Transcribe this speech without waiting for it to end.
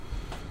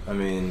I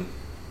mean,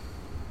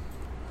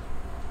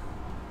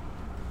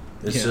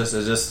 it's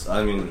just.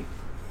 I mean,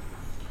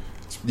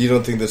 you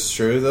don't think that's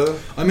true though?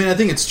 I mean, I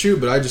think it's true,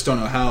 but I just don't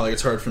know how. Like,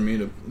 it's hard for me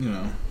to,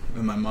 in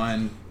my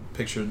mind,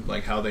 picture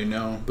like how they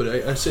know. But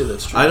I say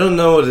that's true. I don't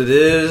know what it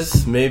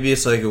is. Maybe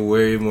it's like a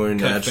way more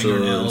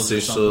natural,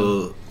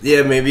 instinctual.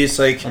 Yeah, maybe it's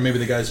like, or maybe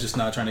the guy's just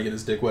not trying to get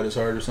his dick wet as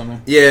hard or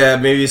something. Yeah,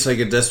 maybe it's like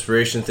a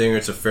desperation thing or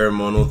it's a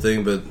pheromonal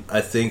thing. But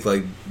I think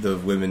like the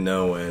women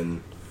know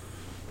when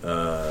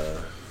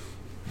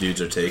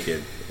dudes are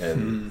taken,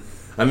 and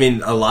I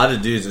mean a lot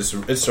of dudes.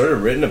 It's sort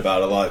of written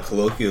about a lot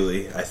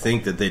colloquially. I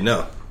think that they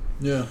know.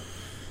 Yeah,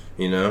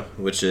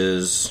 which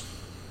is,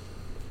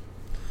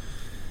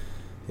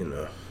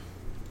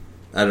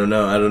 I don't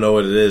know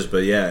what it is,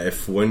 but yeah,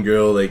 if one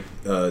girl, like,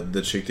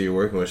 the chick that you're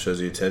working with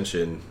shows you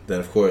attention, then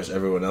of course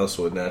everyone else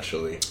would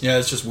naturally. Yeah,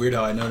 it's just weird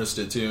how I noticed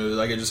it too.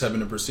 Like, I just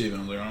happened to perceive it. I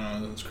was like,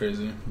 oh, that's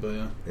crazy. But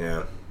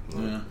yeah.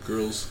 Yeah,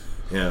 girls.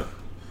 Yeah.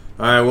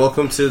 Alright,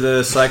 welcome to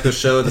the Psycho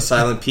Show with the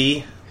Silent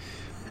P,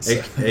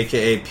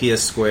 aka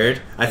PS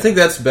Squared. I think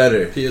that's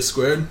better. PS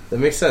Squared? That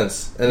makes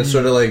sense. And it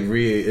sort of like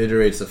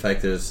reiterates the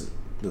fact that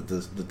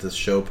the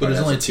show part. But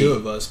there's only two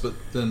of us, but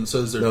then so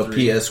is there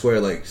three? PS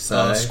Squared, like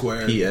psi,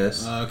 squared.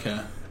 PS. Okay.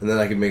 And then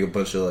I can make a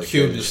bunch of like...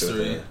 Cubed is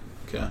 3.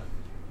 Okay.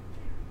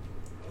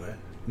 What?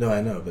 No,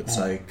 I know, but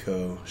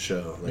Psycho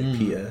Show, like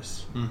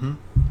PS. Mm-hmm.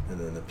 And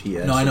then the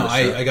PS. No, I know.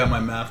 I got my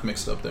math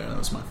mixed up there. That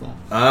was my fault.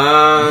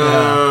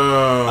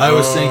 Oh. Yeah. I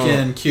was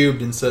thinking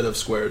cubed instead of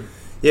squared.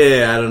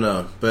 Yeah, I don't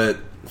know. But,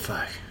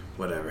 fuck,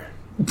 whatever.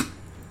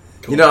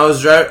 Cool. I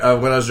was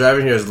when I was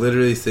driving here, I was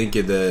literally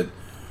thinking that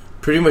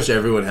pretty much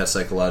everyone has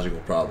psychological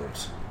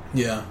problems.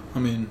 Yeah, I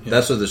mean... Yeah.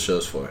 That's what this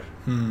show's for.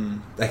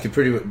 I could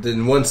pretty much...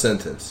 In one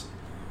sentence.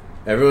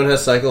 Everyone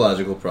has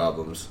psychological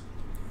problems.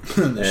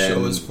 The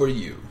show is for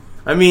you.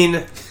 I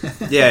mean...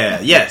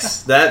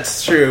 yes,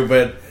 that's true,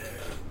 but...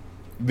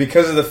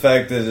 Because of the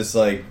fact that it's,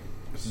 like...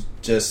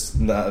 Just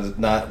not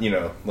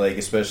like,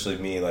 especially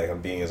me, like,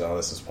 I'm being as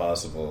honest as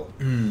possible.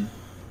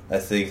 I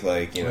think,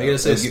 like, I gotta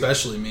say,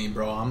 especially me,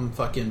 bro. I'm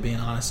fucking being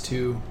honest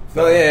too.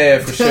 No, yeah,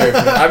 for sure.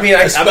 I mean,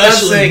 especially I'm not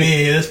saying,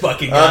 me, this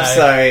fucking guy. I'm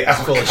sorry.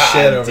 I'm full of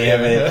shit over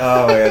damn here. It.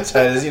 Oh my god,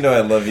 China,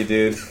 I love you,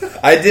 dude.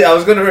 I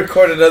was going to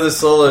record another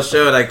solo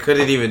show and I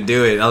couldn't even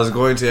do it. I was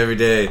going to every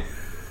day,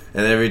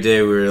 and every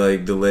day we were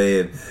like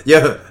delaying.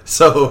 Yeah,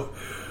 so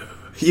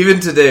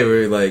even today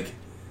we were like,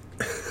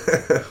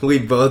 we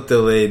both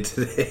delayed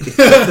today.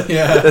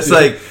 Yeah, it's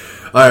like.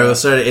 Alright, we'll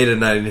start at 8 or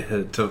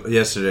 9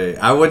 yesterday.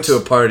 I went to a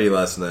party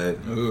last night.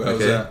 Ooh, how was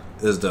that?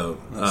 It was dope.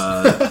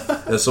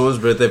 It was someone's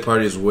birthday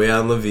party. It was way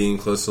on Levine,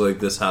 close to like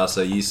this house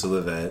I used to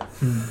live at.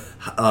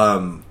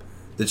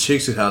 The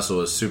chick's house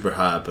was super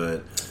hot,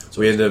 but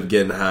we ended up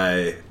getting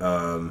high,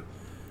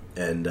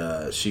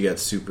 and she got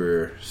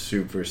super,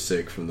 super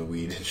sick from the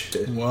weed and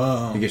shit.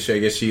 Wow. I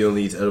guess she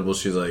only eats edibles.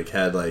 She's like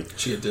had like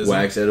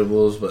wax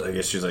edibles, but I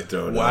guess she's like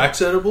throwing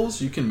wax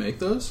edibles. You can make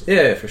those.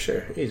 Yeah, for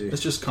sure, easy.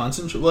 It's just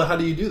concentrate. Well, how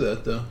do you do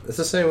that though? It's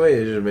the same way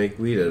you just make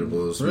weed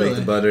edibles. Really? Make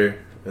the butter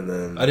and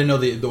then. I didn't know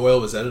the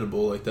oil was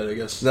editable like that. I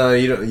guess. No,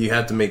 you don't. You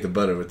have to make the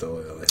butter with the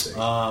oil. I think.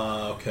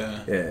 Okay.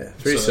 Yeah,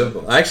 it's pretty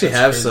simple. I actually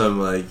have some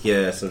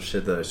some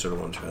shit that I sort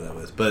of want to try that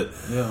with, but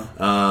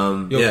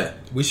yeah,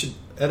 we should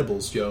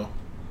edibles, Joe.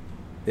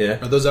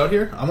 Yeah, are those out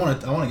here? I want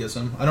to get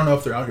some. I don't know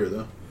if they're out here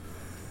though.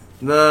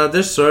 No,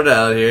 they're sort of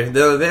out here.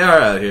 They are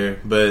out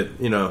here, but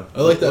I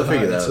like that. We'll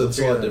figure it out. It's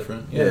a lot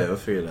different. Yeah, we'll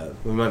figure it out.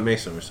 We might make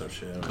some or some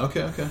shit.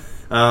 Okay.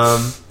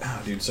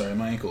 Dude, sorry,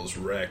 my ankle is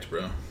wrecked,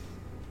 bro.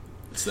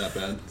 It's that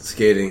bad.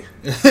 Skating.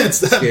 It's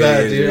that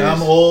bad, dude.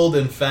 I'm old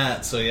and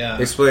fat, so yeah.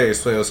 Explain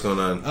what's going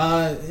on.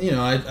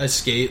 I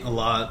skate a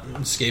lot,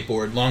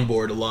 skateboard,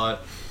 longboard a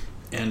lot.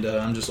 And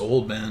I'm just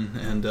old, man,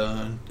 and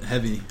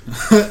heavy.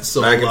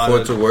 So back and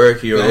forth to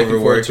work. You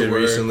overworked it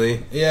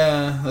recently.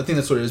 Yeah, I think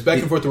that's what it is. Back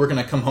and forth to work, and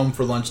I come home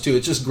for lunch too.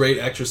 It's just great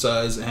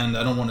exercise, and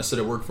I don't want to sit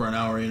at work for an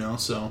hour,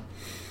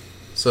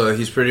 So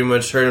he's pretty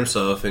much hurt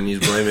himself, and he's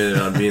blaming it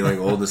on being like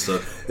old and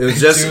stuff. It was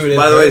just,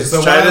 by the way,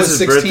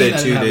 China's birthday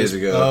 2 days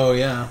ago. Oh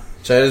yeah.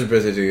 China's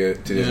birthday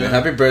 2 days ago.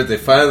 Happy birthday!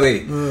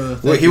 Finally,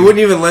 he wouldn't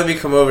even let me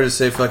come over to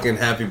say fucking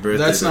happy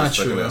birthday. That's not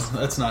true.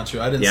 That's not true.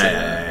 I didn't say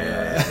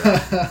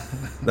that. Yeah.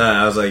 No,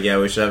 I was like,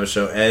 we should have a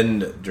show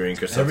and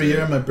drink or something. Every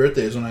year on my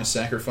birthday is when I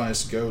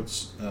sacrifice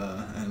goats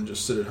and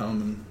just sit at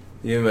home and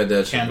you and my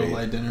dad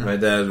candlelight dinner. My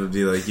dad would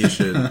be like, you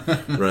should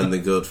run the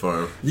goat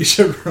farm. You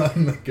should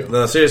run the goat.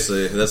 No,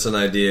 seriously, that's an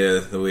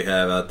idea that we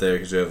have out there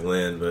because we have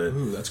land. But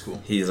ooh, that's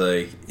cool. He's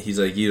like,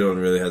 you don't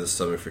really have the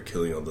stomach for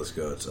killing all those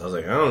goats. I was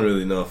like, I don't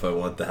really know if I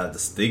want to have the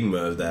stigma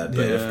of that,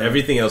 but if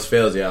everything else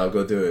fails, I'll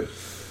go do it.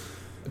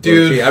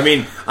 Dude, I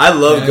mean, I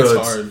love goats.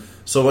 It's hard.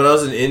 So when I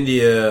was in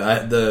India,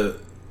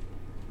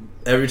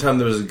 every time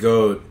there was a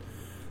goat,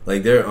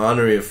 like they're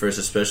ornery at first,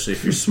 especially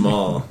if you're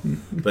small,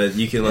 but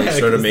you can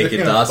sort of make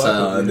it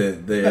docile, and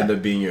they end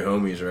up being your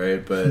homies,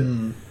 right? But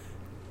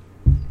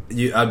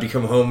I'd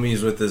become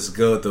homies with this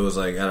goat that was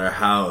like at our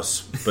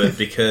house, but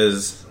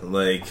because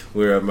we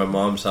were at my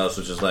mom's house,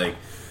 which is like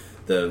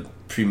the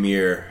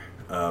premier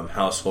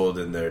household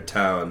in their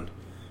town,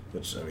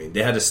 which, I mean,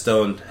 they had a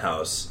stone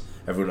house.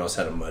 Everyone else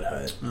had a mud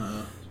hut.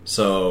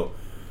 So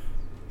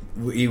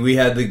we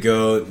had the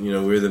goat, we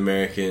were the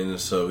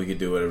Americans, so we could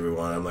do whatever we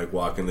want. I'm like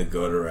walking the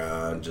goat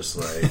around, just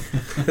like,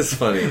 it's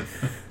funny.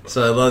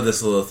 So I love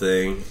this little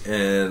thing,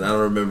 and I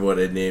don't remember what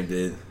I named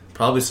it.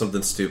 Probably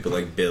something stupid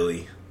like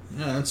Billy.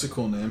 Yeah, that's a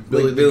cool name.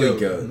 Billy the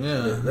goat.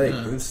 Yeah,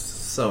 it's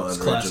so it's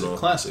unoriginal.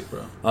 Classic,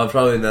 bro. I'll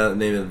probably not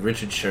name it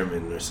Richard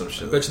Sherman or some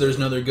shit. I bet you there's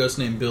another ghost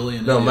named Billy.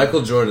 No,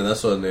 Michael Jordan.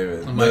 That's what I'll name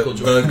it. Michael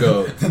Jordan. The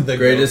goat. The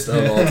greatest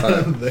goat. of all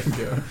time. The goat.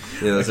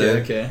 You know what I'm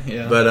saying? Okay,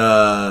 yeah.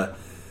 But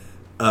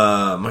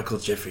Michael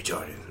Jeffrey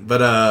Jordan.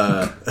 But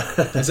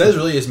is that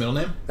really his middle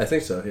name? I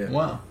think so. Yeah.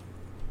 Wow.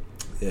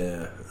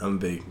 Yeah, I'm a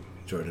big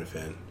Jordan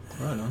fan.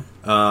 Right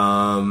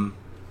on.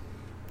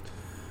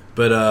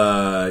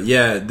 But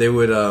yeah, they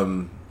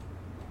would.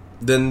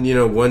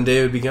 Then one day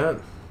it would be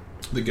gone.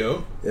 The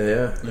goat?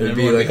 Yeah. And it'd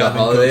be like a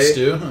holiday.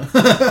 It'd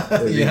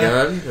be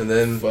gone, and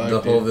then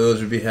the whole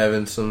village would be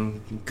having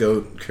some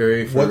goat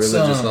curry for a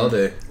religious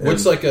holiday.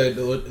 What's like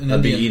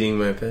I'd be eating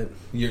my pet.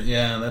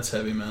 Yeah, that's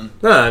heavy, man.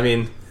 No, I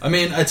mean,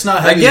 it's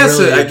not heavy.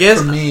 I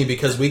guess for me,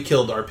 because we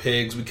killed our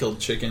pigs, we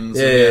killed chickens.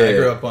 Yeah, I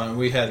grew up on.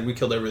 We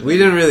killed everything. We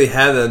didn't really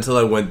have that until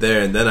I went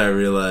there, and then I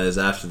realized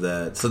after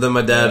that. So then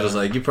my dad was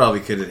like, "You probably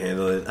couldn't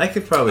handle it. I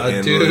could probably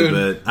handle it,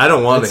 but I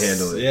don't want to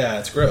handle it. Yeah,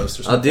 it's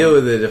gross. I'll deal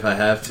with it if I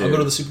have to. I'll go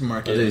to the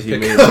supermarket and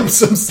pick up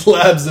some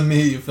slabs of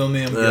meat. You feel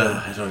me? I'm good.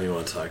 I don't even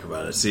want to talk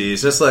about it. See,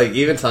 it's just like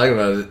even talking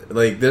about it,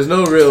 like there's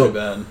no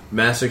real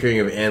massacring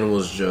of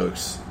animals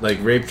jokes.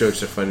 Like rape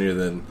jokes are funnier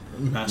than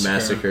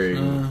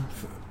massacring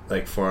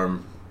like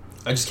farm.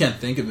 I just can't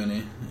think of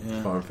any.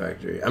 Yeah. Farm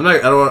factory. I'm not.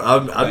 I don't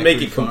want. I'd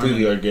make it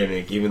completely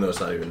organic, even though it's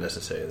not even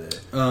necessary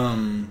there.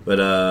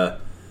 But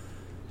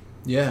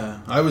yeah,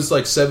 I was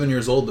like 7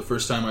 years old the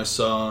first time I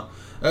saw.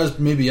 I was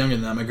maybe younger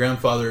than that. My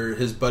grandfather,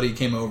 his buddy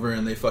came over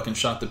and they fucking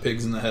shot the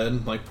pigs in the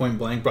head, like point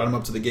blank. Brought them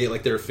up to the gate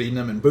like they were feeding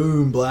them, and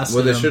boom, blasted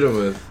them. What they shoot them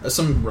with?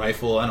 Some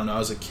rifle. I don't know. I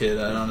was a kid.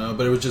 I don't know,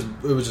 but it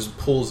was just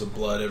pools of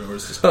blood everywhere. It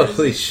was just crazy.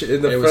 Holy shit!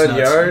 In the front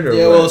yard, or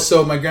yeah. what? Well,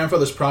 so my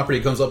grandfather's property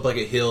comes up like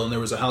a hill, and there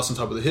was a house on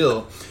top of the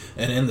hill.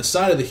 And in the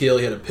side of the hill,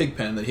 he had a pig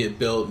pen that he had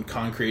built in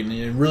concrete, and he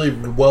had a really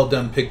well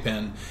done pig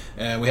pen.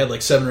 And we had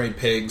like 7 or 8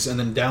 pigs, and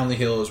then down the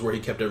hill is where he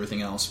kept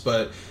everything else.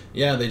 But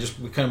yeah,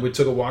 we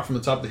took a walk from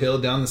the top of the hill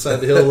down the side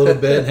of the hill a little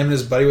bit. Him and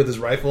his buddy with his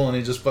rifle, and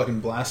he just fucking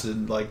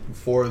blasted like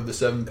 4 of the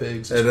 7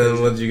 pigs. And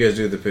then what did you guys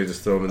do with the pigs?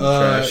 Just throw them in the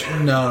trash?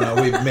 No,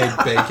 we made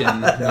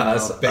bacon,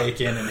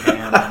 bacon and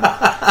ham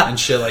and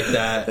shit like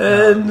that.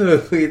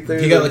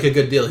 He got like a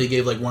good deal. He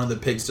gave like one of the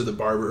pigs to the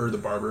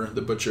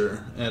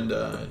butcher, and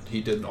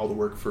he did all the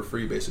work for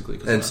free basically.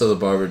 And so the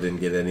barber didn't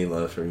get any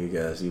love from you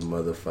guys, you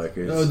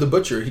motherfuckers. No, the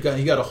butcher, he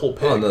got a whole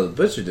pig. Oh no, the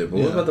butcher did.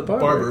 But what about the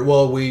barber?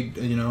 Well,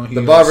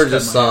 the barber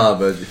just saw,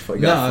 but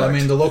I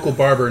mean the local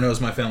barber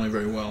knows my family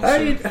very well.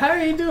 How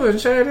are you doing,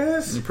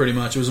 Chidas? Pretty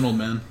much, it was an old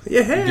man.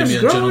 Your hair's Give me a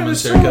growing.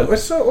 gentleman's haircut.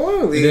 It's so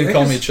oily. He didn't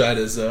call me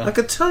Chidas though. I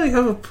could tell you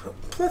have a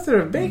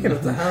plethora of bacon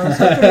at the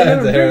house. I could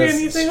never bring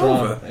anything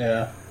over.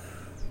 Yeah.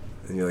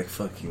 And you're like,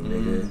 fuck you,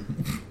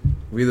 nigga.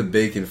 We the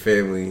bacon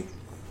family.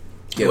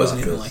 It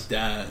wasn't even like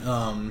that.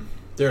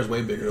 There's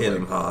way bigger.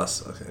 Hidden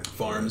Haas. Okay.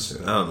 Farms.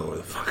 I don't know where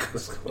the fuck it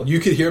was going. You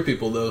could hear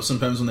people though.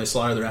 Sometimes when they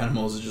slaughter their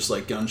animals, it's just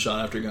like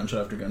gunshot after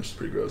gunshot after gunshot. It's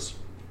pretty gross.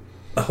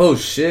 Oh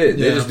shit!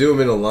 Yeah. They just do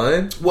them in a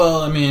line.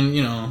 Well, I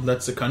mean,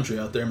 that's the country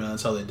out there, man.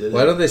 That's how they did it.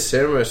 Why don't they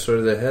samurai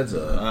sword their heads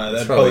up?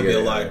 That'd probably be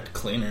a lot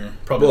cleaner.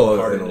 Probably a lot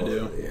harder to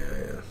do.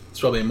 Yeah. It's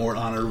probably a more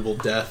honorable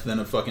death than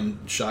a fucking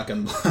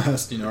shotgun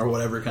blast, or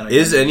whatever kind of.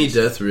 Is any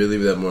death really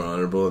that more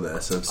honorable in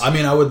that sense? I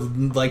mean, I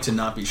would like to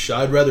not be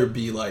shot. I'd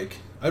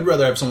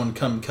rather have someone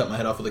come cut my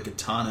head off with a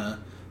katana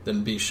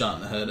than be shot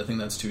in the head. I think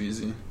that's too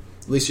easy.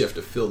 At least you have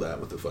to feel that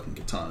with the fucking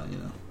katana,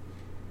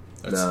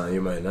 No,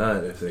 you might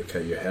not if they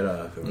cut your head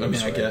off. I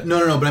mean, I get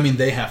no, but I mean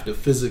they have to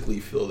physically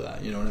feel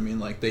that. You know what I mean?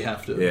 Like they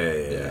have to.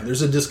 Yeah.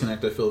 There's a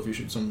disconnect I feel if you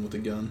shoot someone with a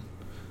gun.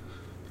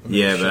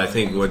 Yeah, but I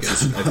think once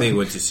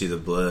you see the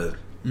blood.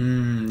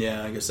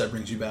 Yeah, I guess that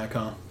brings you back,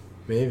 huh?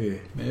 Maybe.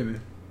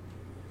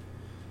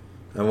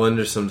 I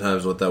wonder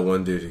sometimes what that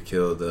one dude who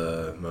killed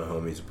my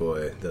homie's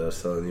boy that I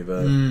was telling you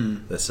about.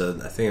 That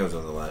said, I think it was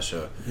on the last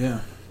show.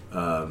 Yeah.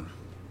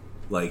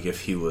 Like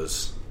if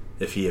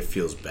he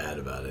feels bad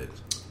about it.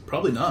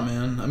 Probably not,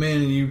 man. I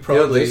mean, you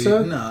probably... You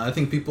don't think so? No, I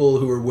think people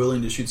who are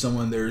willing to shoot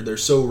someone, they're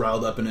so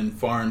riled up and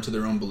far into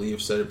their own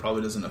beliefs that it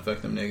probably doesn't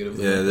affect them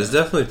negatively. Yeah, there's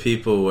definitely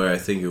people where I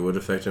think it would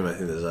affect them. I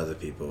think there's other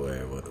people where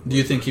it would. Do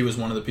you think he was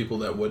one of the people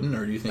that wouldn't,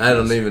 or do you think... I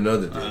don't even know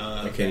the dude.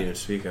 I can't even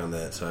speak on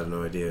that, so I have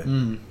no idea.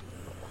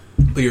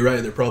 But you're right,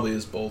 there probably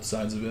is both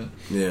sides of it.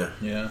 Yeah.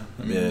 Yeah.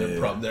 I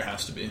mean, there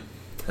has to be.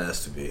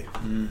 Has to be.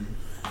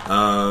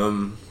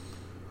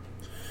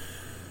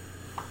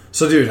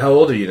 So, dude, how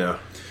old are you now?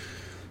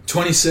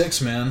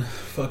 26, man.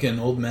 Fucking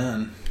old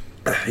man.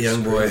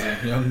 Young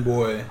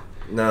boy.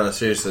 No,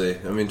 seriously.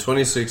 I mean,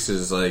 26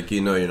 is like,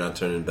 you're not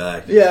turning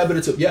back. Yeah, but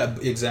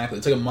exactly.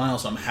 It's like a mile,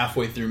 so I'm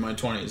halfway through my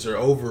 20s,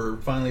 or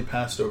finally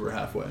passed over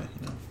halfway.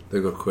 They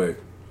go quick.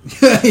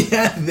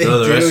 Yeah, they no,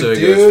 the do, rest of it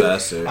dude. goes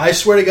faster. I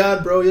swear to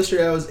God, bro.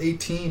 Yesterday I was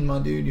 18, my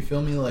dude. You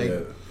feel me? Like, Yeah.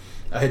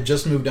 I had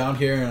just moved out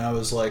here and I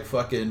was like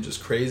fucking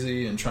just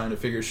crazy and trying to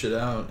figure shit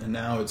out. And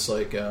now it's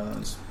like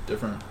it's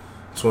different.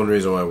 That's one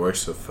reason why I work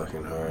so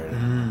fucking hard.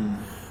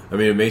 I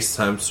mean, it makes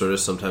time sort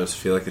of sometimes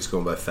feel like it's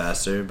going by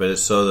faster, but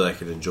it's so that I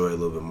can enjoy a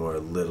little bit more a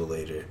little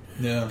later.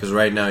 Yeah. Because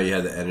right now you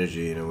have the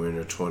energy, you know, we're in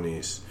our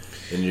 20s,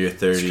 in your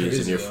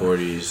 30s, in your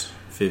 40s,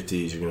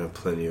 50s, you're going to have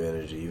plenty of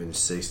energy, even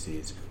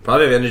 60s.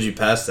 Probably have energy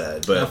past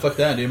that, but... No, fuck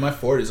that, dude. In my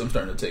 40s, I'm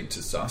starting to take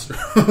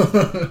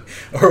testosterone.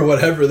 Or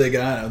whatever they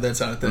got. That's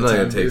not at that I'm not time,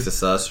 going to take dude.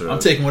 testosterone. I'm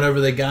taking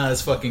whatever they got.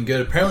 It's fucking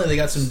good. Apparently they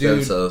got some Stem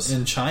dude cells.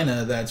 in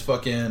China that's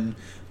fucking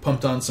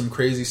pumped on some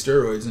crazy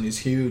steroids and he's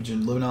huge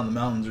and living out in the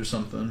mountains or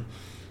something.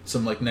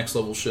 Some like next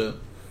level shit.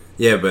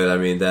 Yeah, but I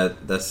mean that's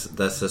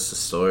just a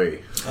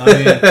story. I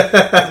mean,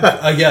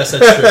 I guess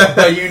that's true.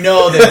 But you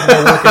know that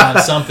they're working on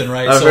something,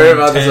 right? I've So heard in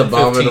about 10, this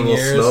abominable 15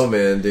 years,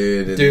 snowman,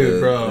 dude,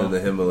 in the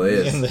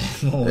Himalayas. In the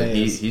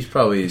Himalayas. He's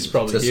probably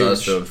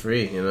testosterone huge.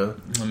 free, you know?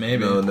 Well,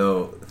 maybe.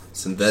 No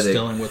synthetic. Just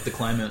dealing with the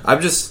climate.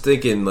 I'm just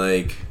thinking,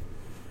 like,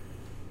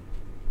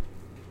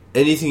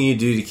 anything you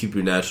do to keep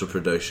your natural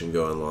production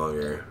going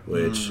longer,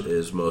 which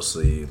is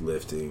mostly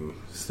lifting,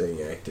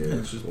 staying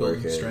active, just building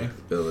working,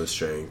 strength. building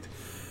strength,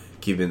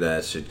 keeping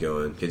that shit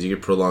going, because you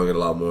can prolong it a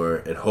lot more,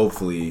 and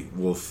hopefully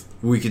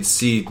we could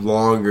see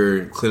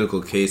longer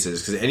clinical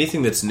cases. Because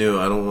anything that's new,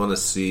 I don't want to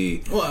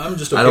see. Well, I'm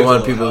just. I don't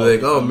want people to be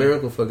like, "Oh,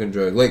 miracle fucking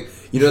drug." Like,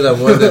 you know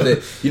that one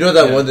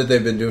that one that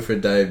they've been doing for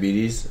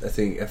diabetes. I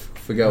think I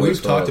forgot.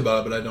 We've talked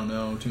about it, but I don't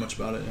know too much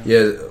about it.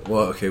 Yeah,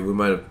 well, okay, we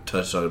might have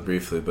touched on it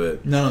briefly,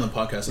 but not on the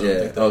podcast. I don't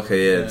think that.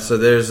 Okay, yeah. So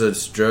there's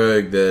this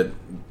drug that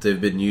they've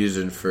been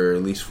using for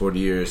at least 40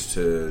 years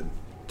to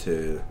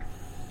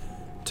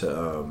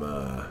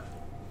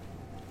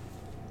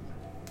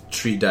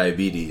treat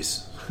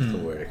diabetes. The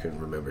word I couldn't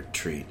remember.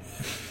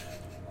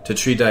 To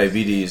treat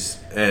diabetes,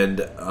 and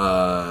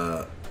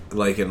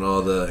like in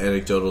all the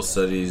anecdotal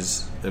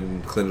studies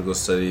and clinical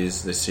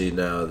studies, they see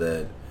now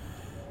that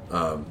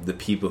the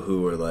people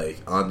who were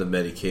like on the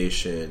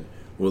medication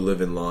were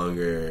living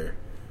longer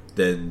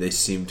than they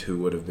seem to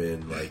would have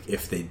been like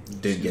if they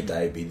didn't get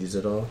diabetes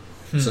at all.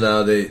 So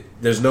now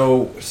there's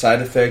no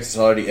side effects. It's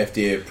already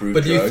FDA approved.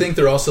 But do you think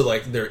they're also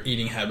like their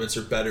eating habits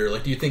are better?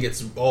 Like, do you think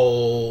it's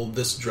all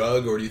this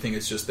drug, or do you think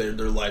it's just their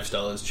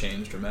lifestyle has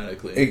changed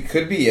dramatically? It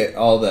could be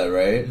all that,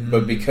 right?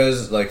 But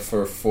because like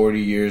for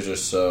 40 years or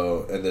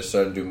so, and they're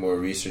starting to do more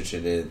research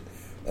in it,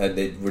 and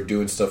they were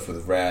doing stuff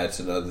with rats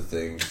and other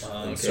things,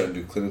 and starting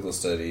to do clinical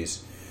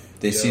studies,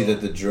 they see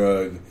that the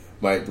drug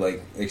might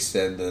like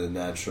extend the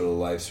natural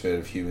lifespan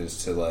of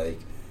humans to like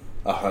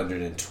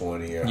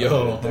 120 or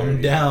 130.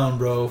 I'm down,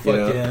 bro.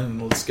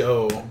 Fucking, let's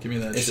go. Give me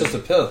that It's shit. just a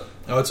pill.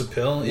 Oh, it's a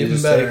pill? You Even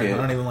just better. take it. I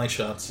don't even like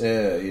shots.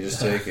 Yeah, you just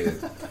take it.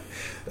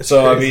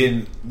 So, crazy. I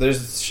mean,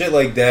 there's shit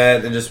like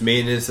that and just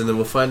maintenance, and then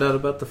we'll find out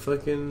about the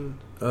fucking,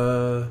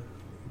 the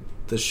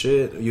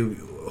shit.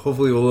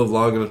 Hopefully we'll live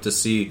long enough to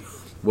see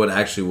what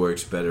actually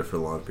works better for a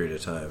long period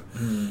of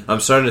time. I'm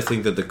starting to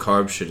think that the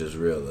carb shit is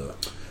real, though.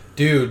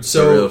 Dude,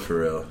 so...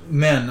 For real.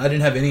 Man, I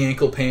didn't have any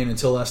ankle pain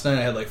until last night.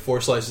 I had like 4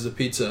 slices of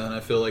pizza, and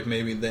I feel like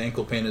maybe the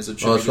ankle pain is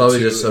attributed to it's probably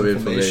just some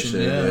inflammation.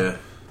 Yeah.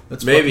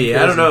 That's maybe.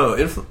 I don't know. I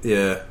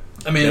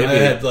mean, maybe. I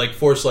had like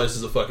 4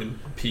 slices of fucking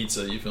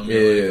pizza, you feel me?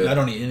 Yeah. I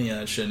don't eat any of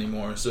that shit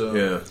anymore,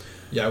 so...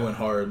 Yeah, I went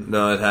hard.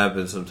 No, it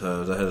happens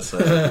sometimes. I had a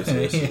slice of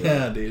pizza yesterday.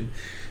 Yeah, dude.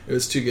 It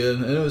was too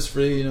good, and it was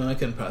free. You know, I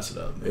couldn't pass it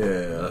up.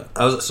 Yeah,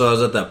 I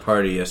was at that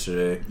party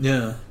yesterday.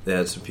 Yeah, they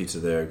had some pizza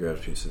there. I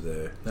grabbed pizza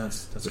there.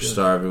 That's we're good.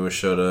 Starving. We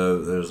showed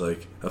up. There was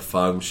like a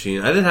fog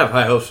machine. I didn't have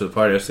high hopes for the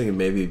party. I was thinking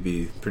maybe it'd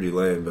be pretty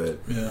lame, but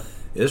yeah,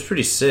 it was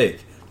pretty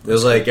sick. It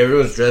was like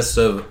everyone's dressed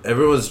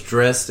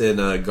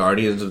in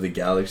Guardians of the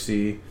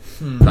Galaxy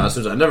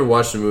costumes. I never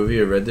watched the movie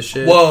or read the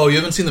shit. Whoa, you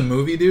haven't seen the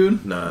movie,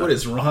 dude? Nah. What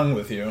is wrong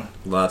with you?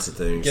 Lots of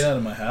things. Get out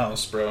of my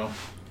house, bro.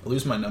 I'll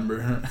lose my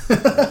number. Alright.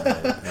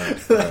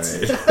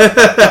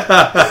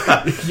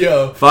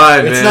 Yo,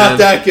 fine, it's man. not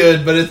that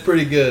good, but it's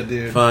pretty good,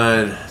 dude.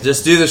 Fine,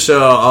 just do the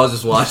show. I'll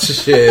just watch the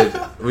shit.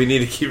 We need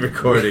to keep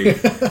recording.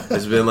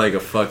 It's been like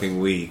a fucking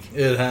week.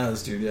 It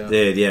has, dude. Yeah.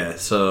 Yeah.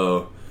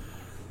 So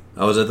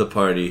I was at the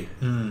party,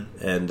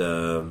 and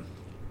I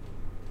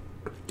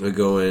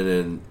go in,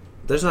 and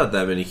there's not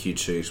that many cute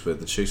chicks, but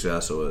the chick that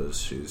also was,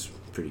 she was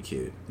pretty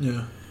cute.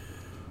 Yeah.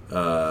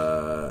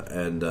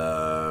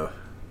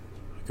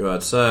 Go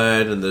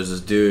outside, and there's this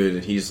dude,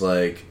 and he's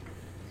like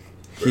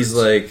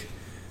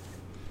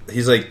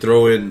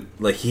throwing,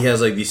 like he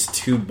has like these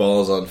 2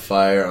 balls on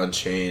fire on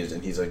chains,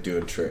 and he's like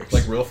doing tricks,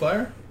 Like real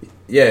fire.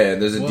 Yeah,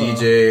 and there's a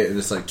DJ, and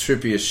it's like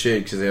trippy as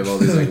shit because they have all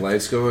these like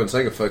lights going. It's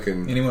like a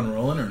fucking. Anyone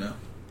rolling or no?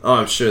 Oh,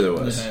 I'm sure there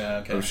was. Yeah,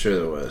 okay. I'm sure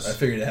there was. I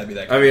figured it had to be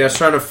that. I mean, I was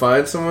trying to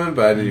find someone,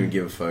 but I didn't even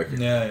give a fuck.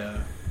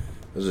 Yeah.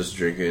 I was just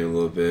drinking a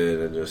little bit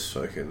and just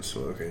fucking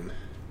smoking.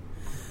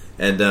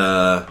 And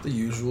the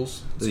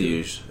usuals. The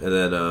usual. And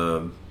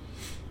then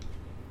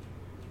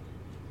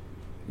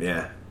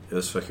yeah, it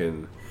was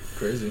fucking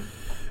crazy.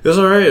 It was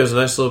alright. It was a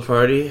nice little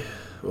party.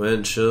 Went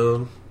and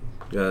chilled.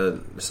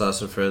 Saw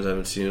some friends I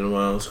haven't seen in a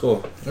while. It was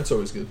cool. That's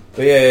always good.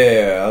 But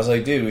yeah. I was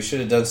like, dude, we should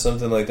have done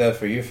something like that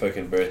for your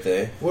fucking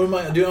birthday. What am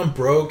I doing? I'm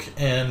broke,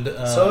 and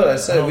so what I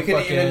said, we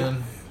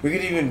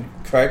could even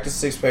crack the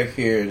 6-pack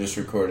here and just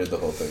recorded the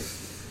whole thing.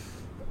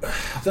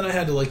 Then I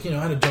had to I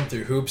had to jump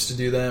through hoops to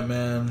do that,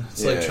 man.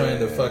 It's like trying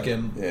to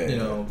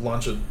fucking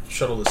launch a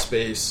shuttle to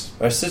space.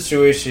 Our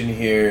situation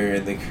here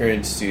in the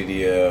current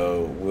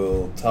studio,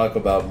 we'll talk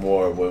about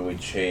more when we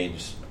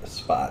change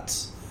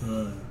spots.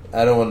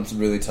 I don't want to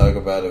really talk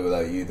about it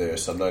without you there,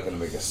 so I'm not going to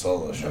make a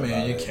solo show. I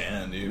mean, you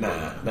can, dude.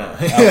 Nah.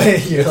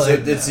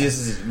 It's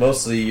just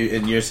mostly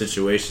in your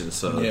situation,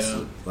 so it's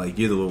like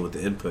you're the one with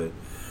the input.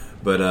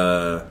 But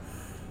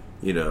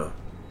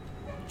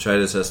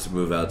Tridus has to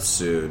move out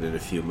soon in a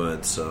few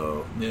months,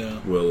 so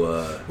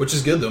we'll which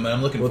is good though, man.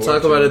 I'm looking. We'll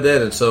talk about it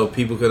then, and so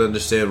people can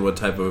understand what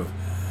type of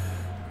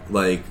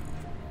when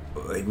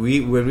we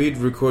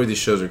record these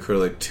shows, we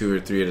record 2 or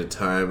 3 at a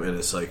time, and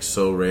it's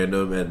so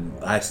random.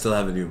 And I still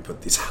haven't even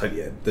put these out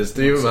yet. There's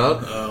 3 of them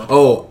out.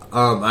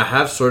 I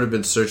have sort of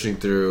been searching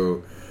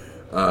through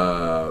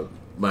my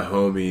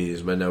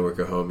homies, my network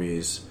of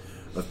homies,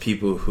 of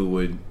people who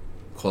would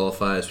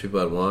qualify as people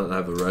I'd want. I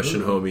have a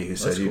Russian homie who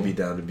said he'd be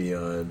down to be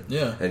on,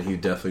 and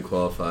he'd definitely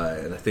qualify,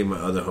 and I think my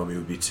other homie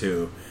would be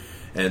too.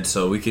 And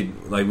so we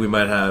could we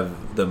might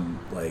have them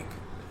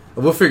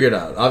we'll figure it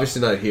out.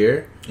 Obviously not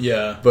here,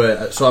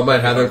 but so I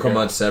might have them come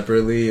on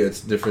separately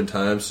at different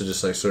times to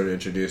just sort of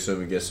introduce them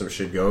and get some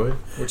shit going,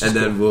 and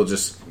then we'll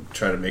just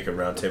try to make a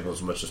round table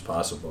as much as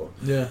possible.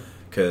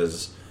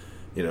 Because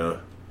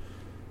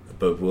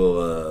but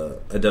we'll.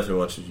 I definitely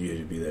want you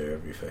to be there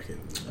every fucking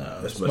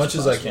as much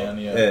as I can.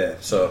 Yeah.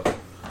 So,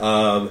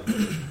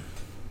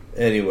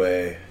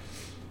 anyway,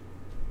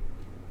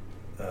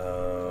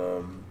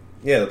 the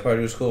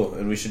party was cool,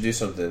 and we should do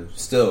something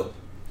still.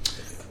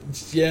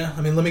 Yeah,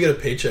 I mean, let me get a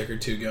paycheck or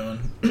 2 going.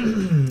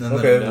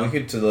 Okay, we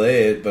could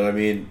delay it, but I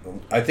mean,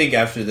 I think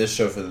after this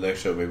show for the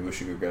next show, maybe we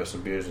should go grab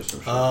some beers or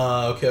some shit.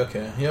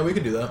 Okay. Yeah, we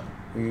could do that.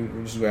 We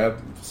just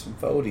grab some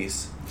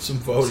photies. Some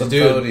photies,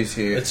 dude. Photies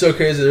here. It's so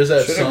crazy. There's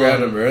that Should have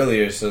grabbed them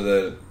earlier so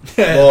that...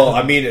 Well,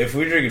 I mean, if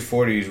we're drinking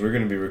 40s, we're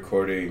going to be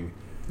recording...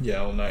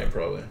 Yeah, all night,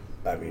 probably.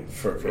 I mean,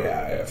 for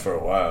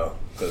a while.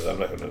 Because I'm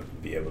not going to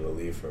be able to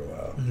leave for a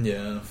while.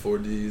 Yeah,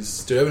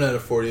 40s. Dude, I haven't had a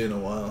 40 in a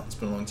while. It's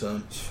been a long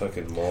time. It's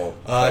fucking mall.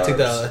 I take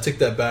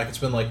that back. It's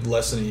been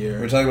less than a year.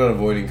 We're talking about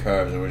avoiding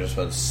carbs, and we're just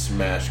about to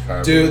smash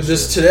carbs. Dude,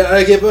 today,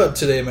 I gave up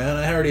today, man.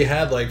 I already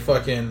had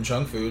fucking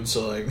junk food,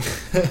 so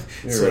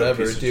it's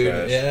whatever,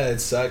 dude. Yeah, it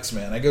sucks,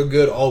 man. I go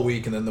good all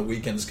week, and then the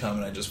weekends come,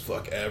 and I just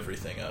fuck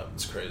everything up.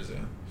 It's crazy.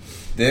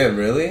 Damn,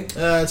 really?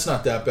 It's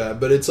not that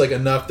bad, but it's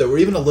enough that we're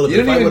even a little bit.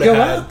 You didn't even go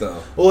out,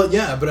 though. Well,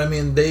 yeah, but I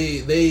mean,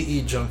 they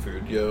eat junk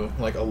food, a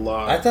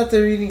lot. I thought they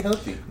were eating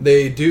healthy.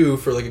 They do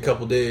for a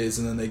couple days,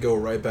 and then they go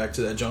right back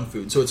to that junk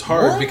food. So it's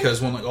hard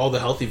because when all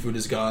the healthy food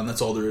is gone,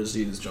 that's all there is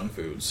to eat is junk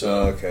food.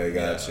 So okay,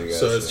 gotcha.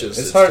 So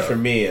it's hard tough for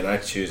me, and I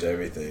choose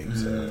everything.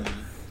 So.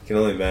 I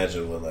can only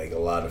imagine when a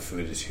lot of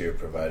food is here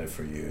provided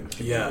for you.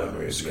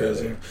 It's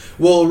crazy.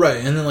 Well,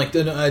 right, and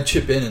then I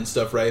chip in and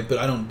stuff, right? But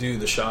I don't do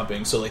the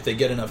shopping, so they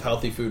get enough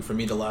healthy food for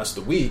me to last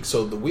the week.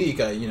 So the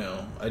week I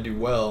do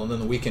well, and then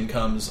the weekend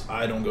comes,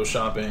 I don't go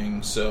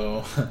shopping,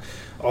 so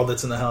all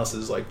that's in the house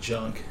is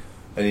junk.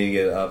 I need to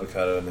get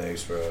avocado and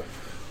eggs, bro.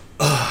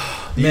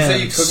 You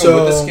say you cook them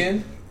with the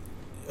skin?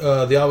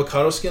 The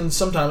avocado skin,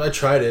 sometimes I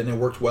tried it and it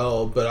worked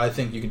well, but I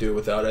think you can do it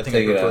without it. I think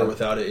I prefer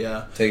without it,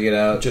 yeah. Take it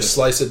out. Just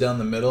slice it down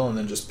the middle and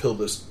then just peel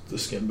the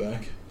skin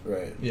back.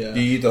 Right. Yeah. Do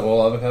you eat the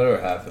whole avocado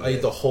or half of it? I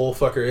eat the whole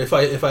fucker. If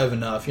I have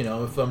enough,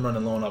 if I'm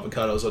running low on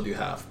avocados, I'll do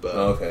half. But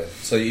okay.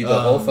 So you eat the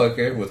whole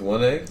fucker with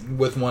 1 egg?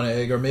 With 1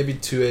 egg or maybe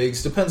 2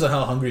 eggs. Depends on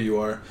how hungry you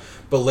are.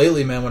 But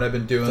lately, man, what I've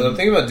been doing... So I'm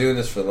thinking about doing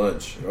this for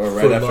lunch or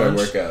right after I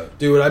work out.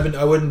 Dude, I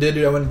went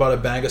and bought a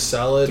bag of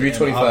salad and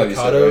avocados. You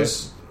said,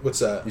 right? What's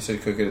that? You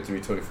said cook it at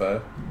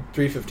 325?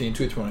 315,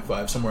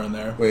 225, somewhere in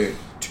there. Wait,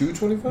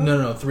 225?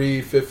 No,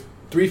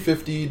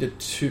 350 to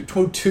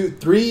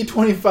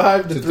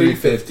 325 to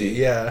 350.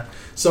 Yeah,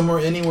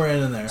 anywhere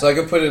in there. So I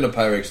could put it in a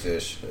Pyrex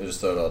dish and just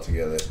throw it all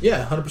together.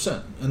 Yeah,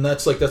 100%. And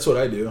that's what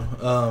I do.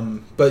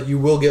 But you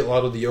will get a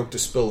lot of the yolk to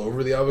spill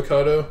over the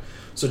avocado.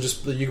 So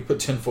you can put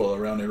tinfoil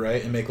around it,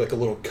 right, and make a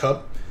little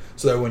cup.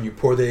 So that when you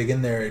pour the egg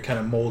in there, it kind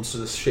of molds to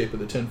the shape of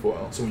the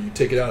tinfoil. So when you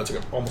take it out, it's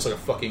almost like a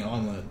fucking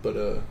omelet, but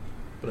an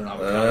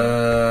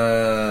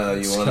avocado.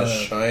 You want to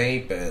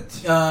shape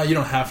it. You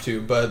don't have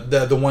to, but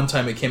the one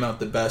time it came out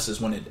the best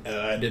is when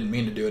I didn't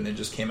mean to do it, and it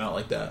just came out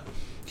like that.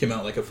 Came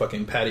out like a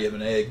fucking patty of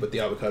an egg, with the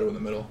avocado in the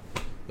middle.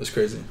 It was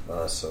crazy.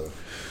 Awesome.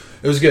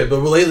 It was good, but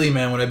lately,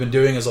 man, what I've been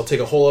doing is I'll take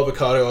a whole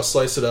avocado, I'll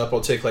slice it up,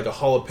 I'll take a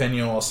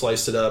jalapeno, I'll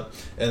slice it up,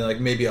 and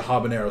maybe a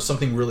habanero,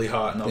 something really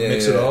hot, and I'll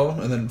mix it all,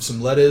 and then some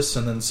lettuce,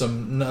 and then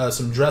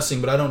some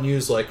dressing, but I don't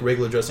use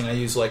regular dressing, I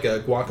use a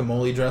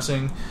guacamole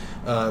dressing,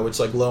 which is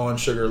like low on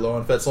sugar, low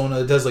on fats,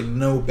 it has like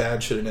no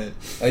bad shit in it.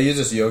 I use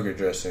this yogurt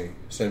dressing.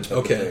 Same type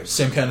of thing.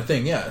 Same kind of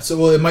thing. Yeah. So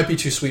well, it might be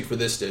too sweet for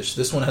this dish.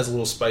 This one has a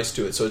little spice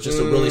to it, so it's just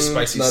a really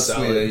spicy not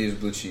salad. Sweet. I use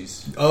blue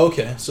cheese. Oh,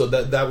 okay. So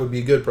that would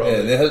be good,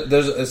 probably. Yeah,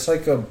 it's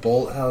like a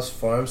Bolt House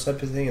Farms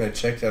type of thing. And I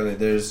checked on it.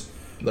 There's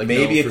like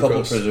maybe a couple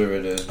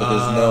preservatives,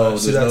 but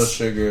there's no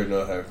sugar,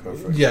 no high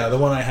fructose. Yeah, the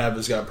one I have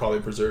has got probably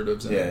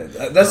preservatives in it.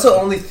 Yeah, that's the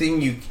only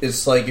thing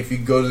it's like if you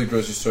go to the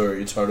grocery store,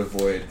 it's hard to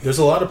avoid. There's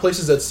a lot of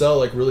places that sell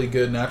like really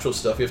good natural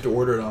stuff. You have to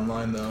order it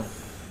online though.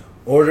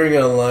 Ordering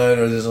it online,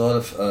 or there's a lot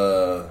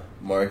of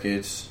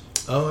markets.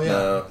 Oh yeah,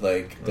 now,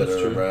 like that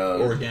are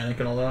around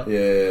organic and all that.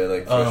 Yeah,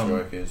 like fresh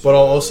markets. But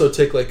I'll also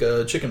take like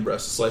a chicken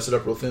breast, slice it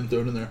up real thin, throw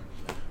it in there.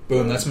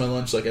 Boom, that's my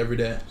lunch like every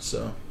day.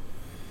 So,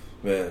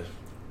 man.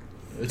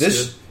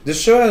 This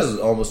show has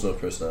almost no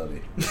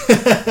personality.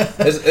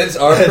 It's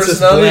our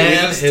personality.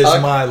 It's as bland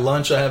as my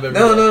lunch I have every day.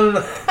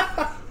 No.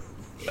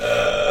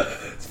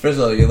 First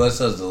of all, your lunch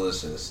sounds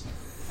delicious.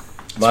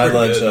 My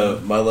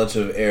lunch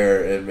of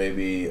air and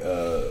maybe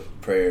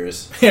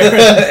prayers,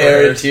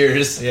 air and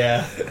tears.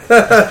 Yeah,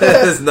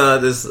 it's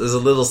a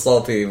little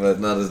salty, but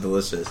not as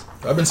delicious.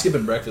 I've been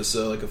skipping breakfast,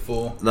 so like a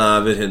fool. Nah,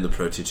 I've been hitting the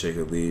protein shake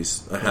at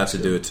least. I have to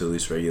do it to at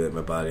least regulate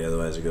my body,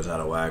 otherwise it goes out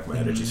of whack. My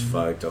energy's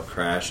fucked. I'll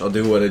crash. I'll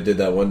do what I did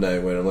that one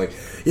night when I'm like,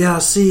 yeah,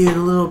 I'll see you in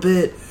a little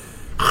bit.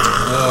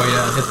 Oh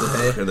yeah, hit the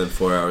hay. And then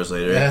 4 hours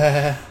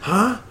later,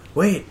 huh?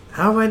 Wait,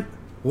 how am I?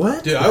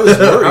 What? Dude, I was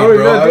worried,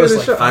 bro. I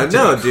was like, I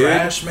know, dude.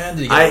 Crash, man?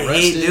 Did he get I arrested?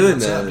 hate doing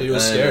that. It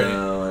was scary. I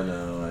know.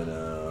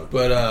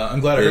 But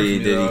I'm glad I heard from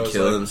you. Did he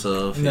kill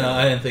himself? No,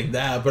 I didn't think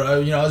that. But I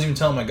was even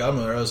telling my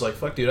godmother, I was like,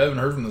 "Fuck, dude, I haven't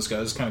heard from this guy.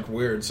 It's kind of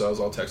weird." So I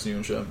was all texting you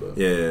and shit. But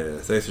yeah.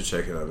 Thanks for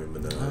checking on me.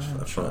 But no, I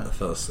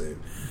fell asleep.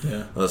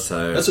 Yeah, I was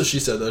tired. That's what she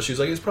said though. She was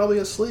like, "He's probably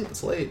asleep.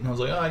 It's late." And I was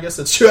like, "Oh, I guess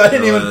that's true." I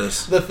didn't even.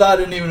 The thought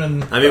didn't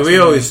even. I mean, we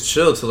always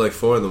chill till like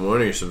 4 a.m.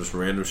 or some just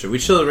random shit. We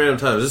chill at random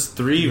times. It's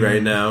 3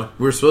 right now.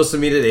 We were supposed to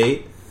meet at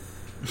 8.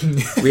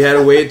 We had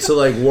to wait till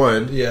like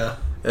 1. Yeah,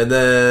 and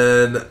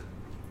then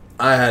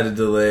I had to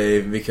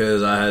delay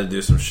because I had to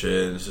do some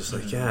shit. It's just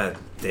like, God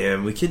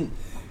damn, we can.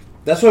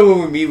 That's why when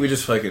we meet, we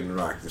just fucking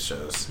rock the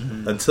shows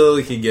until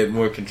we can get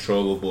more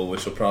controllable,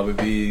 which will probably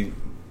be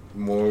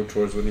more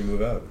towards when you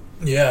move out.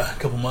 Yeah, a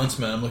couple months,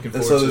 man. I'm looking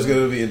forward to it. And so there's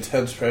going to be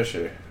intense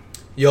pressure.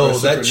 Yo,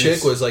 that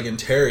chick was like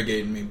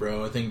interrogating me,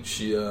 bro. I think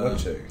she. What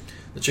chick?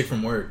 The chick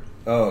from work.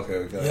 Oh,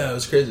 okay. Yeah, it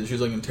was crazy. She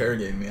was like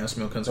interrogating me,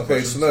 asking me all kinds of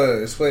questions.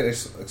 Okay,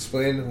 so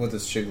explain what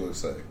this chick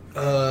looks like.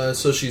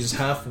 So she's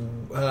half.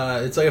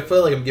 It's like I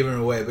feel like I'm giving it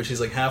away, but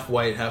she's like half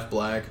white, half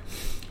black.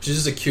 She's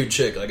just a cute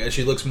chick. Like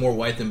she looks more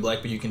white than black,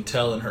 but you can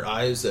tell in her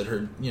eyes that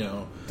her,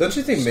 Don't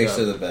you think makes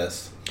her the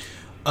best?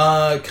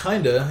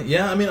 Kinda.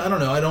 Yeah. I mean, I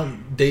don't know. I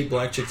don't date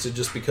black chicks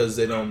just because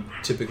they don't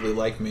typically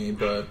like me.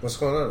 But what's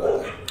going on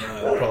about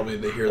that? Probably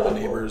they hear the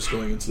neighbors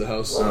going into the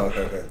house. Oh,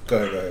 okay.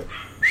 Go ahead.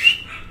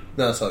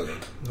 No, it's all good.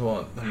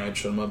 Well, I might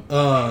shut him up.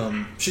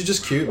 She's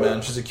just cute,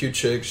 man. She's a cute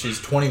chick. She's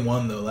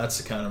 21 though.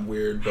 That's kind of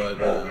weird, but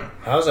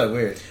how's that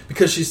weird?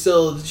 Because she's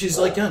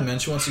like young, man.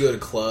 She wants to go to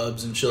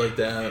clubs and shit like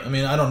that. I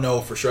mean, I don't know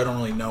for sure. I don't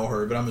really know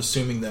her, but I'm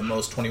assuming that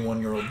most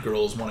 21-year-old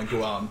girls want to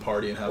go out and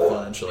party and have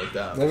fun and shit like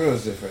that.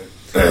 Everyone's different.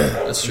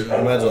 That's true.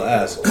 I might as well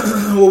ask.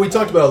 Well, we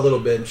talked about it a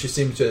little bit, and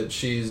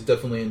she's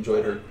definitely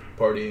enjoyed her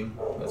partying.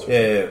 That's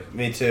yeah,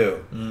 me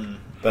too.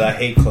 But I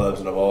hate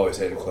clubs, and I've always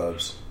hated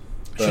clubs.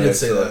 She did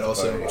say that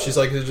also. Party. She's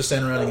like just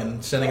standing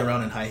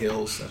around in high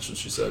heels. That's what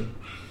she said.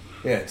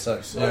 Yeah, it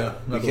sucks. Yeah,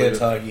 you can't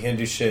talk. You can't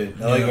do shit.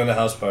 I like going to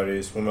house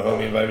parties. When my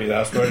homie invited me to the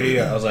house party,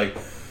 I was like,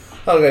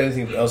 I don't got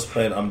anything else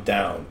planned. I'm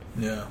down.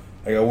 Yeah,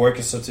 I got work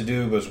and stuff to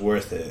do, but it's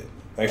worth it.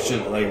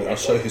 Actually, I'll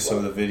show you some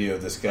of the video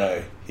of this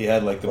guy. He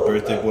had like the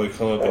birthday boy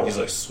come up and he's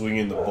like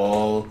swinging the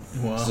ball,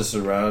 just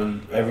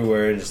around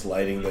everywhere, and just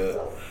lighting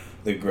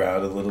the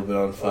ground a little bit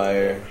on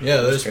fire.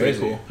 Yeah, that's pretty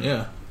cool.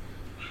 Yeah.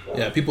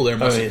 Yeah, people there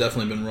must have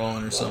definitely been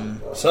rolling or something.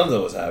 Something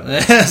was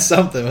happening.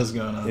 Something was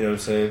going on. You know what I'm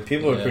saying?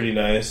 People are pretty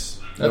nice.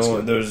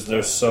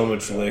 There's so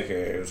much liquor.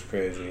 It was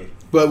crazy.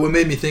 But what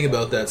made me think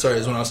about that, sorry,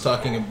 is when I was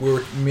talking,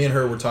 me and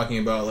her were talking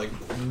about, like,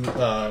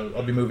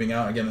 I'll be moving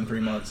out again in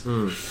 3 months.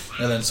 And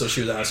then, so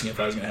she was asking if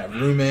I was going to have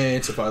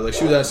roommates, she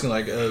was asking,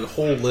 like, a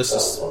whole list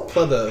of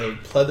plethora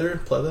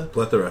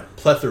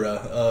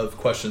of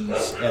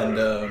questions. And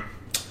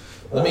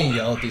let me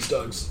yell at these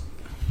dogs.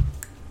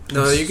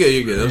 No, you're good.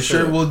 You're good. Are you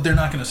sure? Well, they're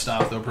not going to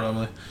stop, though,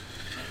 probably.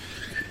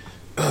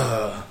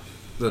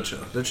 They'll chill.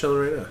 They're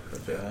chilling right now.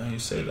 Yeah, you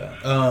say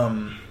that.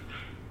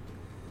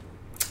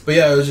 But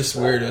yeah, it was just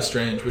weird and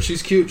strange. But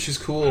she's cute. She's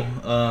cool.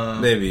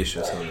 Maybe you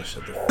should tell them to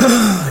shut the fuck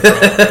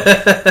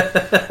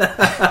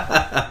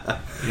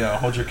Yeah,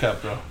 hold your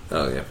cup, bro.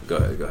 Oh, yeah. Go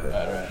ahead.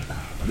 All right.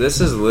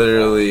 This is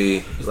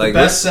literally like the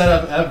best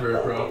setup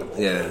ever, bro.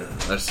 Yeah.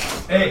 That's...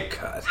 Hey. Oh,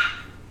 God.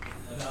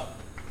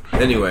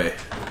 Anyway.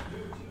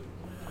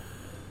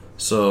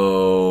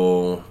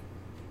 So...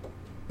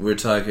 We're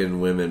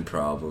talking women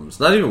problems.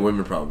 Not even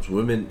women problems.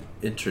 Women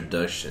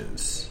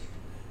introductions.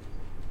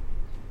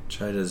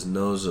 Tried his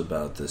nose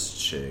about this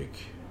chick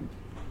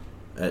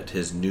at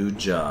his new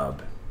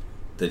job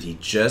that he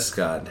just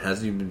got and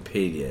hasn't even been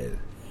paid yet,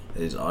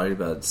 and he's already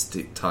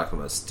talking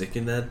about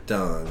sticking that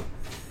dong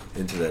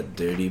into that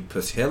dirty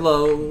pussy.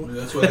 Hello.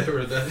 That's why they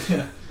were that.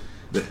 Yeah.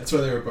 That's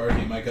why they were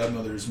barking. My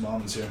godmother's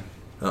mom is here.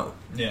 Oh.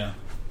 Yeah.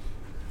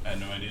 I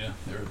had no idea.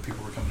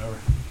 People were coming over.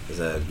 Is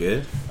that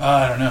good?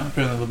 I don't know.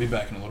 Apparently they'll be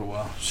back in a little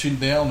while.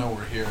 They all know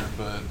we're here,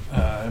 but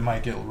it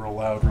might get real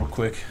loud real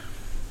quick.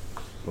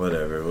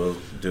 Whatever. We'll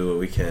do what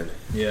we can.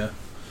 Yeah.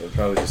 We'll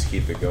probably just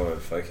keep it going.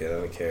 Fuck it. I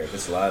don't care. If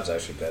it's live, it's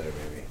actually better,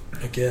 maybe.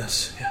 I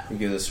guess. Yeah. We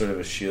give us sort of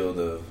a shield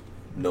of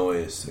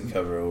noise to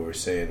cover what we're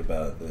saying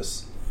about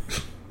this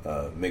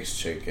mixed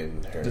chick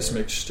and her... This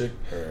mixed chick?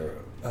 Her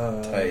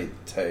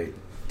tight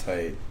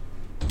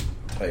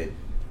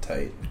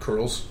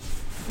curls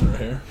in her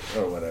hair.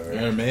 Or whatever.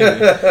 Yeah, maybe.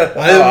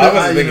 I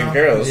wasn't thinking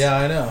curls. Yeah,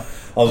 I know.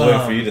 I was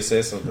waiting for you to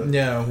say something.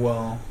 Yeah,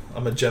 well,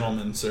 I'm a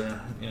gentleman,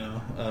 sir. You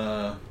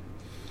know.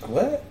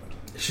 What?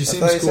 She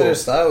seems I thought you cool. said her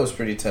style was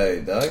pretty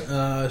tight,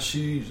 dog.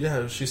 She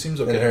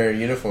seems okay. In her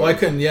uniform. Well, I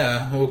couldn't,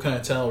 what can I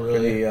tell, really?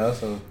 Pretty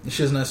awesome.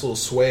 She has a nice little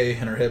sway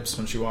in her hips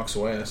when she walks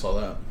away. I saw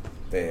that.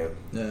 Damn.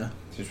 Yeah.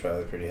 She's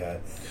probably pretty hot.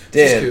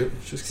 Dan,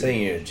 she's cute.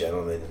 Saying you're a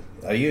gentleman.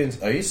 Are you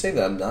saying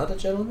that I'm not a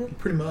gentleman?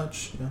 Pretty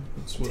much, yeah.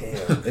 That's what,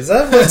 damn. Is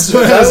that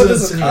what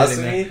this is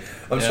costing me?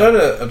 I'm trying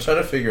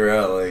to figure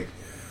out, like,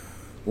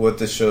 what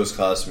this show's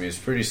costing me. It's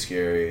pretty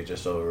scary,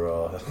 just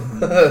overall.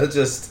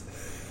 Just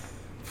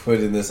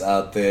putting this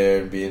out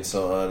there and being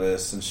so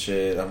honest and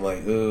shit. I'm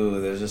like, ooh,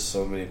 there's just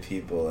so many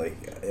people. Like,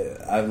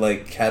 I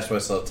like catch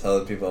myself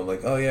telling people, I'm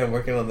like, oh yeah, I'm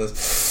working on this.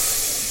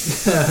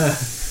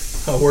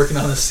 Working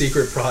on a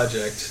secret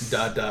project. ...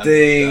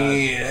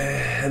 thing,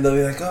 and they'll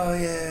be like, oh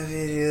yeah,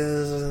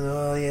 videos, and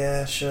oh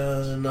yeah,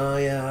 shows, and oh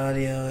yeah,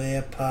 audio,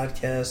 yeah,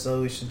 podcasts.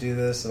 Oh, we should do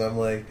this, and I'm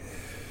like,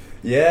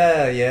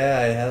 yeah,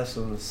 I have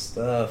some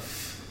stuff.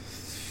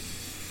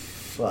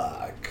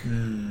 Fuck,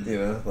 you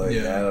know, like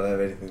I don't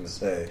have anything to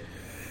say.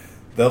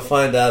 They'll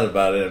find out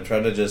about it. I'm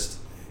trying to just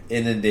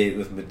inundate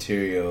with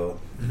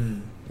material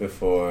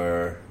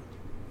before,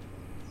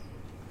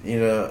 you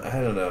know,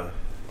 I don't know.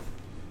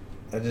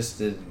 I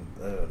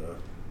don't know.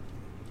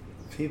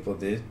 People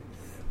did.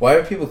 Why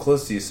are people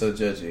close to you so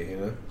judgy,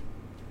 you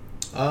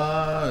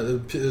know?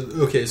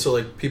 Okay, so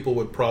like people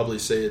would probably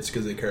say it's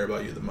because they care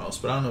about you the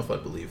most, but I don't know if I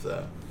believe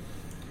that.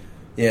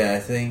 Yeah, I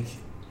think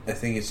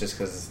it's just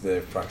because their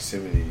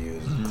proximity to you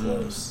is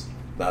close.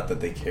 Not that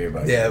they care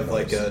about you. They have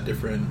like a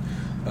different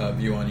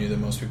view on you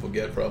than most people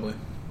get, probably.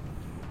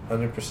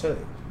 100%.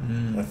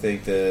 I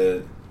think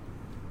that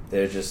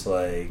they're just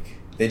like,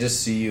 they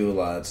just see you a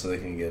lot so they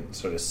can get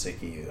sort of sick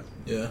of you.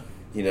 Yeah.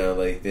 You know,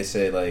 like they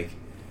say, like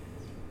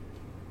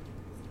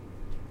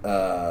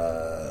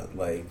I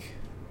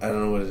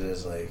don't know what it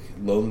is, like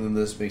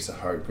loneliness makes a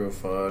heart grow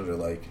fond, or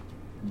like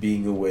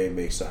being away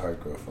makes a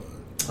heart grow fond.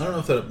 I don't know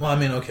if that. Well, I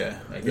mean, okay.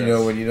 I guess. You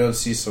know, when you don't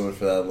see someone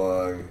for that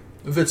long.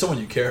 If it's someone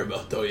you care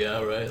about, though,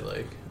 yeah, right.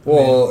 Like,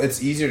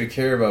 it's easier to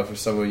care about for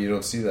someone you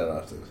don't see that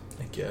often.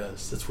 I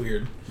guess that's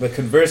weird. But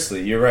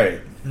conversely, you're right.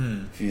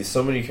 If you're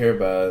someone you care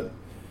about,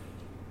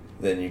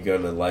 then you're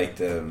gonna like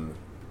them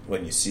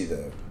when you see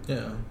them.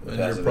 Yeah, and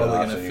you're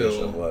probably gonna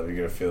feel love. You're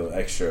gonna feel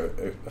extra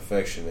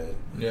affectionate.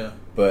 Yeah,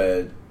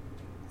 but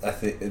I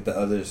think the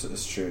other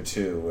is true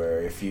too.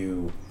 Where if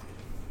you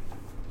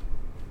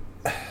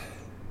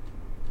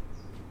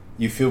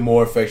feel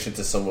more affection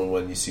to someone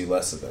when you see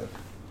less of them.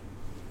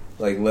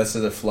 Like less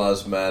of their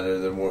flaws matter.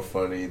 They're more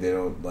funny. They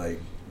don't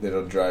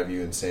drive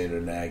you insane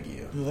or nag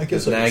you. I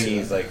guess nagging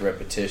is like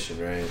repetition,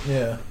 right?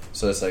 Yeah.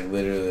 So it's like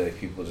literally like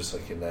people just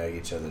like can nag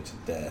each other to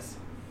death.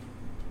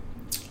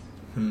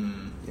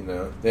 You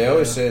know, they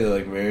always say that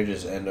like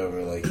marriages end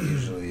over like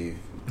usually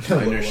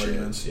minor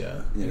shit.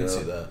 Yeah, you can know?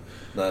 see that.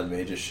 Not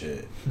major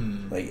shit.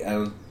 Like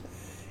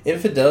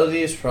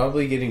infidelity is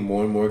probably getting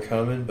more and more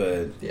common,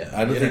 but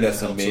I don't think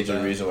that's a major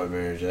reason why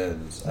marriage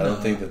ends. I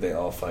don't think that they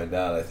all find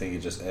out. I think it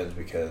just ends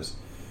because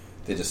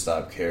they just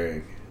stop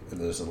caring and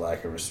there's a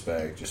lack of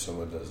respect, or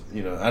someone does.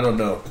 You know, I don't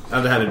know.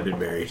 I haven't been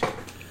married.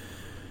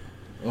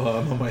 Well,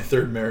 I'm on my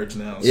third marriage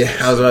now. So yeah,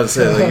 I was about to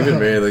say, like, you've been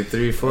married like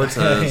 3-4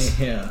 times.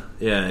 Yeah,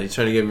 you're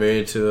trying to get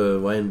married to a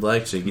white and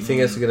black chick. You think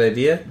that's a good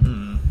idea?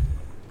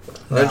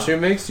 Aren't you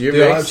mixed? You're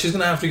mixed. She's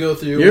gonna have to go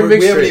through. You're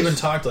mixed. We haven't even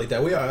talked like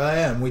that. I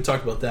am. We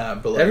talked about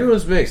that, but like,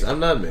 everyone's mixed. I'm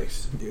not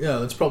mixed. Yeah,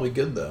 that's probably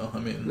good though. I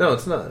mean, no,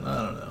 it's not.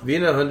 I don't know.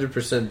 Being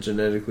 100%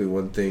 genetically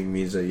one thing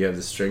means that you have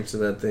the strengths of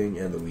that thing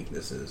and the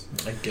weaknesses.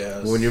 I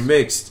guess. When you're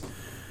mixed,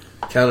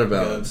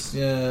 counterbalance.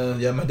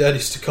 Yeah. My dad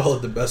used to call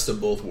it the best of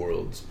both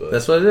worlds, but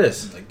that's what it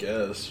is. I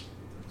guess.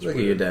 Look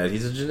at your dad.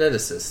 He's a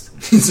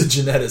geneticist. He's a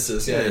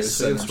geneticist. Yeah, he's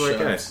a smart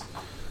guy.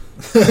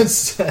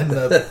 Setting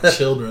up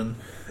children.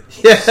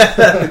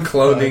 Yeah,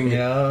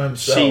 cloning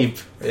sheep.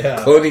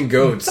 Yeah, cloning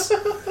goats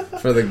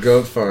for the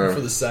goat farm.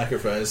 For the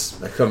sacrifice.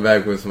 I come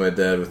back with my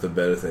dad with a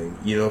better thing.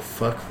 You know,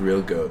 fuck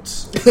real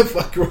goats.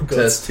 Fuck real goats.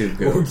 Test tube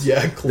goats.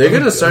 Yeah, they're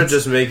gonna start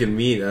just making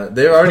meat.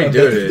 They're already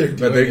doing it,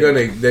 but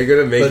they're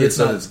gonna make it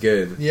so it's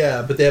good.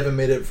 Yeah, but they haven't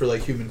made it for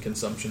like human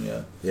consumption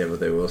yet. Yeah, but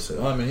they will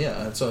soon. Well, I mean,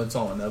 yeah, it's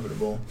all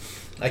inevitable.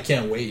 I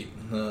can't wait.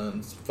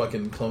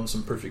 Fucking clone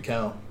some perfect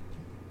cow.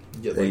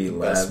 Get like the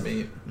best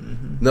meat.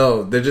 Mm-hmm.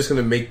 No, they're just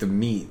gonna make the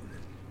meat.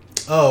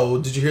 Oh,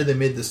 did you hear they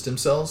made the stem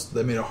cells?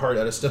 They made a heart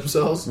out of stem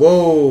cells.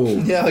 Whoa!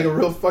 Yeah, like a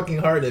real fucking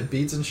heart. It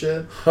beats and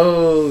shit.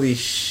 Holy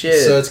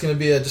shit! So it's gonna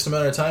be just a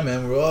matter of time,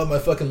 man. Oh, my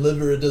fucking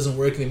liver, it doesn't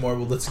work anymore.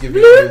 Well, let's give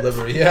you a new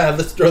liver. Yeah,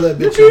 let's throw that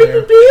bitch in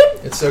there.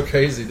 It's so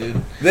crazy, dude.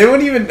 They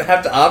wouldn't even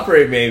have to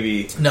operate,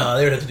 maybe. No,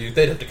 they'd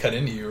have to cut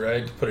into you,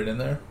 right, to put it in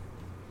there.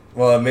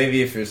 Well,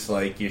 maybe if it's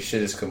like your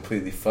shit is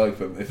completely fucked,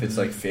 but if it's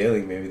like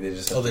failing, maybe they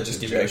just they just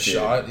give you a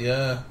shot.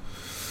 Yeah.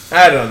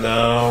 I don't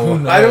know.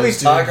 Knows, Why do we dude?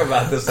 talk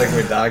about this like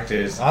we're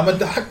doctors? I'm a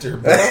doctor,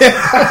 bro.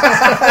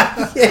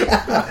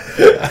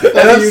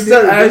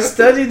 I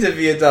studied to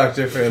be a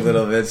doctor for a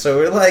little bit, so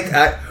we're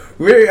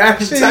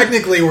actually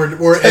technically we're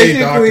a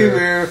doctor.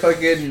 We're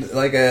fucking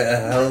like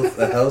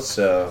a health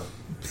show.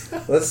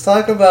 Let's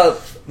talk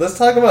about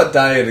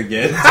diet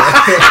again.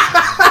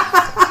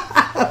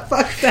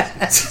 Fuck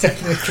that.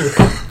 Technically.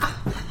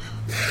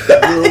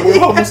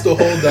 We're almost a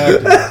whole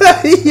doctor.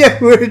 Yeah,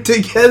 we're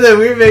together.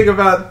 We make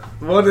about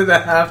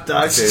 1.5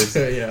 doctors.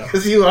 Yeah.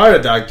 Because you are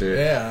a doctor.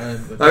 Yeah.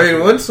 I mean,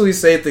 once we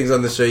say things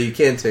on the show, you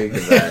can't take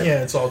it back.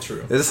 Yeah, it's all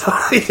true. It's all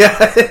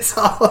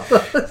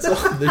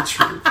the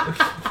truth.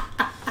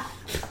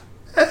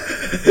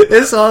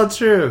 It's all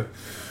true.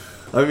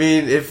 I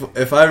mean,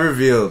 if I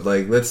revealed,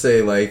 like, let's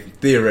say, like,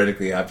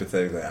 theoretically,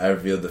 hypothetically, I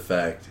revealed the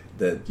fact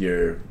that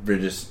the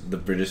British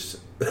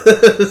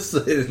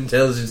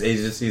intelligence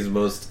agency's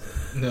most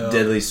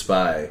deadly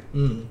spy,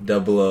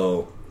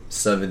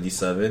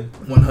 0077,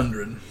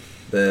 100,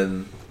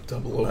 then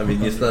 00. I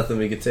mean, it's nothing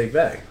we could take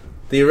back.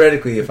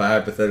 Theoretically, if I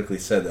hypothetically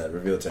said that,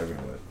 reveal it to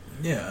everyone.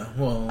 Yeah,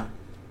 well,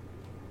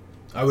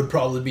 I would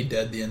probably be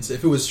dead the instant.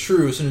 If it was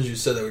true, as soon as you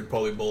said that, we'd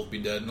probably both be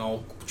dead, and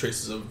all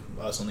traces of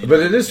us on the But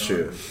internet it is gone.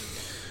 true.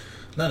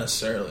 Not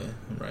necessarily,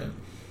 right?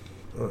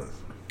 Well,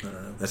 I don't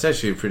know. that's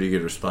actually a pretty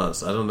good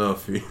response. I don't know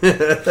if you...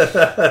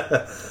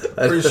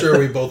 Pretty sure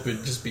we both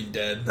would just be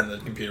dead, and the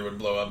computer would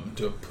blow up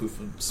into a poof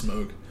of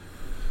smoke.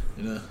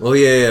 You know? Well,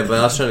 yeah, but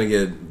I was trying to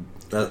get...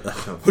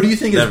 Who do you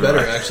think is Never better,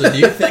 mind. actually? Do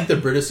you think the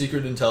British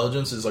secret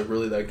intelligence is, like,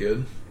 really that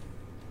good?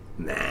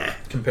 Nah.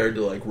 Compared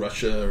to, like,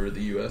 Russia or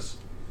the U.S.?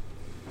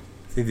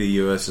 I think the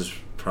U.S. is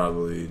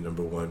probably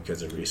number one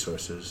because of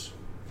resources.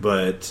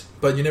 But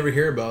you never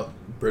hear about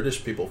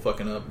British people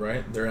fucking up,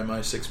 right? They're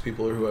MI6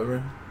 people or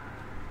whoever.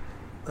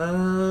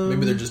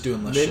 Maybe they're just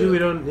doing less shit. Maybe we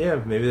don't... Yeah,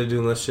 maybe they're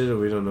doing less shit or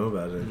we don't know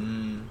about it.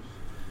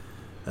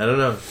 I don't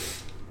know.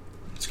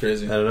 It's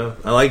crazy. I don't know.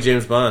 I like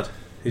James Bond.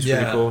 He's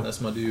pretty cool. That's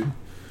my dude.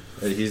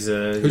 He's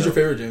Who's your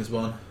favorite James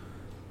Bond?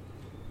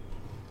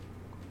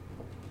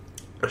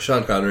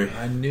 Sean Connery.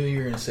 I knew you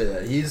were going to say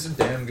that. He's a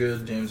damn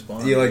good James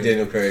Bond. You like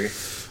Daniel Craig?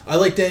 I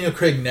like Daniel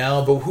Craig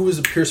now, but who is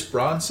it? Pierce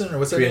Brosnan? Or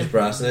what's that Pierce name?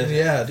 Brosnan?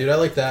 Yeah, dude, I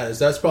like that.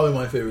 That's probably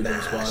my favorite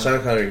James Bond.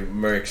 Sean Connery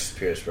murks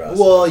Pierce Brosnan.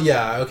 Well,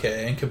 yeah,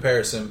 okay, in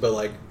comparison, but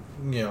like,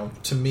 you know,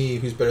 to me,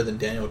 who's better than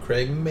Daniel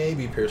Craig?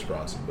 Maybe Pierce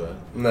Brosnan, but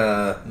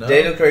Nah. No?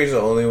 Daniel Craig's the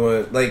only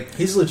one. Like,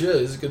 he's legit.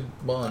 He's a good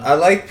Bond. I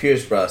like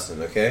Pierce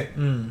Brosnan, okay?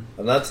 Mm.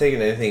 I'm not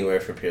taking anything away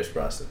from Pierce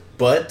Brosnan.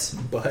 But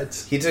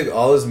But he took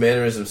all his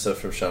mannerism stuff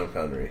from Sean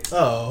Connery.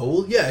 oh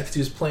well, yeah, because he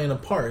was playing a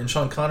part, and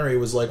Sean Connery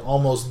was like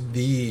almost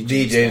the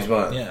James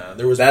Bond. Yeah,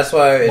 there was. That's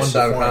why it's one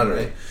Sean before him,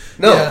 Connery. right?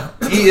 No,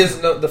 Yeah. he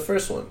is the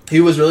first one. He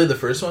was really the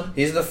first one.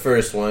 He's the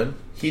first one.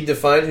 He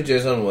defined who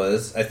James Bond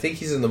was. I think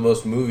he's in the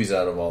most movies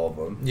out of all of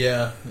them.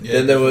 Yeah.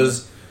 Then there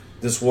was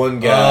this one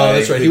guy. Oh,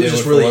 that's right. who He was did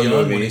just one for really one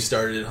young movie. when he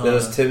started it. Huh? There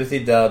was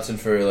Timothy Dalton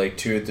for like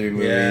 2 or 3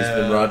 movies. Yeah.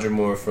 Then Roger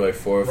Moore for like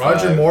 4 or 5.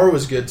 Roger Moore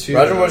was good too.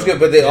 Roger Moore's good,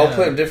 but they all Yeah.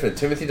 played him different.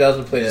 Timothy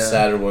Dalton played the Yeah.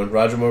 sadder one.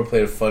 Roger Moore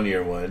played a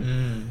funnier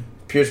one.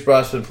 Pierce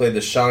Brosnan played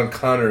the Sean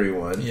Connery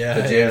one.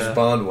 Yeah, The James yeah.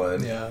 Bond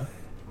one. Yeah.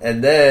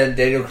 And then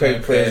Daniel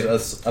Craig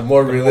plays a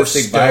more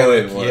realistic,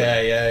 violent one.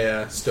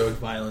 Yeah. Stoic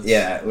violence.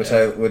 Yeah,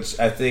 which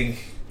I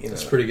think, you know,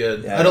 It's pretty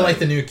good. Yeah, I don't like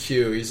the new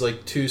Q. He's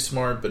like too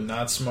smart but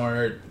not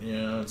smart. You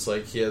know, it's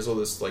like he has all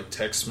this like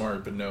tech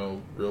smart but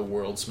no real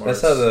world smart.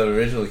 That's how the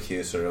original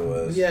Q sort of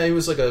was. Yeah, he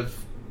was like a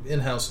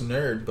in-house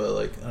nerd, but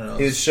like I don't know.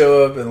 He'd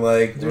show up and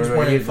like He was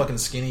wearing fucking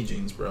skinny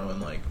jeans, bro,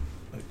 and like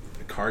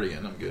a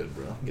cardigan. I'm good,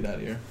 bro. Get out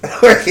of here.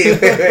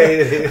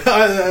 wait.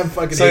 I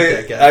fucking So hate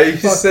that guy. are you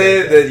Fuck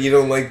saying that guy. that you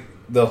don't like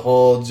the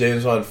whole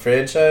James Bond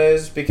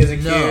franchise because of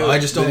Q? No, I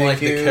just don't new like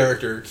Q? the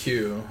character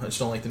Q. I just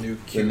don't like the new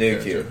Q. The new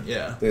character. Q.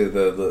 Yeah.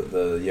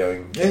 The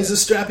young. Yeah, he's a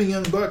strapping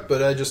young buck,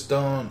 but I just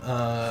don't.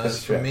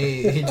 For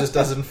me, he just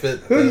doesn't fit.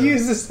 Who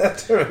uses that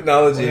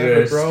terminology?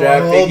 Whatever, Or bro.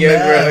 strapping I'm old young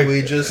man. buck?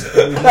 We just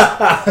went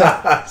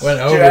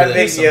over Strapping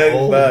this. I'm young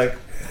old. buck.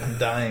 I'm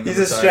dying. He's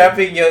I'm a tired.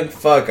 strapping young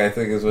fuck, I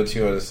think is what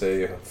you want to say,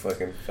 you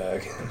fucking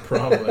fag.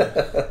 Probably.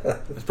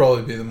 It'd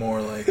probably be the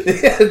more like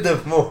Yeah,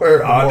 the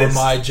more honest.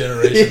 more my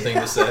generation thing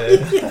to say.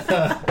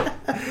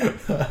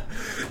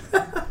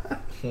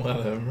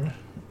 Whatever.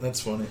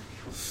 That's funny.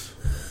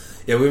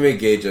 Yeah, we make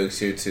gay jokes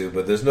here too,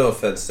 but there's no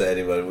offense to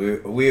anybody.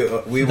 We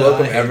No,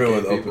 welcome I hate everyone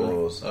with gay open people.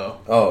 rules. Oh.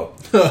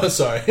 Oh.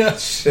 Sorry.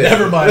 Shit.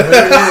 Never mind.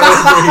 Whatever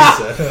he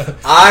said.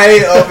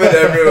 I open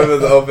everyone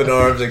with open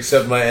arms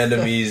except my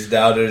enemies,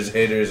 doubters,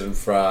 haters, and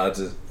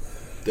frauds.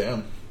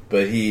 Damn.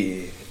 But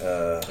he...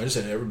 I just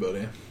said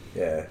everybody.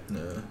 Yeah.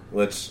 No.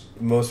 Which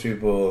most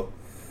people...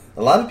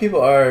 A lot of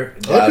people are...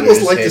 A lot of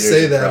people like to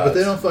say that, but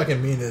they don't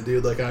fucking mean it,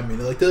 dude, like I mean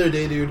it. Like, the other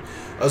day, dude,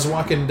 I was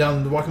walking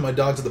my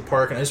dog to the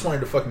park, and I just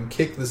wanted to fucking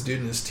kick this dude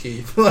in his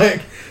teeth.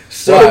 Like,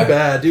 so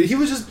bad, dude. He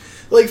was just...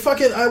 Like,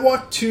 fucking, I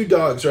walk 2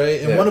 dogs,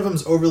 right? And one of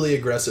them's overly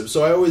aggressive.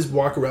 So I always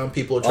walk around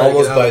people and try to get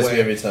out of the way. Almost bites me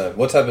every time.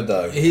 What type of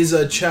dog? He's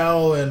a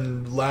Chow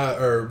and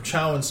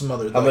some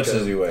other. How much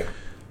does he weigh?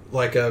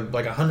 Like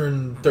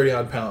 130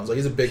 odd pounds. Like,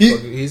 he's a big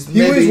dog. He weighs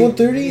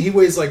 130? He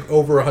weighs like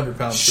over 100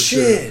 pounds for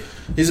sure.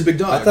 He's a big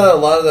dog. I thought a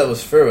lot of that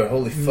was fur, but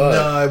holy fuck.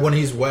 Nah, when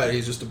he's wet,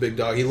 he's just a big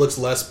dog. He looks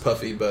less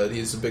puffy, but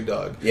he's a big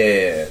dog.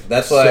 Yeah.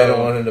 That's why I don't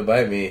want him to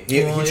bite me.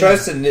 He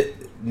tries to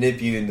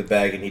nip you in the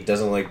bag, and he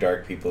doesn't like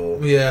dark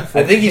people. Yeah,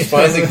 I think he's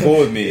finally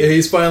cool with me.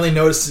 He's finally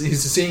noticed.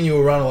 He's seeing you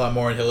around a lot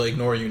more, and he'll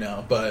ignore you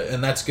now.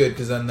 And that's good,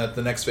 because then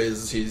the next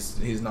phase is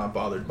he's not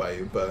bothered by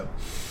you. But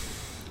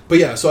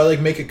yeah, so I like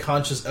make a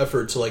conscious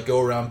effort to like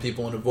go around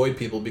people and avoid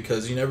people,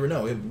 because you never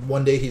know.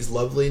 One day he's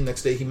lovely,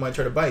 next day he might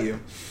try to bite you.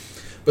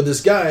 But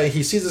this guy,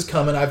 he sees us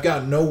coming. I've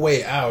got no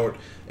way out,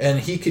 and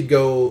he could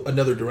go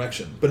another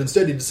direction. But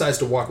instead, he decides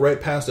to walk right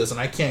past us, and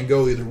I can't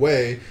go either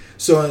way.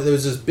 So there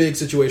was this big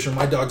situation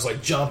where my dog's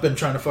like jumping,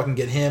 trying to fucking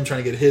get him,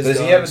 trying to get his. Does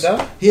he have a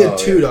dog? He had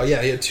 2 dogs.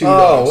 Yeah, he had 2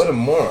 dogs. Oh, what a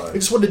moron!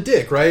 Just what a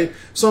dick, right?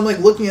 So I'm like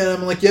looking at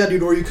him, I'm like, yeah,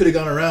 dude, or you could have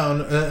gone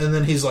around. And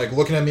then he's like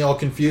looking at me all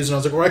confused, and I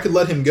was like, or I could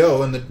let him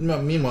go. And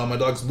meanwhile, my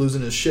dog's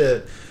losing his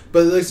shit.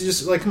 But it's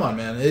just like, come on,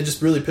 man. It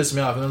just really pissed me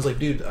off. And I was like,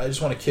 dude, I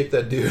just want to kick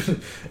that dude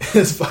in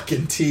his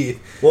fucking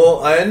teeth.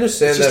 Well, I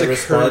understand that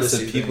response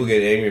that people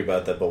get angry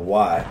about that, but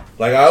why?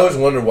 Like, I always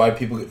wonder why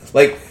people...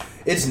 Like,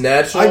 it's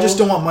natural. I just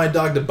don't want my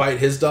dog to bite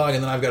his dog,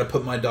 and then I've got to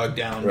put my dog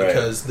down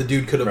because the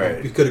dude could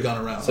have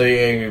gone around. So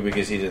you're angry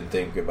because he didn't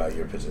think about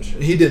your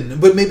position. He didn't,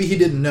 but maybe he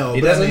didn't know.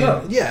 He doesn't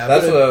know. Yeah,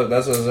 that's what I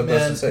was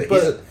about to say.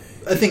 But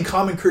I think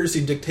common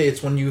courtesy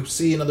dictates when you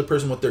see another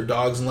person with their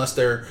dogs, unless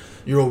you're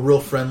real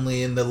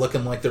friendly and they're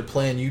looking like they're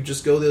playing, you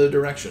just go the other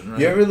direction,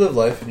 right? You ever live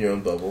life in your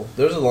own bubble?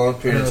 There was a long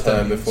period of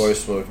time before I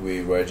smoked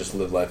weed where I just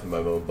lived life in my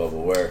own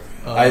bubble, where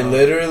I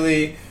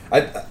literally...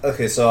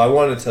 okay, so I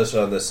want to touch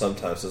on this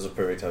sometimes. This is a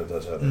perfect time to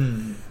touch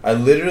on it. I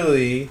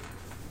literally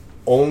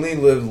only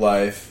lived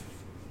life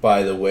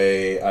by the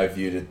way I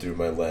viewed it through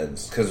my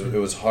lens, because it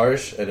was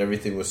harsh and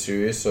everything was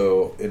serious.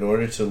 So in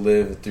order to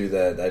live through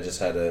that, I just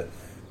had to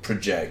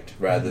project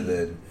rather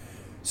than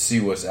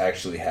see what's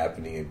actually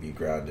happening and be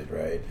grounded,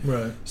 right?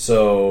 Right.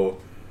 So,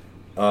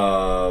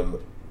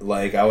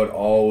 like, I would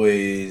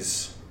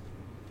always,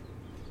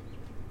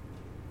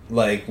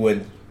 like,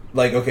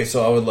 okay,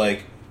 so I would,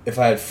 like, if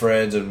I had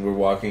friends and we're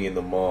walking in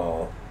the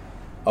mall,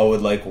 I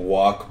would, like,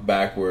 walk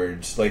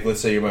backwards. Like, let's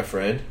say you're my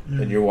friend,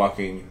 and you're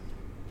walking,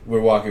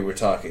 we're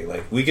talking.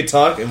 Like, we could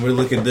talk, and we're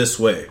looking this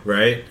way,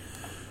 right?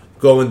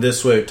 Going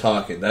this way,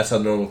 talking. That's how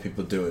normal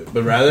people do it.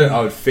 But rather,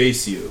 I would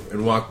face you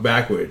and walk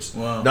backwards.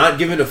 Wow. Not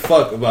giving a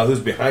fuck about who's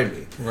behind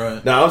me.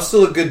 Right. Now, I'm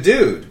still a good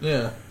dude.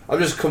 Yeah. I'm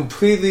just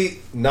completely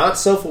not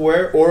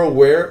self-aware or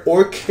aware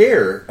or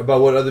care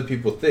about what other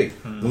people think.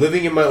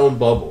 Living in my own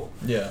bubble.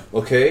 Yeah.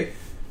 Okay?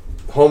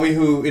 Homie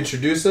who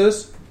introduced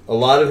us, a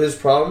lot of his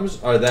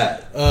problems are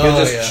that.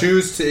 He'll just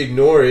choose to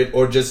ignore it,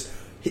 or just...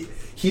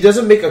 He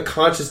doesn't make a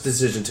conscious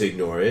decision to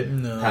ignore it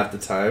half the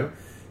time.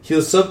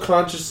 He'll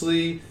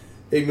subconsciously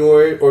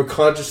ignore it, or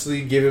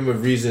consciously give him a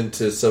reason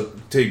to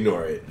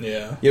ignore it. Yeah. You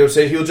know what I'm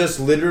saying? He'll just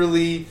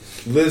literally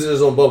lives in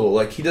his own bubble.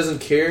 Like, he doesn't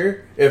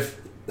care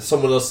if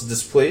someone else is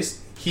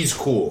displaced. He's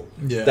cool.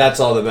 Yeah. That's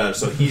all that matters.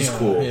 So he's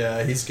cool.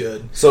 Yeah, he's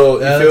good. So, you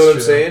feel what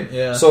I'm saying?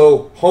 Yeah.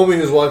 So, homie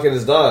who's walking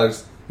his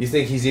dogs, you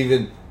think he's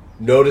even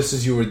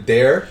notices you were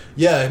there?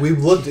 Yeah, we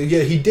looked.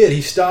 Yeah, he did.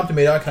 He stopped and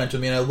made eye contact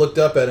with me, and I looked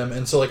up at him.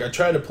 And so, like, I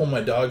tried to pull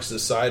my dogs to the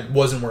side.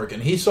 Wasn't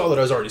working. He saw that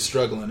I was already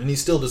struggling, and he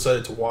still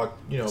decided to walk,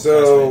 past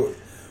me.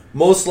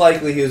 Most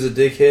likely he was a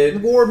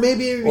dickhead. Or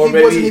maybe he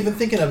wasn't even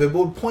thinking of it.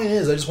 But the point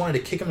is, I just wanted to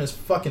kick him in his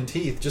fucking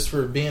teeth just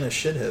for being a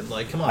shithead.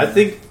 Like, come on. I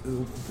think...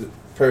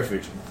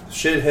 Perfect.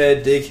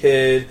 Shithead,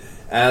 dickhead,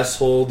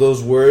 asshole,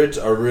 those words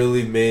are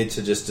really made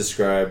to just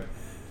describe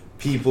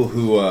people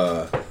who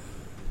are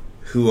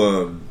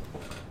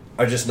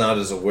just not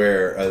as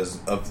aware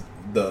of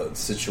the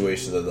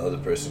situation that the other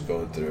person's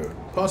going through.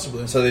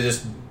 Possibly. So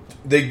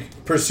they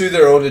pursue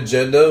their own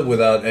agenda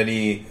without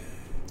any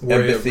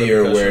empathy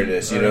or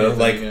awareness,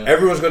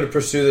 everyone's going to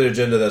pursue their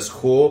agenda. That's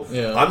cool.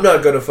 Yeah. I'm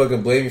not going to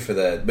fucking blame you for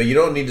that, but you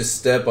don't need to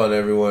step on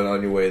everyone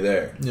on your way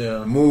there.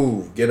 Yeah.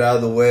 Move, get out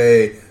of the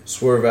way,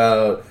 swerve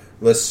out,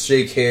 let's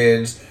shake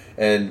hands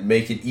and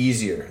make it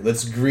easier.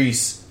 Let's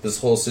grease this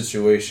whole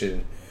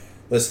situation.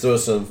 Let's throw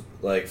some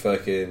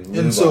fucking lube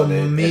and so on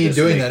it. Me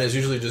doing that is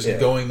usually just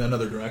going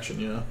another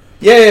direction,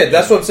 Yeah,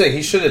 that's what I'm saying.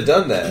 He should have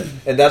done that,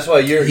 and that's why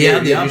your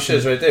shit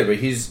is right there. But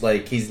he's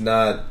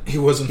not. He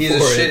wasn't. He's a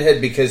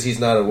shithead because he's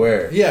not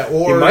aware. Yeah,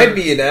 or he might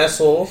be an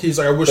asshole. He's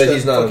like, I wish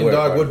that fucking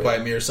dog would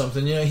bite me or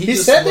something. He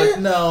just said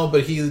that? No,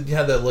 but he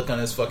had that look on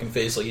his fucking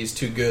face like he's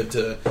too good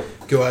to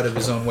go out of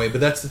his own way.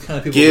 But that's the kind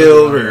of people.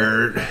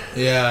 Gilbert.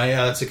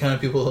 Yeah, that's the kind of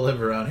people that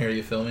live around here.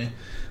 You feel me?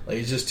 Like,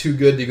 he's just too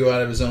good to go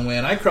out of his own way.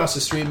 And I cross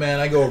the street, man.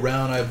 I go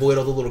around. I avoid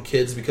all the little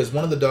kids because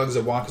one of the dogs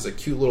I walk is a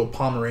cute little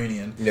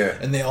Pomeranian. Yeah.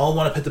 And they all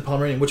want to pet the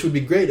Pomeranian, which would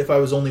be great if I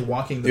was only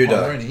walking the Your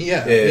Pomeranian.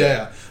 dog.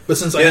 Yeah. But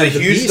since I have have a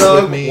the huge beast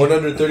dog, with me,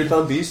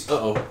 130-pound beast.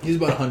 he's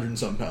about 100 and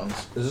some pounds.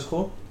 Is this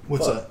cool?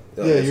 What's Fuck.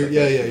 that?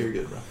 Yeah, You're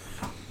good, bro.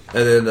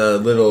 And then a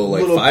little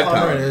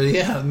 5-pound.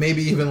 Yeah,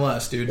 maybe even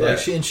less, dude. Yeah. Like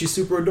she's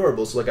super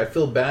adorable. So like, I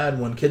feel bad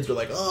when kids are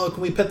like, "Oh,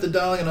 can we pet the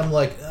dog?" And I'm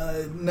like,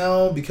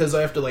 "No," because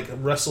I have to like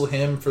wrestle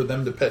him for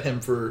them to pet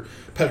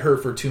her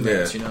for 2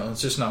 minutes. Yeah. You know,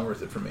 it's just not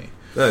worth it for me.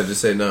 No,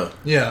 just say no.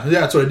 Yeah,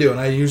 that's what I do. And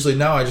I usually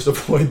now I just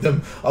avoid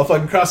them. I'll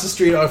fucking cross the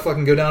street. I'll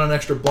fucking go down an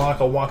extra block.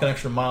 I'll walk an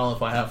extra mile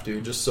if I have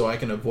to, just so I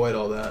can avoid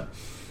all that.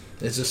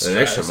 It's just an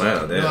extra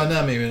mile, yeah. No,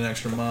 not maybe an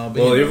extra mile.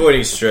 But Well, you're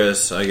avoiding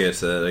stress. I get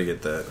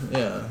that.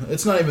 Yeah,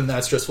 it's not even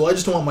that stressful. I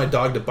just don't want my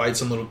dog to bite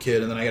some little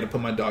kid, and then I got to put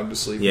my dog to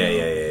sleep.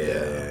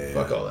 Yeah.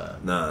 Fuck all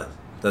that. Nah,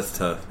 that's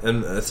tough.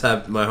 And that's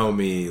happened. My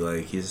homie,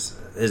 like his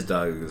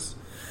dog is.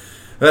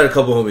 I had a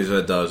couple homies who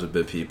had dogs with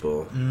bit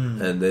people,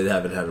 and they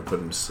haven't had to put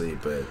him to sleep.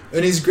 But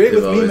and he's great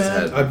with me,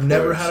 man. I've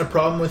never had a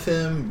problem with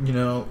him. You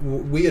know,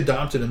 we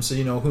adopted him, so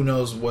you know who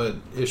knows what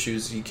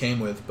issues he came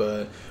with,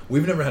 but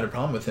we've never had a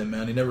problem with him,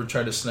 man. He never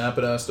tried to snap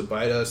at us, to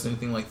bite us,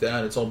 anything like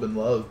that. It's all been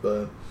love,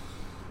 but.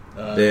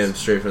 Damn,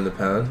 straight from the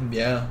pound.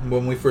 Yeah,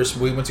 when we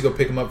went to go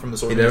pick him up from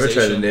this He organization.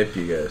 never tried to nip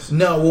you guys.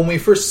 No, when we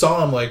first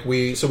saw him, like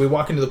we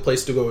walk into the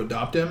place to go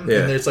adopt him,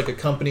 Yeah. and there's like a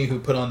company who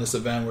put on this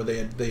event where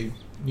they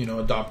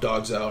adopt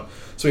dogs out.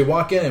 So we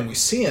walk in and we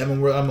see him,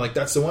 and I'm like,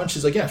 "That's the one."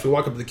 She's like, "Yeah." So we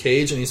walk up to the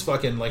cage, and he's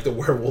fucking like the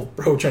werewolf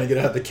bro trying to get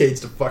out of the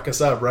cage to fuck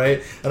us up,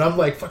 right? And I'm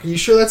like, "Fuck, are you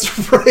sure that's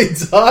the right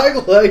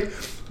dog? Like,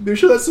 are you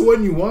sure that's the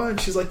one you want?"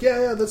 She's like,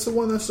 "Yeah, that's the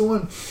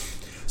one."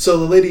 So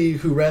the lady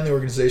who ran the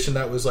organization,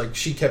 that was like,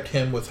 she kept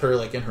him with her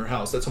like in her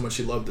house. That's how much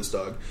she loved this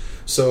dog.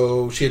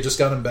 So she had just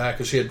got him back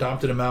because she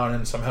adopted him out,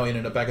 and somehow he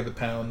ended up back at the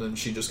pound, and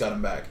she just got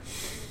him back.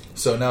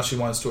 So now she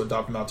wants to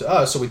adopt him out to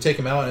us. So we take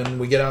him out, and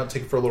we get out and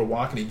take him for a little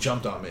walk, and he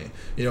jumped on me,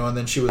 and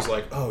then she was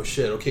like, "Oh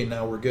shit, okay,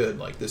 now we're good.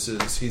 Like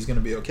he's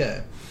gonna be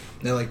okay."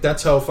 And like,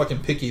 that's how fucking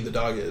picky the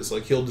dog is.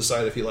 Like, he'll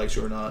decide if he likes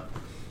you or not.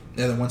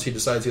 And then once he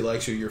decides he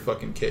likes you, you're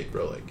fucking cake,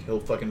 bro. Like, he'll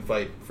fucking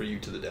fight for you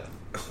to the death.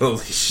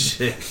 Holy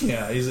shit.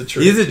 Yeah, he's a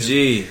true. He's a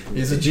G.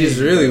 He's a G.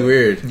 He's really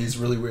weird. He's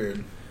really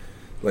weird.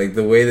 Like,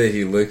 the way that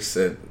he looks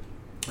at...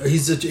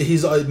 He's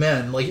a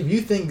man. Like, if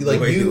you think, like,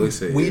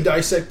 we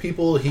dissect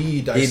people,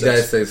 he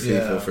dissects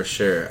people for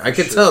sure. I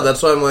could tell.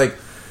 That's why I'm like...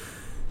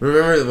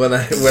 Remember when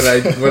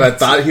I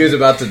thought he was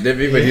about to nip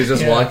me, but he was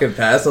just walking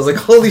past? I was like,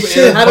 "Holy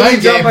shit! How did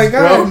he drop my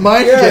guy?"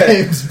 Mind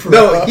games,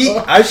 bro.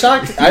 No, I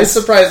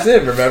surprised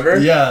him. Remember?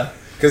 Yeah,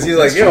 because he's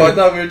like, "Yo, I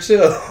thought we were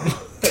chill."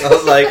 I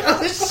was like,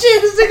 "Oh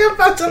shit, this nigga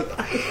about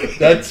to."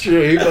 That's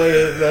true.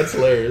 That's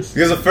hilarious.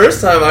 Because the first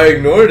time I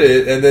ignored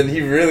it, and then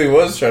he really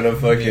was trying to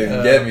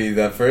fucking get me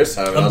that first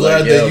time. I'm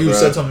glad that you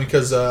said something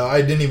because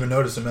I didn't even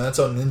notice him, man. That's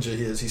how ninja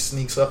he is. He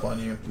sneaks up on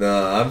you.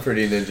 No, I'm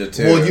pretty ninja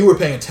too. Well, you were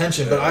paying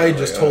attention, but I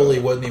just totally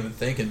wasn't even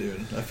thinking,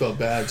 dude. I felt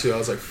bad too. I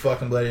was like,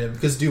 fucking glad he didn't.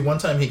 Because, dude, one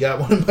time he got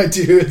one of my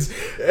dudes,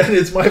 and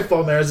it's my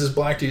fault, man. There's this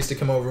black dude used to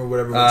come over or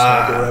whatever, or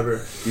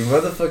whatever. Your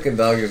motherfucking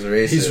dog is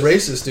racist. He's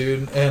racist,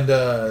 dude.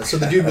 And so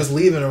the dude was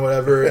leaving or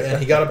whatever, and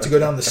he got up to go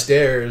down the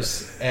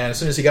stairs, and as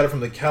soon as he got up from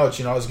the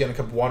couch, I was getting a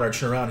cup of water, I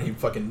turned around, and he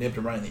fucking nipped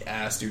him right in the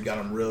ass, dude. Got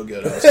him real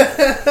good. I was like,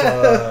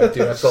 fuck,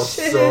 dude. I felt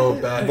so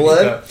bad.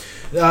 Blood?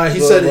 He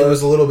said it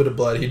was a little bit of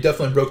blood. He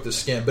definitely broke the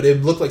skin, but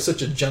it looked like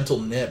such a gentle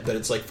nip that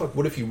it's like, fuck,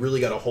 what if he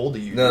really got a hold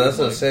of you? No, that's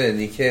what I'm saying.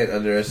 You can't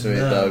underestimate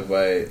dog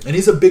bite. And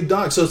he's a big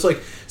dog, so it's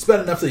like, it's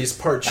bad enough that he's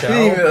part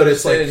chow, but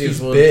it's like he's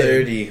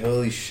big.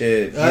 Holy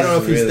shit. I don't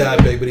know if he's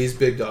that big, but he's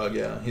big dog,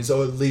 yeah. He's at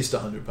least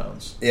 100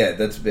 pounds. Yeah,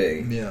 that's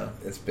big. Yeah.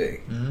 It's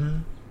big. Mm-hmm.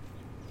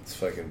 It's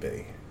fucking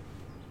big.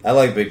 I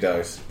like big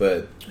dogs,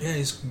 but yeah,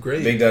 he's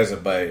great. Big dogs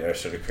that bite are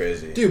sort of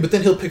crazy, dude. But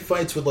then he'll pick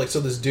fights with so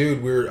this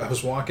dude. I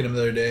was walking him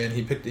the other day, and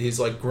he's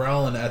like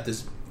growling at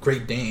this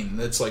Great Dane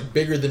that's like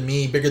bigger than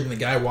me, bigger than the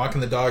guy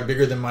walking the dog,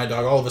 bigger than my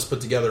dog, all of us put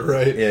together,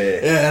 right?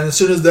 Yeah. And as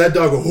soon as that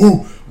dog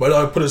whoo, my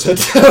dog put his head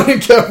down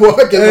and kept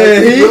walking.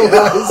 He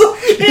realized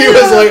he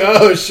was like,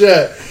 "Oh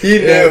shit!" He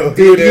knew, yeah,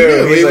 dude. He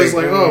knew. He was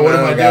like, "Oh, what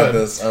am I doing?"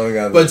 This.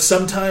 But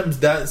sometimes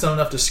that's not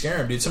enough to scare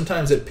him, dude.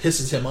 Sometimes it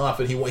pisses him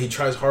off, and he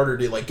tries harder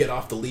to like get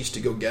off the leash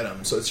to go get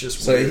him. So it's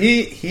just weird.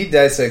 He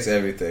dissects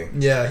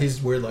everything. Yeah, he's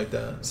weird like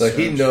that. So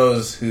he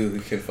knows who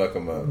can fuck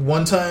him up.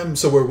 One time,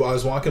 I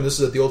was walking. This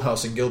is at the old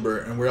house in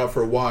Gilbert, and we're out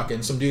for a walk,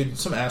 and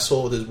some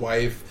asshole with his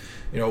wife,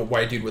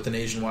 white dude with an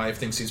Asian wife,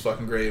 thinks he's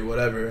fucking great,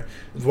 whatever,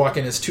 is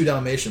walking his 2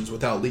 Dalmatians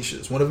without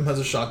leashes. One of them has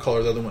a shock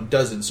collar, the other one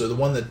doesn't. So the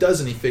one that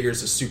doesn't, he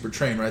figures is super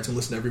trained, right? So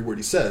listen to every word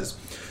he says.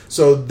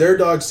 So their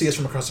dog sees us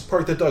from across the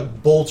park. That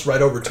dog bolts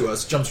right over to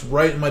us, jumps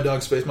right in my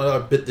dog's face. My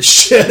dog bit the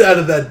shit out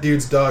of that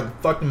dude's dog,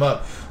 fucked him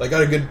up. Like,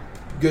 got a good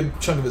good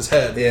chunk of his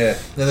head. Yeah.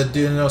 And the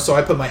dude, so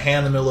I put my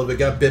hand in the middle of it,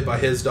 got bit by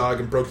his dog,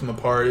 and broke him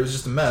apart. It was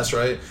just a mess,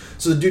 right?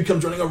 So the dude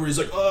comes running over. He's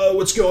like, "Oh,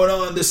 what's going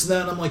on? This and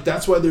that." And I'm like,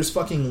 "That's why there's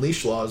fucking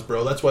leash laws,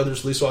 bro. That's why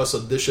there's leash laws so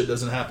this shit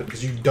doesn't happen,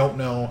 because you don't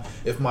know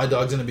if my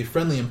dog's gonna be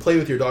friendly and play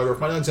with your dog, or if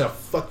my dog's gonna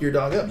fuck your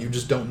dog up. You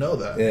just don't know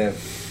that." Yeah.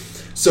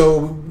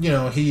 So,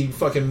 he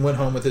fucking went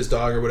home with his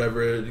dog or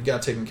whatever. It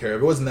got taken care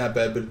of. It wasn't that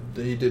bad,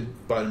 but he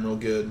did bite him real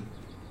good.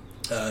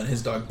 And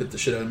his dog bit the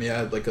shit out of me. I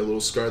had like a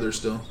little scar there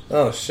still.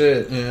 Oh,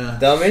 shit. Yeah.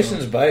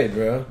 Dalmatians bite,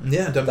 bro.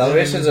 Yeah.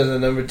 Dalmatians are the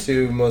number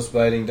 2 most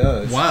biting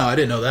dogs. Wow, I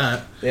didn't know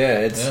that.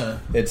 Yeah,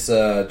 it's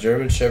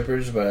German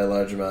Shepherds by a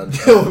large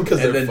amount. And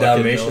then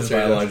Dalmatians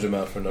by a large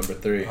amount for number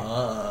 3.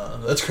 Ah,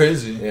 that's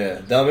crazy.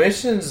 Yeah.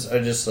 Dalmatians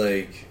are just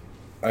like...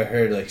 I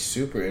heard like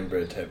super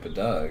inbred type of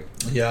dog.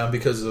 Yeah,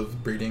 because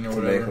of breeding or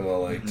whatever. To make them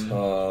all like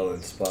tall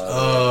and spotted.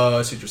 Oh,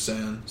 I see what you're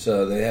saying.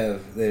 So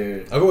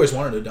they're... I've always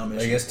wanted a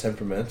Dalmatian. I guess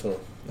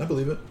temperamental. I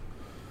believe it.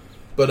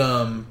 But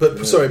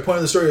sorry, point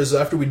of the story is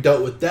after we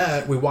dealt with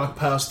that, we walked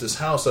past this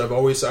house that I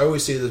always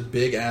see this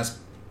big ass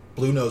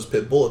blue-nosed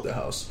pit bull at the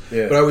house.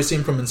 Yeah. But I always see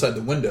him from inside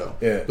the window.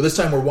 Yeah. But this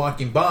time we're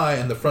walking by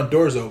and the front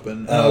door's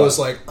open. And I was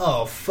like,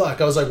 oh,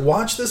 fuck. I was like,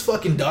 watch this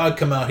fucking dog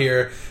come out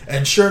here.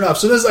 And sure enough, as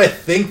soon as I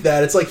think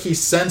that, it's like he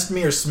sensed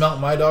me or smelt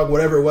my dog,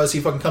 whatever it was. He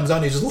fucking comes out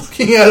and he's just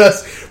looking at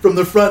us from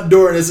the front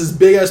door. And it's this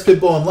big-ass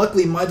pit bull. And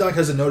luckily, my dog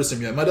hasn't noticed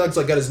him yet. My dog's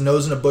like got his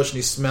nose in a bush and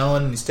he's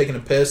smelling and he's taking a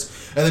piss.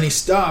 And then he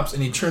stops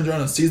and he turns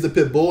around and sees the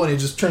pit bull and he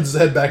just turns his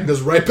head back and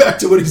goes right back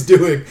to what he's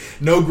doing.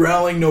 No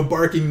growling, no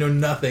barking, no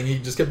nothing. He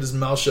just kept his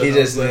mouth shut. He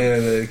just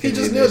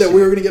knew that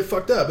we were going to get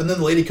fucked up. And then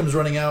the lady comes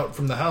running out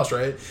from the house,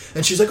 right?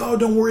 And she's like, oh,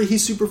 don't worry,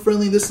 he's super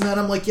friendly, this and that.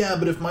 I'm like, yeah,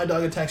 but if my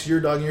dog attacks your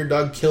dog and your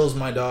dog kills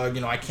my dog,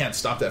 I can't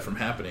stop that from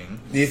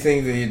happening. Do you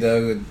think that your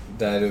dog would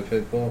die to a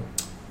pit bull?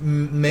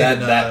 Maybe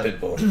that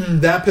pit bull.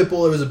 That pit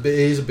bull, he's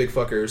a big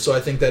fucker. So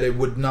I think that it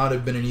would not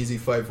have been an easy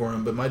fight for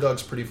him. But my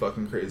dog's pretty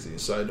fucking crazy,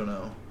 so I don't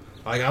know.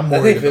 I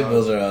think pit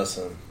bulls are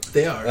awesome.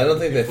 They are. I don't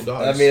think they're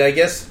dogs. I mean, I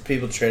guess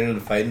people train them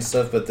to fight and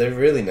stuff, but they're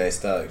really nice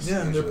dogs.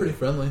 Yeah, usually. They're pretty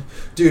friendly.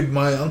 Dude,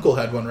 my uncle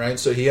had one, right?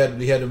 So he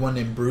had one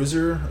named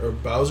Bruiser or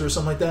Bowser or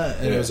something like that,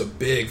 and it was a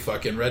big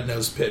fucking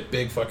red-nosed pit,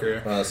 big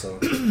fucker.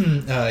 Awesome.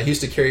 He used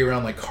to carry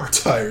around like car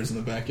tires in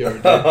the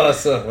backyard.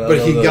 Awesome.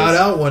 But he got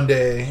out one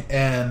day,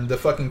 and the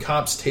fucking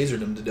cops tasered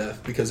him to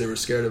death because they were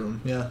scared of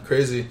him. Yeah,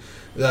 crazy.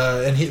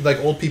 And he, like,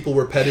 old people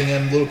were petting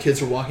him, little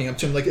kids were walking up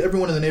to him, like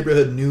everyone in the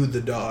neighborhood knew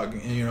the dog,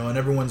 and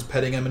everyone's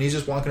petting him, and he's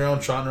just walking around,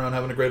 trotting around,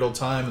 having a great old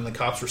time, and the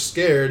cops were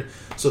scared,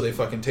 so they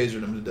fucking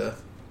tasered him to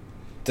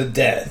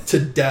death. To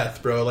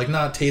death, bro. Like,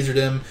 not tasered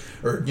him,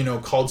 or,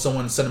 called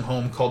someone, sent him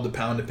home, called the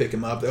pound to pick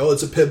him up. Oh,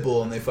 it's a pit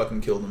bull, and they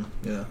fucking killed him.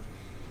 Yeah.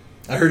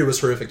 I heard it was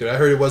horrific, dude. I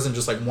heard it wasn't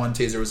just like one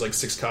taser, it was like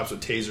 6 cops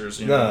with tasers.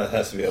 No, it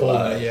has to be a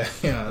lot. Yeah.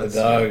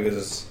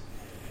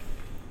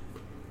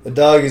 The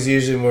dog is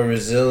usually more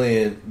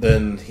resilient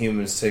than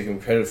humans take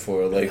him credit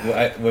for. Like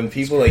when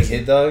people like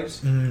hit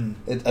dogs,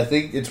 I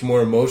think it's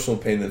more emotional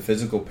pain than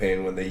physical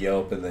pain when they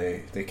yelp and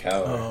they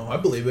cower. Oh, I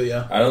believe it.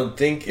 Yeah, I don't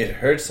think it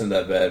hurts them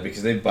that bad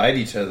because they bite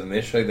each other and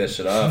they shrug that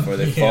shit off, or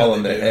they fall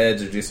on their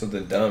heads or do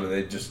something dumb and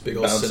they just big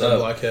bounce old up.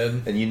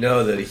 Blockhead. And you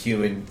know that a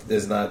human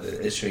is not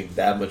issuing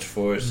that much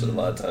force a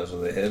lot of times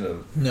when they hit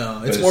them.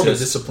 No, it's more of a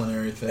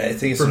disciplinary thing. I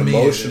think it's an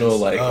emotional,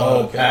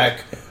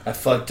 pack. I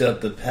fucked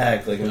up the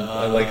pack.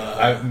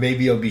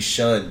 Maybe I'll be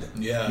shunned.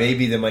 Yeah.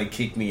 Maybe they might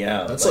kick me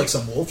out. That's like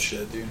some wolf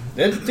shit, dude.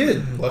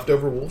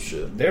 Leftover wolf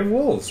shit. They're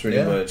wolves,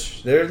 pretty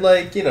much. They're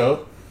like,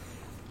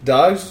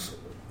 dogs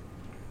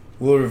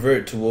will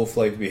revert to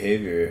wolf-like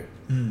behavior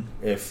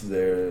if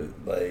they're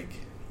like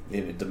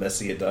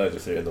domesticated dogs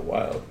if they're in the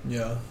wild.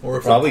 Yeah. Or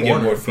if probably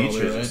get more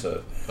features and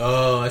stuff.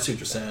 Oh, I see what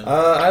you're saying.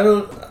 I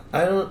don't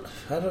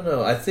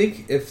know. I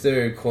think if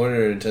they're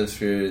cornered in intense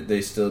fear, they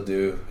still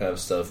do have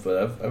stuff.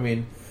 But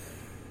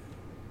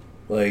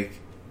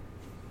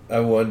I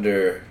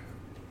wonder.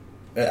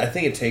 I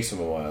think it takes them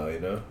a while,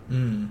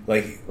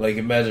 Like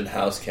imagine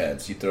house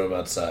cats. You throw them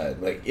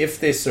outside. Like if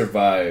they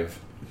survive,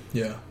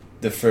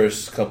 the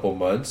first couple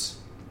months,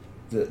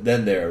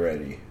 then they're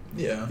ready.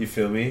 Yeah, you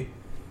feel me?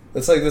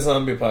 It's like the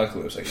zombie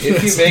apocalypse. Like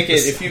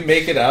if you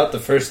make it out the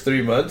first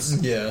 3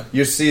 months,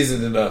 you're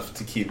seasoned enough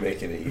to keep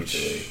making it.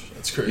 Usually,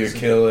 that's crazy. You're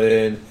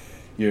killing.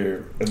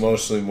 You're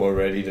emotionally more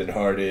ready than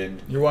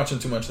hardened. You're watching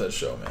too much of that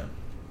show, man.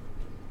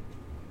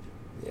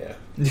 Yeah.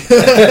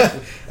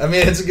 I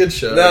mean, it's a good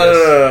show.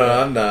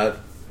 No, I'm not.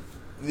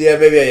 Yeah,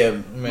 maybe I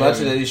am.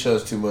 Watching any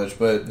shows too much,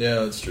 but yeah,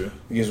 that's true.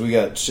 Because we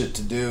got shit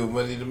to do,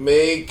 money to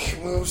make,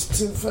 moves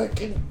to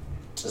fucking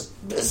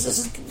just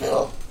business to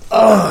build.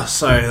 Oh,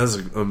 sorry, that was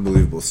an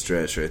unbelievable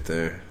stretch right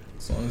there.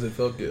 As long as it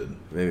felt good.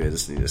 Maybe I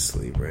just need to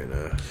sleep right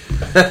now.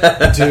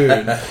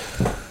 Dude,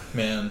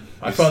 man,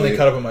 I finally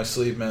caught up on my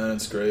sleep, man.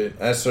 It's great.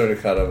 I sort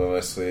of caught up on my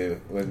sleep.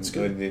 When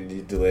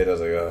you delayed, I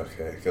was like, oh,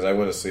 okay. Because I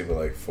went to sleep at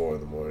like 4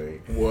 in the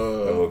morning.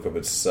 Whoa. I woke up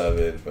at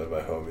 7 at my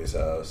homie's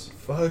house.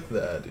 Fuck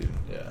that, dude.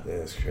 Yeah.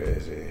 It's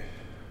crazy.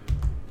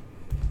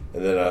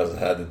 And then I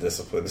had the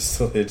discipline to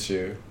still hit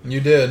you. You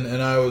did,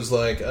 and I was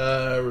like,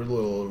 we're a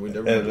little... We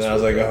never and I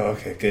was like, oh,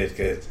 okay,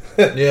 good.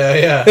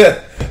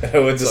 Yeah. I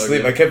went to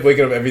sleep. Good. I kept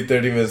waking up every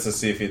 30 minutes to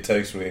see if he'd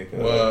text me.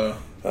 Wow. Oh,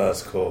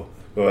 that's cool.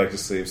 Go back to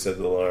sleep, set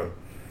the alarm.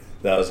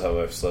 That was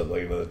how I slept,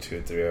 like another 2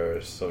 or 3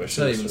 hours. So it's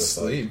not even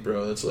sleep,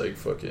 bro. That's like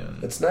fucking...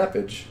 It's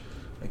nappage.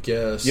 I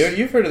guess.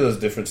 You've heard of those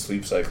different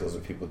sleep cycles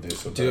that people do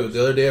sometimes. Dude, the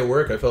other day at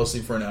work, I fell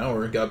asleep for an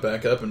hour, got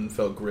back up, and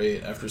felt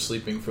great after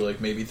sleeping for like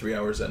maybe 3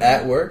 hours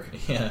at work?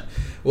 Yeah.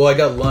 Well, I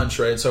got lunch,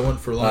 right? So I went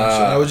for lunch.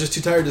 And I was just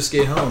too tired to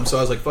skate home, so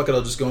I was like, fuck it,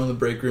 I'll just go in the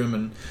break room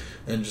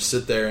and just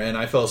sit there. And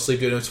I fell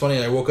asleep, dude. And it was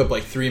funny, I woke up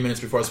like 3 minutes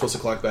before I was supposed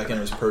to clock back in.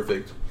 It was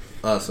perfect.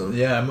 Awesome.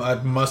 Yeah,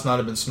 I must not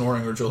have been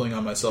snoring or drooling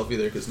on myself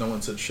either, because no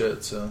one said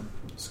shit, so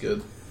it's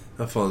good.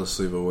 I've fallen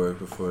asleep at work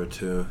before,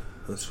 too.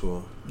 That's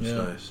cool. It's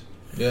nice.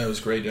 Yeah, it was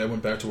great, dude. I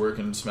went back to work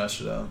and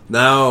smashed it out.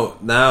 Now,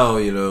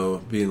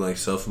 being like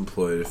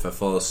self-employed, if I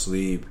fall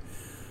asleep,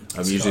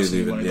 I'm usually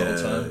leaving.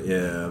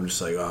 Yeah. I'm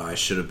just like, oh, I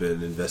should have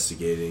been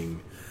investigating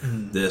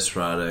this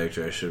product,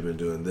 or I should have been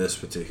doing this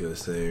particular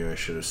thing, or I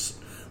should have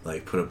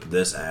like put up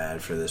this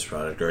ad for this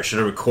product, or I should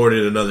have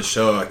recorded another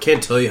show. I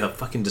can't tell you how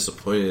fucking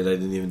disappointed I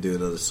didn't even do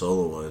another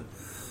solo one.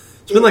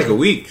 It's been like a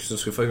week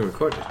since we fucking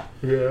recorded.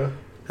 Yeah.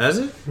 Has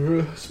it?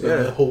 It's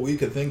been a whole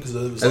week, I think. Cause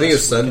I think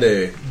it's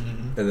Sunday,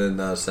 and then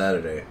now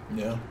Saturday.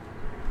 Yeah.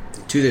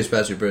 2 days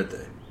past your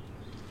birthday.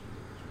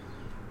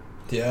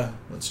 Yeah,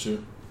 that's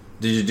true.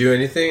 Did you do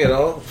anything at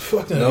all?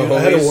 Fuck no, dude. I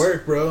had to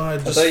work, bro. I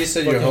thought you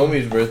said your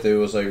homie's birthday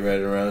was like right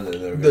around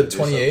it. The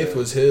 28th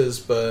was his,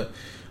 but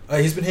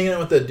he's been hanging out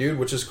with that dude,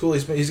 which is cool.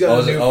 He's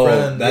got a new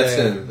friend. That's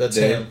him. That's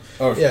him.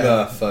 Oh,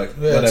 yeah. Fuck.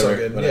 Yeah,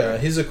 Whatever. Yeah,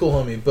 he's a cool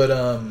homie, but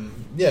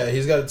yeah,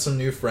 he's got some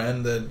new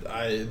friend that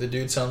the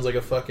dude sounds like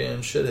a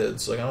fucking shithead.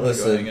 So like, I don't want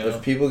to go hang out.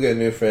 If people get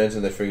new friends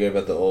and they forget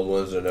about the old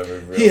ones, they're never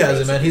real. He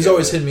hasn't, man. He's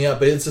always hit me up,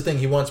 but it's the thing.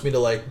 He wants me to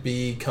like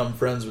become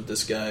friends with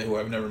this guy who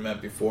I've never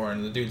met before,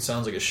 and the dude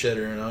sounds like a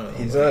shitter, and I don't know.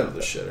 He's not the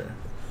shitter.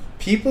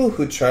 People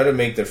who try to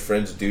make their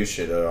friends do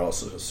shit are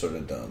also sort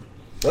of dumb.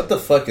 What the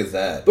fuck is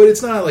that? But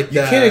it's not like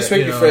that. You can't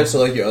expect your friends to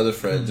like your other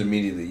friends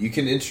immediately. You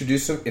can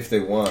introduce them if they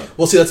want.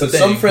 Well, see, that's the thing.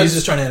 Some friends, he's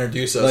just trying to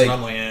introduce us, and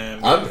I'm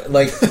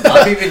like,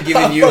 I'm even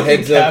giving you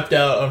heads up. Capped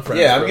out on friends,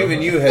 yeah, I'm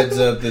giving you heads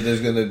up that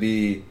there's going to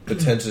be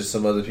potentially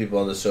some other people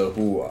on the show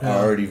who are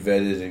already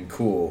vetted and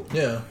cool.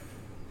 Yeah.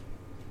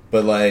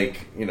 But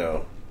like,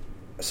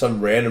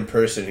 some random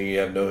person who you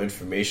have no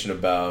information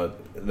about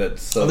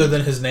other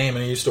than his name,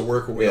 and he used to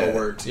work where we all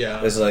worked.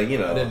 Yeah. It's like, I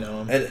didn't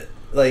know him. And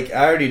like,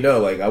 I already know,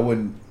 like, I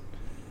wouldn't.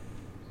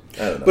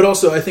 I don't know. But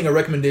also, I think a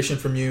recommendation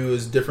from you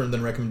is different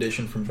than a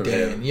recommendation from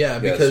Dan. Him. Yeah,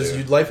 because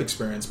your life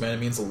experience, man, it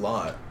means a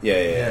lot. Yeah.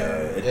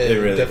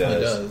 It really definitely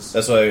does.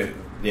 That's why,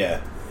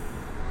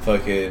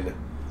 fucking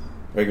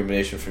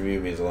recommendation from you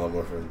means a lot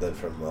more than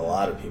from a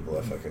lot of people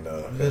I fucking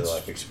know. That's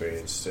life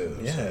experience too.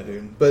 Yeah, so.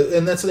 Dude.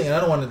 And that's the thing. I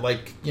don't want to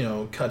like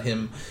cut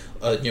him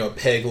a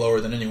peg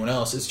lower than anyone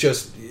else. It's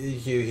just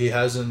he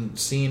hasn't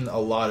seen a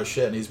lot of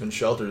shit, and he's been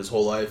sheltered his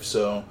whole life.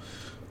 So.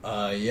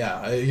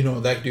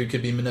 That dude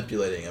could be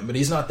manipulating him, but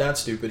he's not that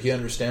stupid. He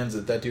understands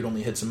that dude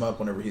only hits him up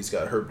whenever he's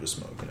got herb to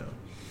smoke,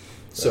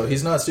 So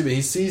he's not stupid.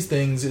 He sees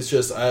things. It's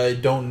just I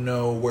don't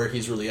know where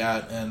he's really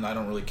at, and I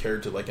don't really care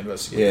to like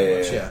investigate that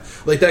much. Yeah,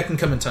 like that can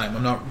come in time.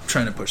 I'm not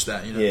trying to push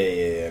that.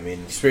 Yeah. I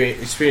mean,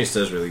 experience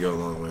does really go a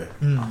long way,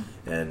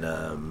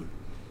 and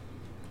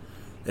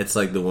it's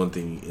like the one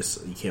thing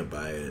you can't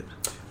buy it.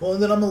 Well,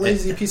 and then I'm a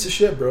lazy piece of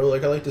shit, bro.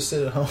 Like I like to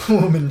sit at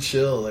home and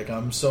chill. Like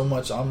I'm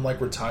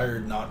like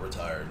retired, not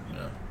retired.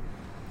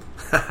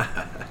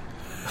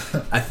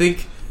 I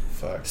think.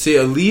 Fuck. See,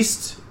 at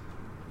least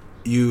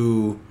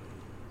you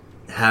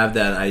have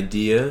that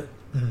idea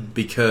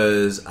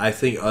because I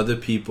think other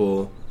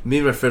people. Me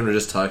and my friend were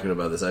just talking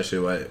about this.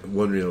 Actually,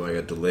 one reason why I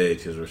got delayed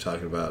because we were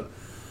talking about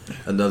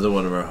another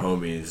one of our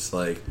homies,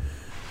 like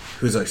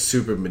who's like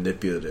super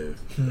manipulative,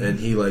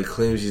 and he like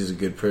claims he's a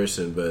good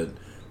person, but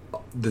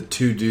the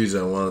two dudes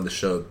I want on the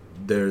show,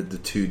 they're the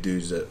two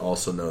dudes that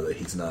also know that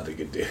he's not a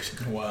good dude.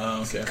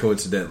 Wow, okay.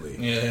 Coincidentally.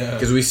 Yeah.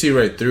 Because we see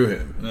right through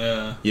him.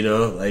 Yeah.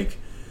 Like,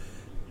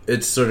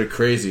 it's sort of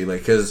crazy.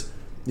 Like, because,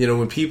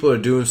 when people are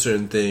doing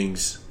certain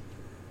things,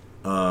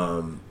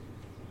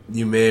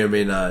 you may or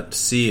may not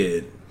see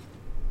it,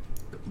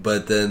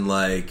 but then,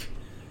 like,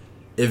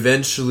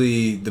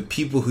 eventually the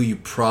people who you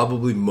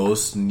probably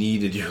most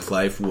need in your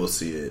life will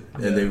see it,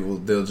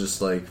 and they'll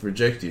just like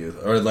reject you,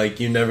 or like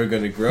you're never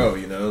going to grow.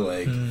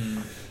 Like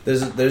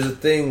there's a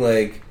thing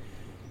like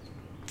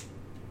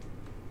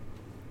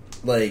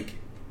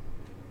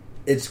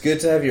it's good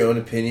to have your own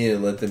opinion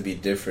and let them be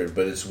different,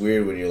 but it's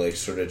weird when you're like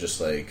sort of just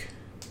like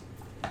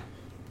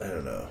I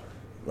don't know.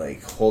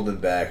 like holding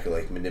back or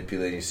like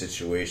manipulating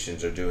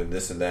situations or doing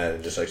this and that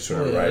and just like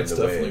sort of riding the wave. That's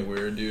definitely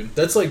weird, dude.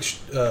 That's like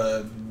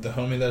the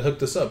homie that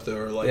hooked us up, though,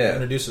 or like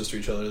introduced us to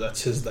each other.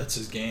 That's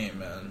his game,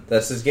 man.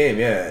 That's his game,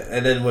 yeah.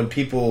 And then when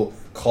people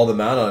call them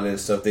out on it and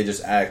stuff, they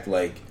just act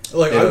like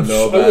they don't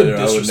know about it. Or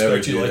I would never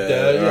do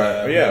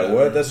that. Yeah,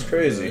 what? That's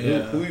crazy.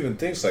 Yeah. Who even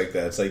thinks like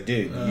that? It's like,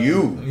 dude,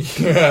 you.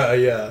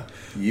 Yeah.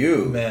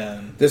 You.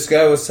 Man. This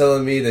guy was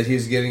telling me that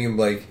he's getting him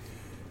like.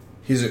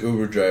 He's an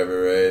Uber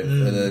driver, right?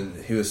 And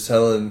then he was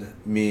telling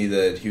me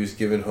that he was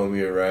giving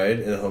homie a ride,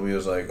 and the homie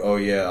was like, "Oh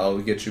yeah, I'll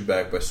get you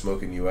back by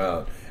smoking you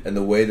out." And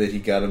the way that he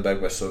got him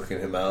back by smoking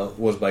him out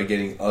was by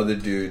getting other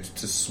dudes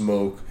to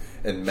smoke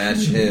and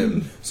match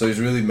him. So he's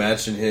really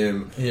matching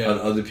him on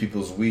other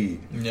people's weed.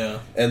 Yeah.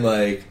 And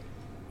like,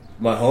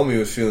 my homie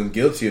was feeling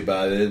guilty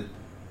about it.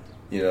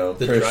 You know,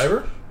 the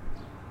driver.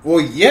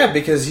 Well, yeah,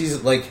 because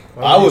he's like,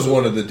 I was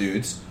one of the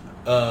dudes.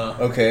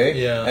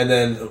 Okay. Yeah. And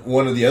then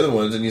one of the other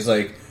ones, and he's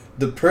like.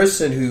 The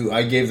person who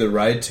I gave the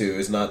ride to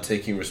is not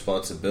taking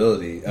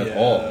responsibility at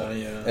all.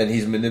 Yeah. And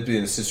he's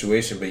manipulating the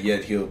situation, but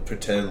yet he'll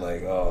pretend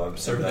like, oh, I'm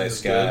some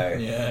nice guy.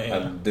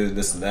 I'm doing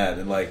this and that.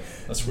 And like,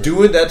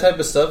 doing that type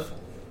of stuff,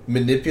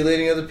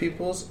 manipulating other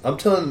people's, I'm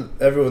telling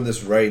everyone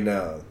this right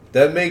now.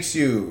 That makes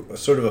you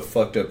sort of a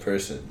fucked up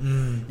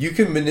person. You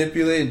can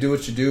manipulate and do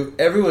what you do.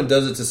 Everyone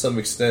does it to some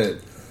extent.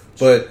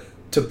 But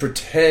to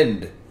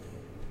pretend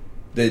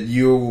that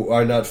you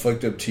are not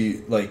fucked up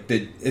to like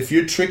that. If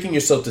you're tricking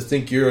yourself to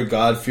think you're a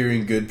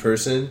God-fearing good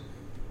person,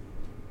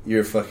 you're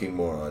a fucking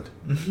moron.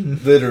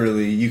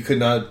 Literally, you could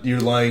not.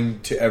 You're lying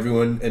to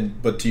everyone,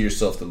 but to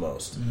yourself the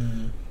most,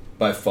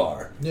 by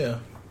far. Yeah.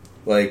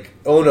 Like,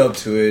 own up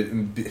to it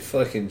and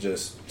fucking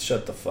just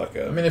shut the fuck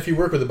up. I mean, if you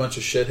work with a bunch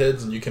of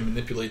shitheads and you can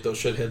manipulate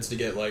those shitheads to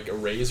get like a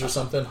raise or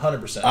something,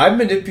 100%. I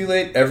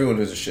manipulate everyone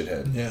who's a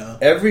shithead. Yeah.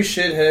 Every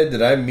shithead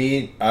that I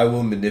meet, I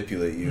will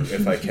manipulate you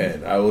if I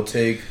can. I will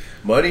take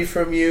money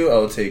from you. I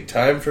will take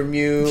time from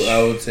you.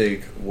 I will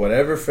take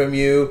whatever from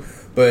you.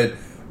 But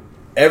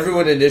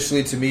everyone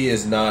initially to me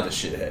is not a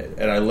shithead.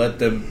 And I let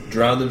them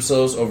drown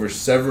themselves over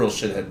several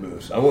shithead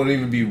moves. I won't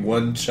even be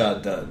one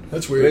shot done.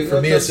 That's weird.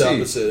 For me, it's the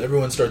opposite.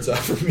 Everyone starts out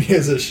for me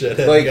as a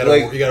shithead.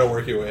 Like, you gotta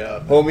work your way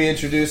out. Homie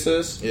introduced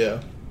us?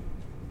 Yeah.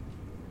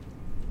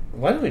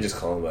 Why don't we just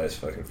call him by his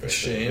fucking first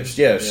Shane? name?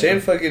 Yeah,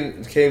 Shane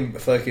fucking came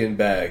fucking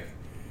back.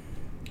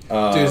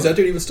 Dude, is that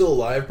dude even still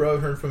alive, bro?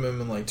 I've heard from him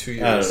in like 2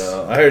 years. I don't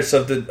know. I heard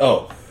something.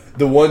 Oh,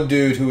 the one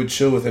dude who would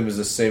chill with him is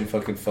the same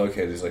fucking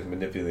fuckhead who's like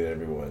manipulating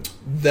everyone.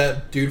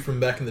 That dude from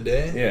back in the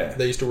day? Yeah.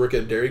 That used to work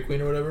at Dairy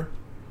Queen or whatever?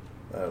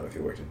 I don't know if he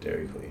worked at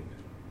Dairy Queen.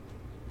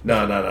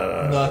 No. Not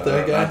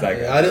that guy? Not that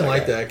guy. I didn't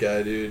like that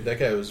guy, dude. That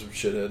guy was a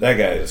shithead. That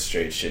guy is a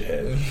straight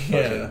shithead.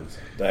 Yeah.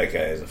 That guy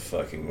is a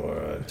fucking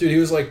moron. Dude, he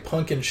was like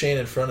punking Shane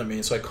in front of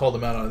me, so I called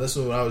him out on it. This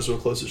is when I was real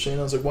close to Shane.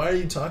 I was like, why are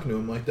you talking to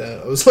him like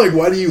that? I was like,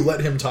 why do you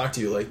let him talk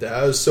to you like that?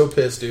 I was so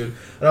pissed, dude.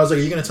 And I was like,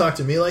 are you going to talk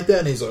to me like that?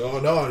 And he's like, oh,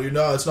 no, dude,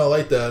 no, it's not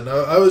like that. And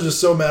I was just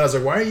so mad. I was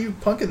like, why are you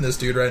punking this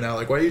dude right now?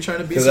 Like, why are you trying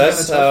to be some kind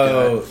of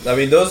tough guy? I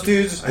mean, those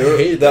dudes,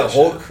 that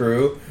whole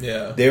crew,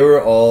 they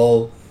were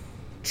all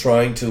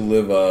trying to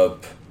live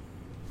up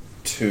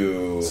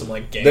to some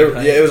like game.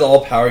 It was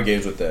all power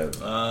games with them.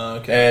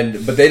 Okay.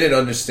 But they didn't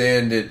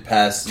understand it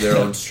past their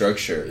own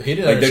structure. He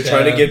didn't like they're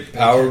trying to get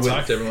power with.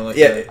 Talk to everyone like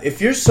that.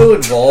 If you're so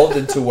involved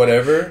into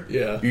whatever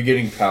you're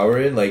getting power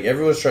in, like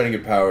everyone's trying to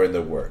get power in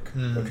their work.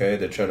 Okay,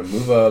 they're trying to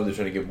move up. They're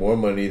trying to get more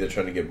money. They're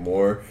trying to get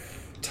more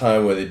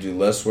time where they do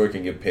less work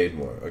and get paid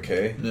more.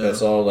 Okay,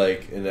 that's all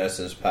like in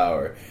essence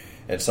power.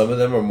 And some of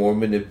them are more are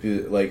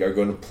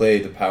going to play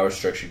the power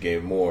structure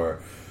game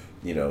more.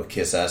 You know,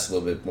 kiss ass a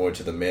little bit more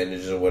to the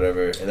managers or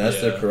whatever, and that's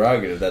their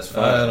prerogative. That's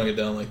fine. I don't get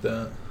down like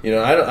that. You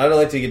know, I don't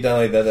like to get down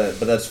like that,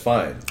 but that's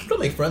fine. Don't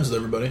make friends with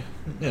everybody.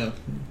 Yeah,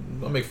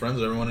 don't make friends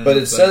with everyone. But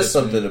it says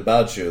something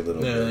about you a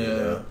little bit. You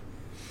know?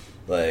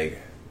 Like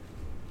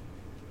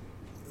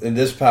in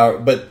this power,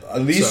 but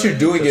at least you're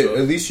doing it.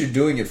 At least you're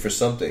doing it for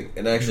something,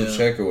 an actual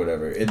check or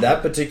whatever. In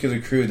that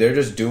particular crew, they're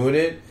just doing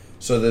it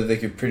so that they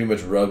could pretty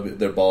much rub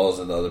their balls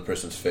in the other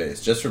person's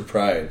face, just for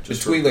pride.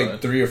 Between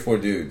like 3 or 4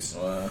 dudes.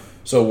 Wow.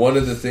 So one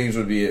of the things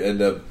would be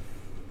end up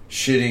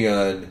shitting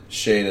on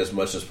Shane as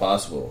much as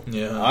possible.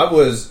 Yeah. I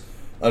was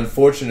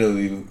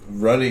unfortunately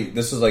running.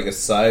 This was like a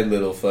side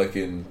little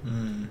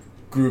fucking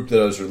group that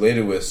I was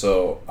related with,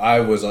 so I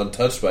was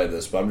untouched by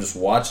this. But I'm just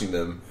watching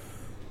them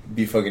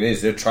be fucking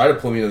idiots. They try to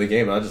pull me into the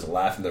game, and I just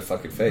laugh in their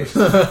fucking face.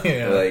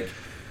 Like.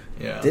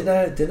 Yeah.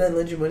 Didn't I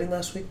lend you money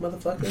last week,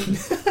 motherfucker?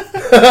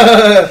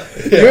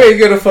 You ain't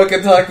gonna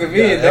fucking talk to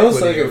me in no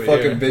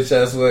fucking bitch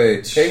ass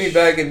way. Pay me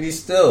back and be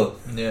still.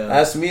 Yeah.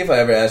 Ask me if I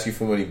ever ask you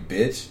for money,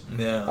 bitch.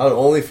 Yeah. I'll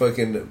only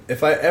fucking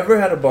if I ever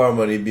had to borrow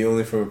money, it'd be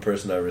only from a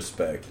person I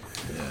respect.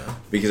 Yeah.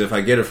 Because if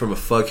I get it from a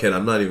fuckhead,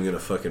 I'm not even gonna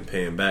fucking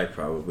pay him back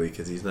probably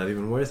because he's not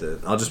even worth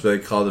it. I'll just be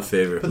like, call the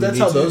favor. But that's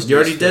how those dudes you're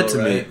already feel, dead to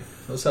right? me.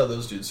 That's how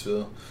those dudes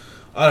feel.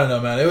 I don't know,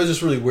 man. It was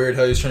just really weird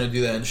how he was trying to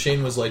do that, and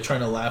Shane was like trying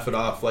to laugh it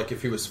off, like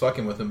if he was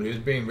fucking with him, but he was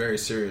being very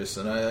serious.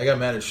 And I got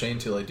mad at Shane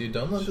too, like, dude,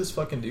 don't let this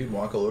fucking dude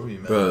walk all over you,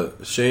 man. Bro,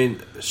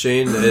 Shane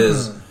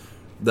is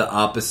the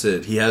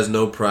opposite. He has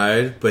no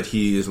pride, but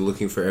he is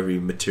looking for every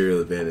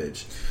material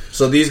advantage.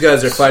 So these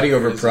guys are fighting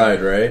over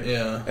pride, right?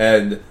 Yeah.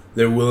 And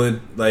they're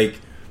willing, like,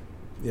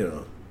 you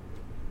know,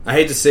 I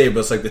hate to say it,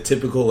 but it's like the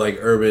typical, like,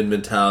 urban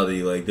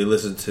mentality. Like, they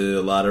listen to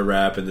a lot of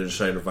rap and they're just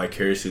trying to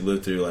vicariously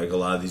live through, like, a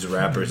lot of these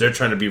rappers. They're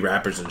trying to be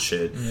rappers and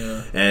shit.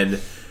 Yeah.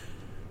 And,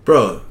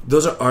 bro,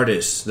 those are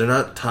artists. They're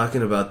not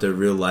talking about their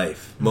real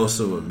life. Most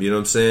of them, you know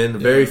what I'm saying? Yeah.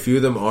 Very few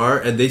of them are,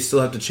 and they still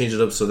have to change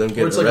it up so they don't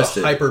get arrested. It's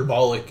like a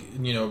hyperbolic,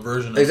 you know,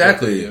 version of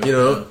exactly. You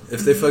know,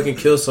 if they fucking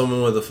kill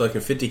someone with a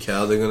fucking 50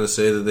 cal, they're gonna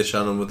say that they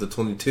shot him with a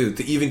 22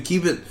 to even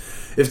keep it.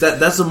 If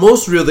that's the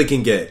most real they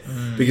can get,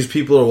 because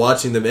people are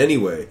watching them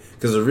anyway.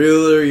 Because the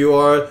realer you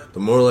are, the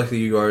more likely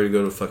you are to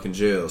go to fucking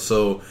jail.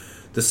 So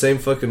the same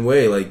fucking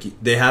way, like,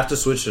 they have to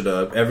switch it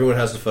up. Everyone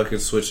has to fucking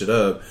switch it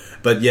up.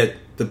 But yet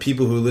the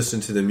people who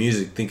listen to the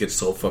music think it's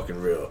so fucking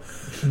real.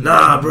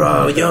 Nah,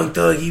 bro, Young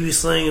Thug, he be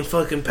slanging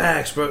fucking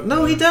packs, bro.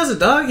 No, he doesn't,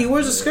 dog. He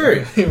wears a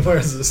skirt. He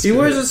wears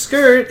a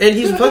skirt, and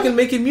he's fucking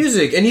making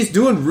music, and he's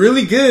doing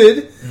really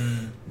good,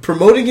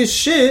 promoting his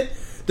shit.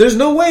 There's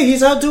no way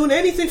he's out doing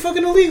anything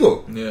fucking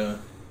illegal. Yeah.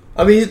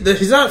 I mean,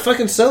 he's not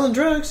fucking selling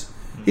drugs.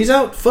 He's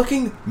out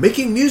fucking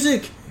making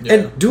music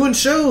and doing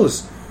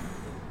shows.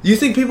 You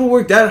think people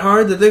work that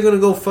hard that they're going to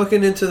go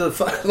fucking into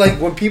the...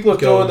 Like, when people are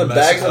throwing the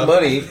bags of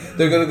money,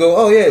 they're going to go,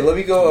 oh, yeah, let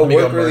me go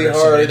work really hard.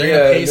 Somebody. They're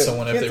going to pay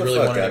someone if they really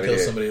wanted to kill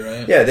somebody,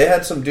 right? Yeah, they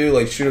had some dude,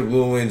 like, shoot up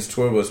Lil Wayne's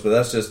tour bus, but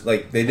that's just,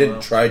 like, they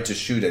didn't try to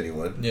shoot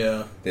anyone.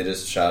 Yeah. They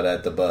just shot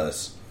at the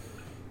bus.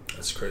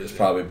 That's crazy. It's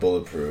probably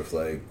bulletproof,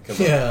 like, come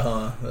on. Yeah,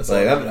 huh? That's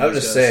like, I'm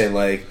just saying,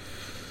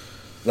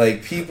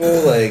 like,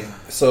 people, like,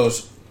 so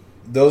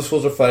those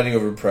fools are fighting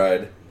over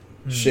pride.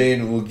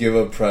 Shane will give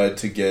up pride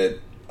to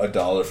get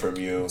 $1 from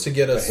you, to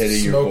get a hit of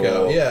smoke your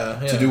bowl, out, yeah,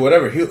 to do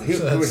whatever.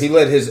 He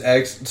let his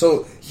ex.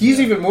 So he's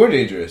even more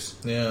dangerous.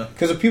 Yeah,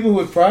 because the people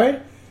with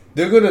pride,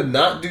 they're gonna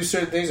not do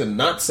certain things and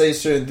not say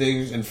certain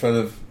things in front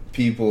of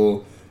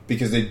people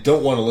because they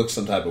don't want to look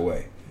some type of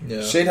way.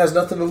 Yeah. Shane has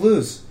nothing to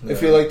lose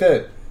if you're like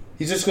that.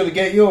 He's just gonna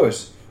get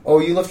yours. Oh,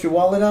 you left your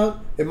wallet out?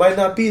 It might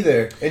not be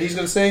there, and he's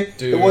gonna say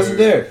it wasn't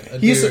there.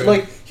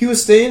 He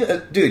was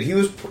staying. Dude, he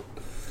was.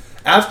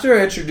 After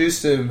I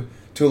introduced him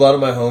to a lot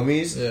of my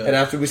homies, and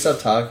after we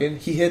stopped talking,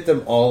 he hit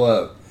them all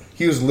up.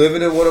 He was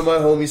living in one of my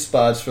homies'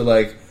 spots for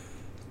like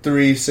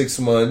 3-6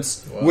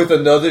 months with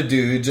another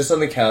dude just on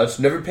the couch,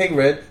 never paying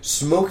rent,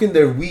 smoking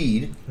their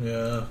weed,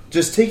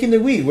 just taking their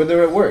weed when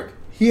they're at work.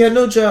 He had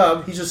no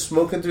job, he's just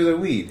smoking through their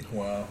weed.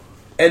 Wow.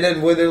 And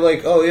then when they're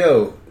like, oh,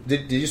 yo,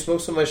 did you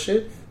smoke some of my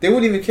shit? They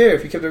wouldn't even care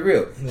if he kept it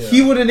real. Yeah.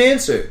 He wouldn't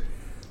answer.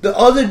 The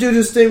other dude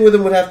who's staying with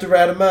him would have to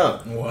rat him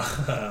out.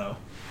 Wow.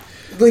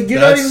 Like,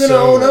 you're not even going to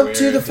own up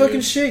to the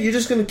fucking shit. You're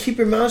just going to keep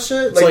your mouth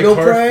shut. It's like no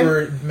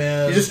Hartford, pride.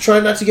 Man. You're just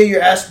trying not to get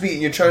your ass beat,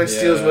 and you're trying to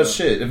steal as much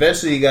shit.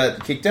 Eventually, you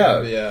got kicked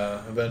out.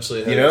 Yeah,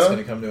 eventually it's going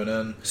to come to an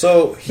end.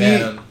 So he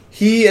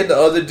and the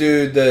other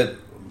dude that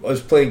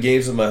was playing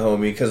games with my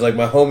homie, because like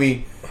my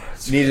homie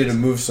needed to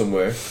move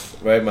somewhere,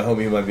 right? My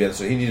homie who might be on,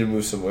 so he needed to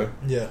move somewhere.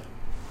 Yeah.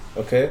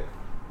 Okay.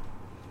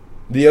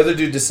 The other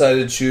dude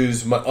decided to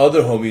choose my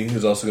other homie,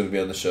 who's also going to be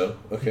on the show.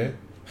 Okay.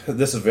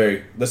 This is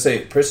let's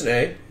say person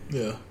A.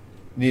 Yeah.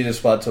 Needed a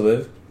spot to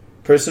live.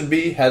 Person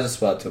B has a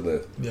spot to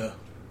live. Yeah.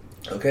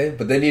 Okay?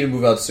 But they need to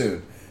move out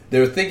soon.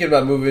 They were thinking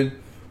about moving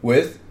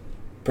with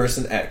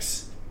person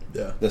X.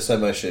 Yeah. The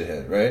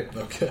semi-shithead, right?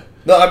 Okay.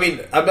 No, I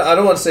mean, I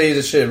don't want to say he's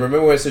a shit.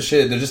 Remember when I said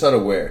shit? They're just not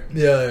aware.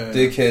 Yeah.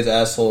 Dickheads,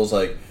 assholes,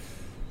 like,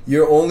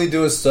 you're only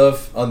doing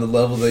stuff on the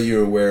level that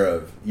you're aware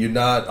of. You're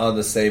not on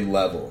the same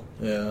level.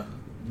 Yeah.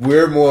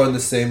 We're more on the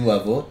same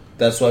level.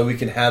 That's why we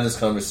can have this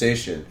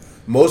conversation.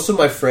 Most of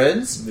my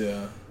friends...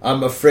 Yeah.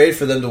 I'm afraid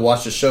for them to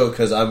watch the show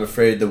because I'm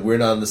afraid that we're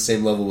not on the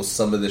same level with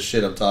some of the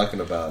shit I'm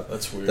talking about.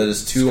 That's weird. That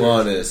is too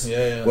honest.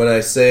 Yeah. When I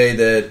say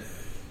that,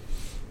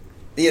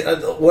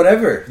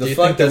 whatever the fuck do you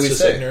think that's we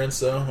just say? Ignorance,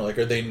 though? Like,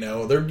 are they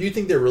know? Do you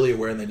think they're really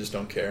aware and they just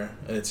don't care,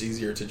 and it's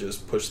easier to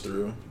just push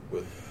through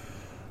with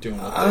doing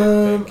what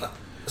they think?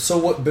 So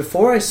what?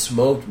 Before I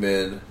smoked,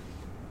 man,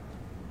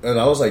 and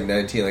I was like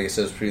 19. Like I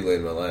said, it was pretty late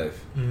in my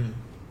life. Mm.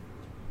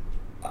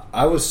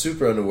 I was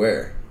super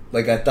unaware.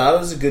 Like, I thought I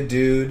was a good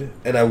dude,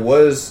 and I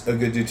was a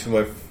good dude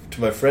to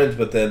my friends,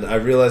 but then I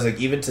realized,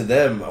 like, even to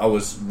them, I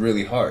was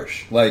really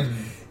harsh. Like,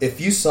 if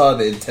you saw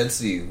the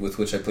intensity with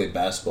which I played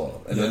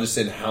basketball, and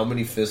understand how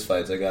many fist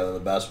fights I got on the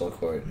basketball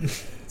court,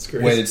 it's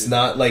crazy. when it's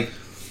not, like,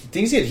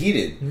 things get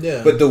heated.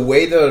 Yeah. But the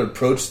way that I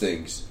approach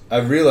things, I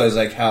realized,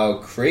 like, how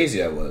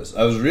crazy I was.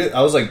 I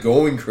was, like,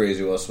 going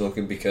crazy while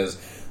smoking because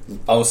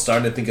I was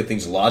starting to think of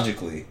things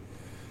logically.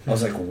 I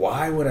was like,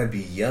 why would I be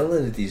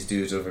yelling at these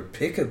dudes over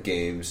pickup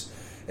games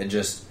and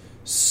just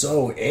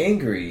so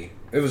angry?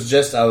 It was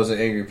just I was an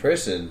angry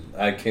person.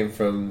 I came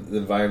from the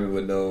environment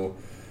with no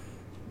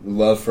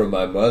love from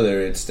my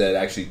mother, instead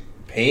actually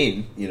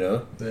pain,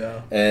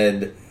 Yeah.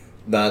 and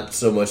not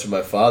so much of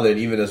my father. And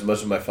even as much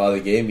as my father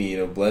gave me,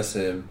 bless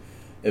him,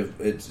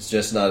 it's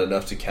just not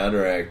enough to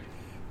counteract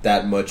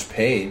that much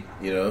pain,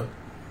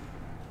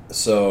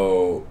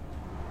 So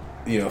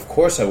of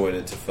course I went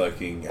into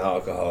fucking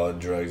alcohol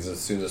and drugs as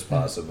soon as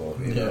possible.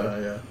 You know?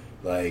 Yeah.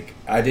 Like,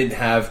 I didn't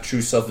have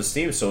true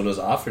self-esteem, so when it was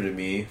offered to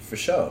me, for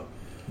sure.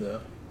 Yeah.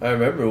 I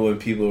remember when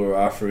people were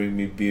offering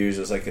me beers.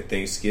 It was like a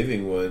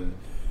Thanksgiving when,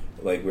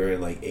 like, we were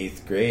in, like,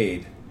 8th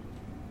grade,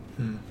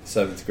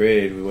 7th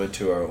grade. We went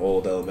to our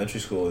old elementary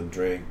school and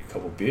drank a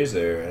couple beers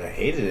there, and I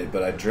hated it,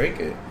 but I drank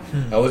it.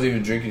 I wasn't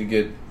even drinking to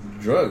get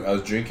drunk. I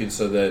was drinking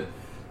so that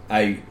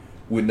I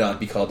would not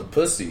be called a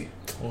pussy.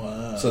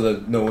 Wow. So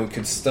that no one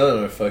could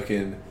stun or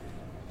fucking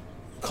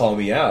call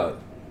me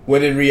out.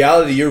 When in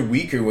reality, you're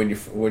weaker when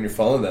you're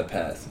following that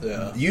path.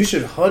 Yeah. You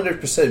should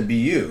 100% be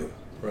you.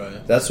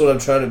 Right. That's what I'm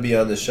trying to be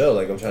on this show.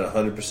 Like, I'm trying to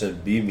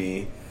 100% be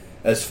me.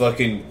 As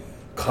fucking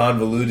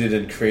convoluted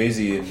and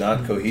crazy and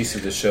not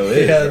cohesive the show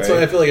is. Yeah, that's right?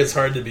 why I feel like it's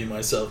hard to be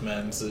myself,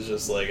 man. It's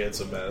just like, it's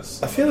a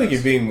mess. I feel like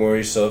you're being more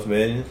yourself,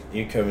 man.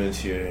 You're coming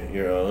into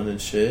your own and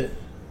shit.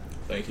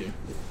 Thank you.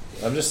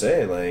 I'm just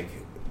saying, like,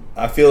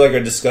 I feel like our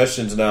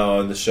discussions now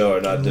on the show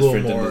are not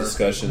different than the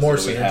discussions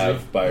that we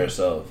have by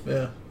ourselves.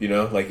 Yeah. You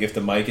know, like, if the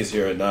mic is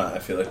here or not, I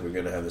feel like we're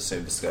going to have the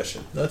same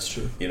discussion. That's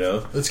true. You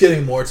know? It's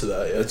getting more to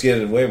that, yeah. It's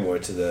getting way more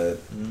to that.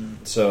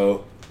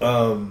 So,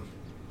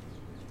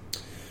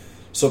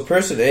 so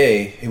person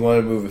A, he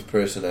wanted to move with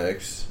person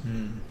X.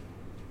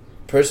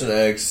 Person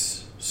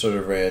X sort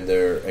of ran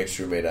their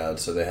ex-roommate out,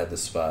 so they had the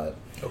spot.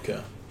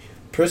 Okay.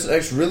 Person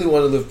X really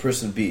wanted to live with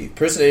person B.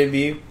 Person A and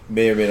B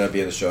may or may not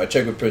be on the show. I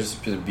checked with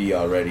person B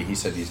already. He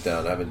said he's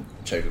down. I haven't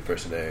checked with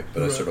person A,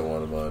 but I sort of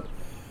want him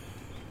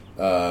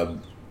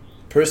on.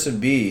 Person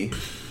B,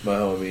 my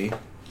homie,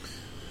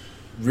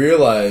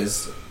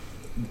 realized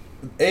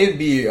A and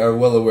B are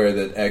well aware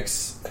that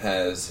X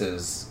has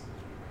his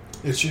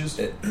issues.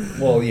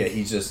 Well, yeah,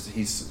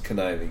 he's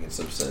conniving in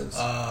some sense,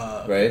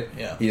 right?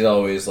 Yeah, he's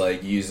always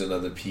like using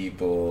other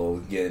people,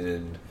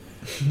 getting.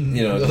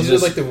 You know, those are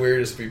like the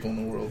weirdest people in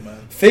the world,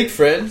 man. Fake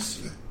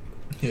friends.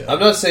 Yeah. I'm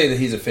not saying that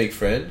he's a fake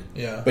friend.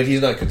 Yeah. But he's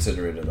not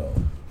considerate at all.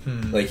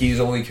 Like, he's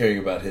only caring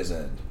about his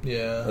end.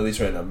 Yeah. At least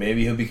right now.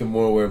 Maybe he'll become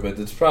more aware, but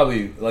it's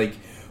probably, like,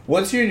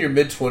 once you're in your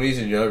mid-20s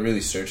and you're not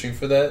really searching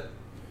for that.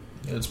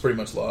 It's pretty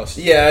much lost.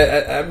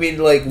 Yeah, I mean,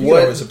 like, you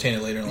can always obtain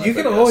it later in life. You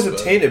can always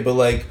obtain it, but,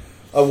 like,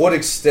 at what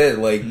extent?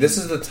 Like, this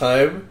is the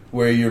time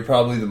where you're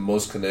probably the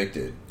most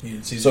connected.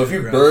 So if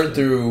you burn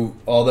through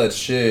all that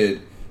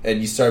shit and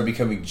you start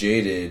becoming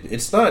jaded,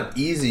 it's not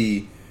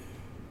easy.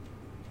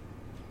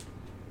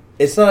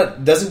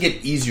 Doesn't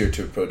get easier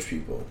to approach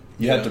people.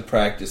 You have to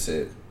practice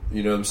it.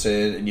 You know what I'm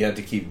saying? And you have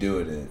to keep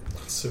doing it.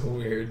 It's so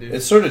weird, dude.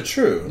 It's sort of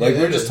true. Like,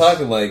 we're just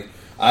talking, like,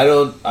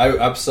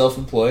 I'm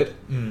self-employed.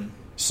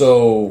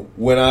 So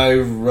when I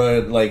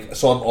run, like,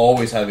 so I'm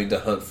always having to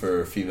hunt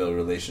for female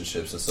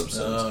relationships in some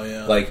sense. Oh,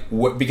 yeah. Like,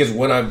 because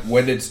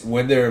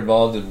when they're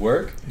involved in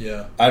work,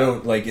 yeah, I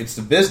don't, like, it's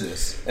the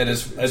business, and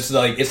it's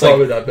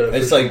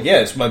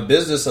my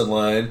business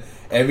online.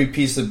 Every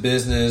piece of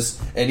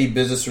business, any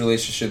business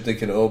relationship that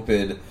can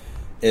open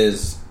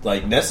is,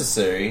 like,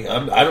 necessary.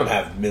 I don't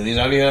have millions.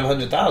 I don't even have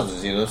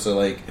 100,000s. You know, so,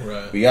 like,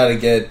 we got to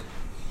get.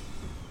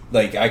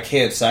 Like, I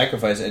can't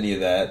sacrifice any of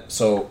that.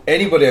 So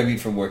anybody I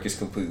meet from work is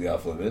completely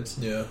off limits.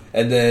 Yeah.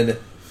 And then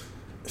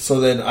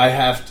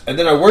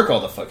I work all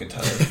the fucking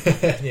time.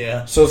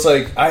 Yeah. So it's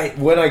like,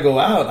 when I go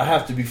out, I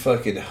have to be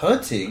fucking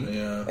hunting.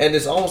 Yeah. And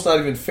it's almost not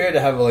even fair to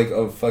have, like,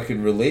 a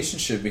fucking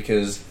relationship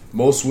because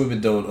most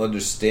women don't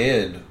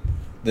understand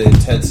the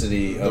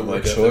intensity of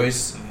my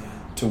choice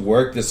to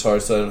work this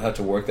hard so I don't have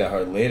to work that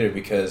hard later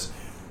because...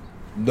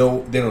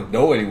 No, they don't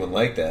know anyone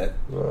like that,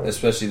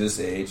 especially this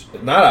age.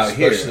 Not out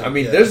here. I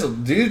mean, there's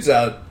dudes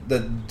out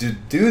that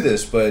do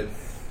this, but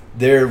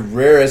they're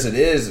rare as it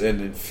is. And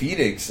in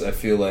Phoenix, I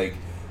feel like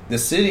the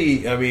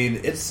city. I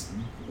mean, it's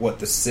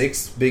the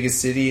 6th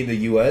biggest city in the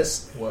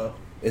U.S. Wow,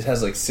 it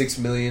has like 6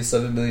 million,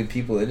 7 million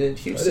people in it.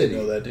 Huge city. I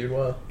didn't know that, dude.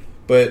 Wow.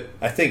 But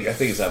I think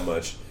it's that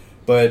much.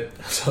 But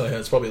so, yeah,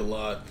 it's probably a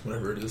lot.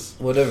 Whatever it is.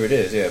 Whatever it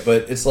is, yeah.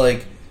 But it's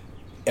like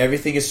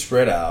everything is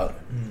spread out.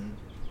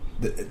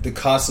 The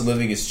cost of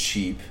living is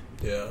cheap.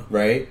 Yeah.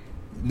 Right?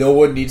 No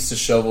one needs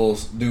to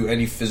do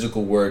any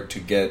physical work to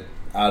get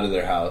out of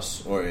their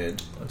house or in.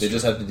 They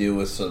just have to deal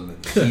with some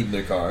heat in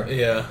their car.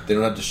 Yeah. They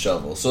don't have to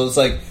shovel. So it's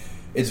like,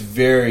 it's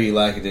very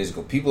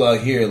lackadaisical. People out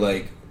here,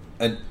 like,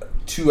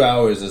 2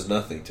 hours is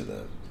nothing to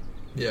them.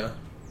 Yeah.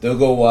 They'll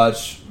go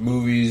watch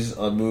movies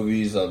on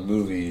movies on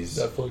movies.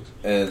 Netflix.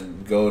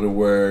 And go to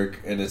work,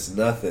 and it's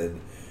nothing.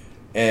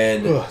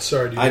 And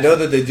sorry, dude. I know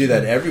that they do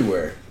that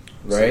everywhere.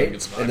 Right?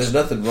 And there's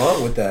nothing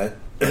wrong with that.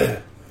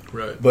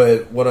 Right.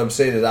 But what I'm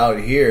saying is out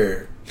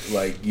here,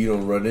 like, you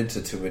don't run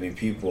into too many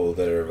people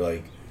that are,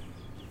 like,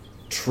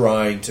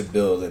 trying to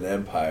build an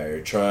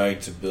empire, trying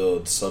to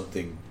build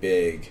something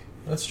big.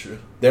 That's true.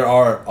 There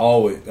are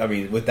always, I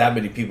mean, with that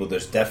many people,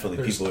 there's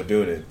definitely people who are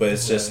doing it. But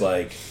it's just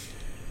like,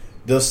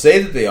 they'll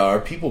say that they are.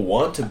 People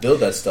want to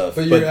build that stuff.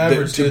 But your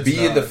average to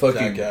be in the that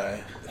fucking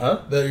guy.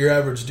 Huh? Your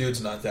average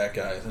dude's not that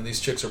guy, and these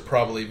chicks are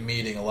probably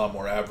meeting a lot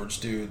more average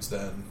dudes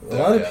than a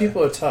lot of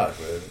people are taught,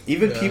 man.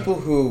 Even people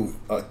who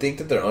think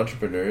that they're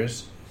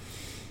entrepreneurs,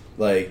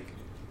 like,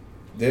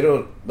 they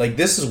don't like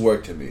this is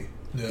work to me.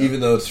 Yeah. Even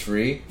though it's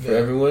free for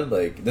everyone,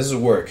 like this is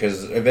work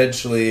because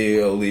eventually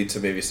it'll lead to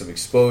maybe some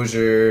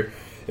exposure.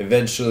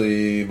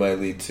 Eventually, it might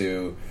lead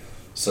to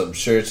some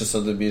shirts or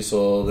something being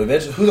sold.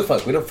 Eventually, who the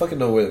fuck? We don't fucking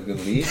know where it's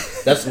gonna lead.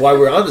 That's why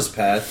we're on this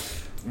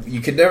path.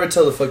 You can never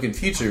tell the fucking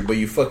future, but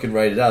you fucking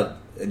write it out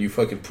and you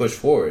fucking push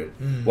forward.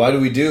 Why do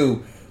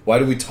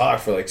we talk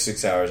for like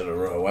 6 hours in a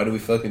row? Why do we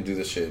fucking do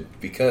this shit?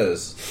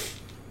 Because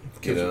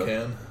you know,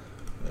 can.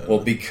 Well,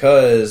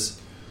 because.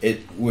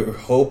 We're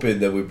hoping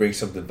that we bring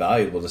something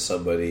valuable to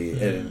somebody,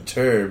 and in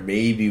turn,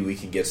 maybe we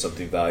can get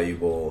something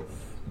valuable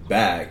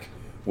back,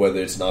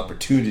 whether it's an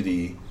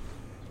opportunity.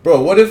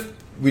 Bro, what if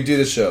we do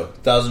the show,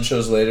 1,000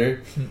 shows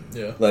later,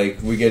 like,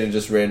 we're getting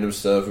just random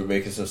stuff, we're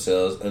making some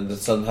sales, and then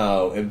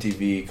somehow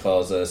MTV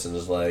calls us and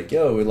is like,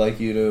 yo, we'd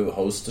like you to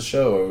host the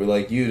show, or we'd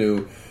like you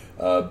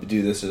to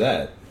do this or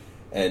that,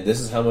 and this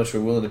is how much we're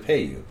willing to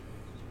pay you.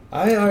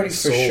 I already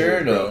for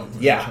sure know.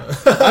 Bro. Yeah.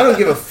 I don't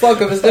give a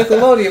fuck if it's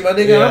Nickelodeon, my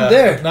nigga. I'm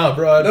there. No,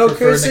 bro. I'd no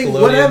cursing,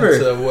 whatever.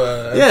 To,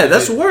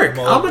 that's work.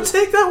 I'm going to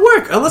take that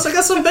work. Unless I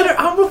got some better,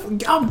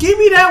 I'll give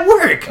me that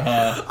work.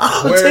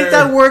 I'll take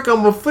that work.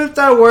 I'm going to flip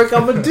that work.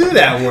 I'm going to do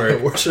that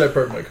work. Where should I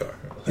park my car?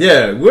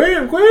 Yeah.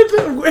 Where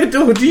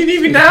do you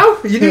need me now?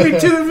 You need me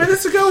 2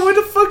 minutes ago? Where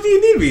the fuck do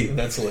you need me?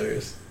 That's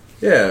hilarious.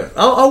 Yeah,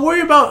 I'll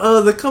worry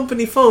about the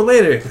company phone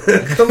later,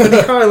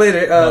 company car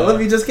later. Let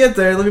me just get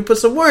there and let me put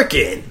some work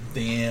in.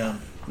 Damn.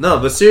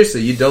 No, but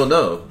seriously, you don't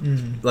know.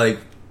 Like,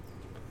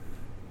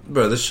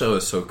 bro, this show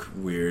is so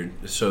weird.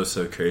 This show is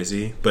so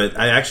crazy. But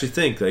I actually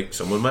think like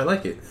someone might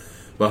like it.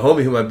 My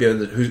homie who might be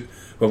who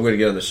I'm going to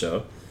get on the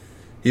show,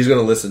 he's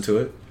going to listen to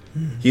it.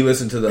 He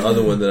listened to the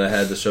other one that I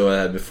had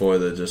before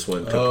that just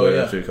went kaput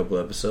after a couple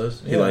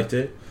episodes. He liked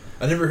it.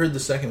 I never heard the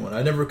second one.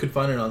 I never could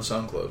find it on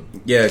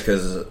SoundCloud. Yeah,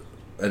 because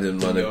I didn't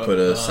want to put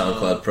a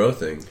SoundCloud Pro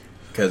thing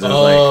because it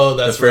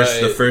was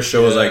like the first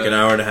show was like an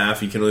hour and a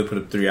half. You can only put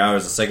up 3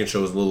 hours. The second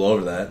show was a little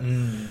over that,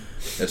 and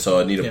so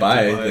I need to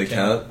buy the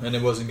account, and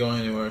it wasn't going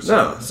anywhere.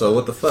 So. No, so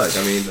what the fuck?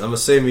 I mean, I'm gonna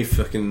save me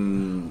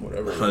fucking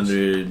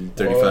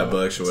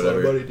 $135 or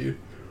whatever. Buddy,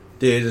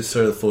 dude, it's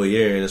sort of the full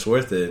year and it's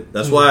worth it.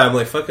 That's why I'm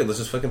like, fuck it, let's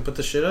just fucking put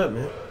this shit up,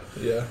 man.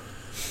 Yeah,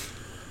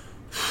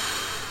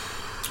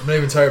 I'm not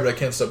even tired, but I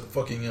can't stop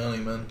fucking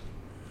yawning, man.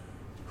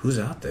 Who's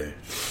out there?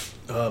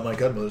 My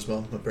godmother's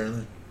mom,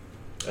 apparently.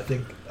 I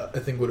think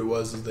what it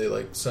was is they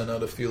like sent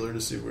out a feeler to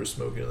see if we were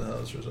smoking in the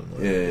house or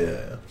something.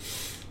 Yeah.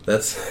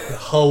 That's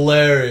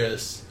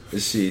hilarious.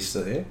 Is she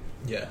still here?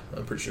 Yeah,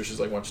 I'm pretty sure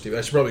she's like watching TV.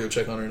 I should probably go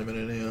check on her in a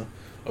minute. Yeah,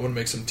 I want to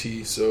make some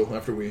tea. So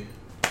after we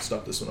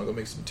stop this one, I'll go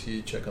make some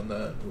tea, check on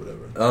that or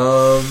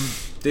whatever.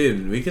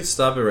 Dude, we could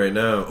stop it right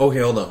now. Okay,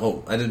 hold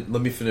on.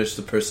 Let me finish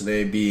the person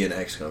A, B, and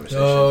X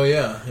conversation. Oh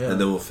yeah. And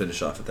then we'll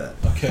finish off with that.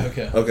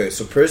 Okay. Okay,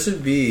 so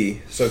person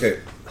B. So okay.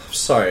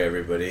 Sorry,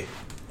 everybody.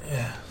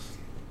 Yeah.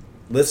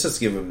 Let's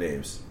just give them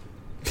names.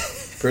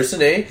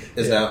 Person A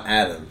is now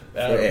Adam for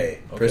A.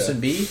 Okay. Person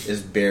B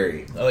is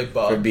Barry. I like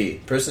Bob. For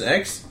B. Person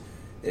X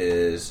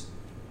is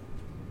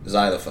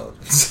Xylophone.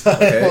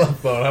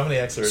 Xylophone. How many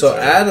X are So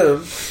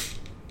Adam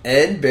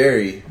and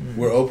Barry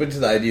were open to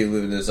the idea of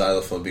living in a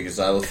Xylophone because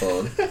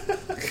Xylophone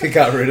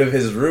got rid of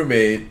his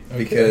roommate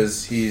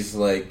because he's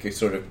like a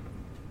sort of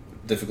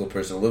difficult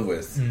person to live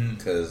with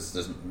because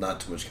there's not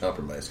too much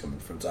compromise coming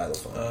from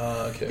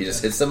Xylophone. He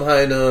just hits some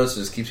high notes,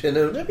 just keeps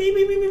hitting them,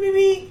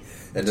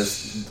 and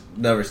just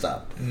never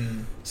stop.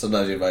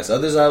 Sometimes he invites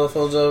other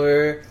Xylophones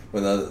over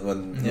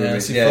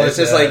it's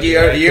just like you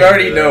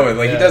already know it.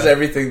 Like he does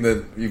everything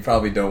that you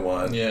probably don't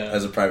want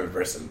as a private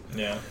person.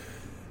 Yeah.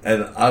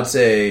 And I'd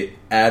say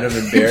Adam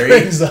and Barry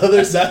brings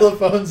other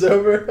Xylophones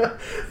over.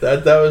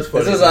 That was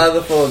funny. It's a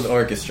Xylophone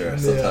orchestra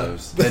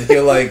sometimes. And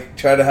he'll like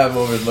try to have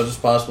them over as much as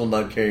possible,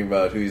 not caring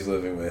about who he's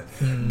living with.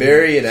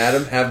 Barry and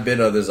Adam have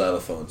been other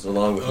Xylophones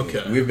along with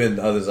me. We've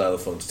been other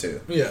Xylophones too.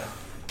 Yeah.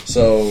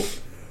 So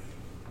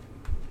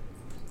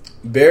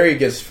Barry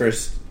gets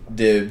first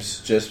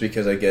dibs just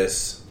because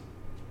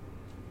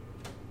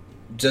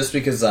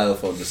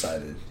Xylophone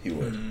decided he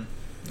would.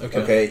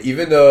 Okay.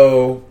 Even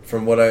though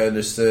from what I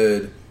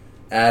understood,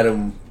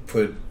 Adam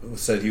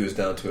said he was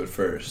down to it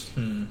first,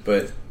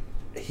 but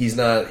he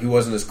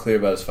wasn't as clear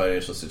about his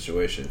financial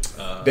situation.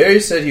 Barry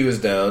said he was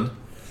down,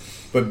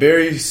 but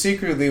Barry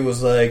secretly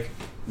was like,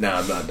 "Nah,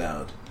 I'm not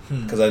down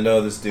because I know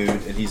this dude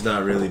and he's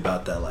not really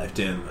about that life."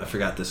 Damn, I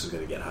forgot this was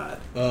gonna get hot.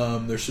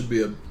 There should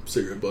be a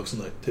cigarette box on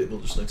that table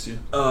just next to you.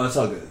 Oh, it's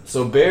all good.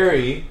 So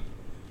Barry,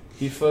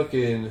 he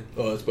fucking.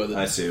 Oh, it's by the.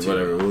 I see. TV.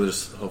 Whatever. We'll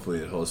just hopefully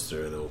it holds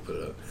through and then we'll put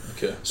it up.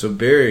 Okay. So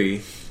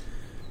Barry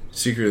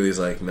secretly is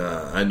like,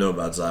 nah, I know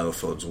about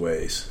Xylophone's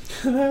ways.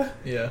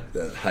 Yeah.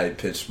 That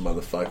high-pitched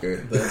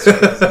motherfucker. That's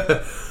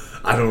right.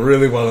 I don't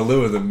really want to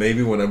live with him.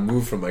 Maybe when I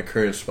move from my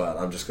current spot,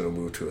 I'm just going to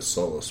move to a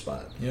solo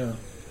spot. Yeah.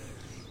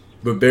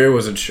 But Barry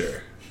wasn't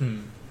sure.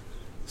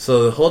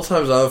 So the whole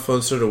time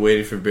Xylophone's sort of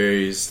waiting for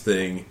Barry's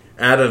thing,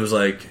 Adam's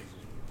like,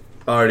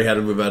 already had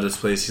to move out of his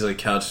place. He's like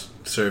couch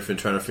surfing,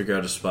 trying to figure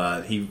out a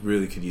spot. He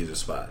really could use a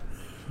spot.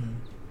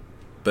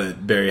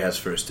 But Barry has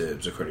first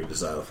dibs, according to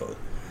Xylophone.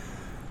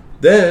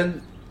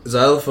 Then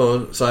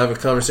Xylophone. So I have a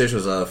conversation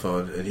with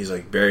Xylophone, and he's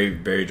like,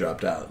 Barry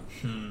dropped out.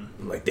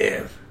 I'm like,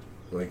 damn.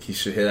 I'm like, he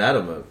should hit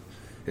Adam up.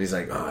 And he's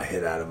like, oh, I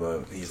hit Adam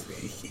up.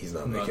 He's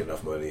not making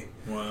enough money.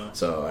 Wow.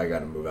 So I got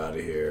to move out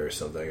of here or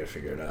something. I got to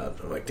figure it out.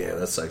 I'm like, damn,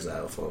 that sucks,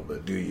 Xylophone,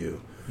 but do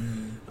you?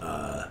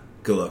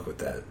 Good luck with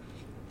that.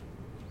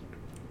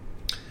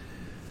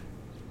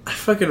 I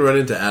fucking run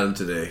into Adam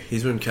today.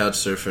 He's been couch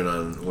surfing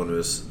on one of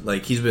his,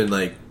 like, he's been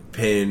like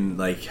paying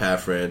like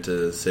half rent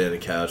to stay on the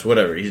couch,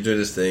 whatever. He's doing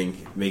his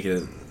thing,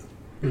 making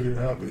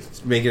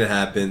it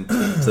happen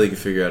until he can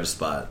figure out a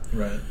spot.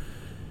 Right.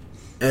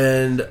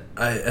 And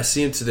I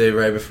see him today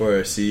right before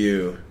I see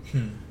you.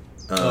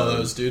 That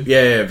was dude?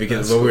 Yeah,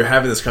 because we were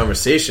having this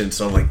conversation,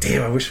 so I'm like,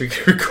 damn, I wish we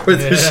could record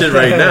this shit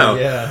right now.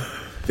 Yeah.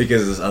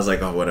 Because I was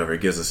like, oh, whatever. It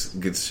gives us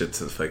good shit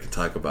to fucking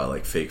talk about,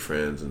 like, fake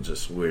friends and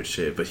just weird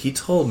shit. But he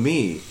told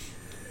me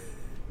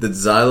that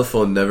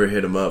Xylophone never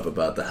hit him up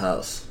about the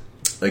house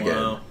again.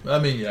 Wow. I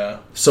mean, yeah.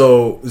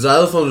 So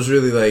Xylophone was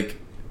really, like,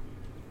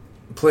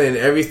 playing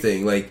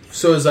everything. Like,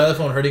 so is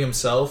Xylophone hurting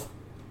himself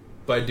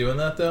by doing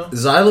that, though?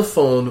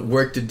 Xylophone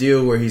worked a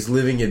deal where he's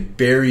living at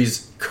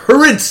Barry's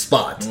current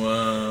spot.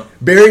 Wow.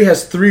 Barry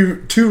has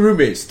two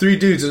roommates, 3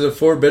 dudes in a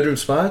 4-bedroom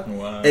spot.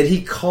 Wow. And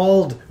he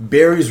called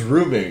Barry's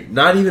roommate,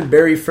 not even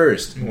Barry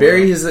first. Wow.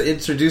 Barry is the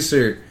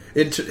introducer.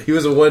 He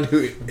was the one who...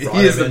 He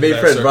is the main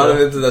friend, brought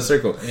him into that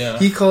circle. Yeah.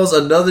 He calls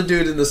another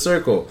dude in the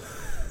circle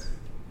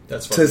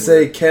to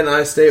say, can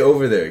I stay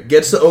over there?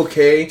 Gets the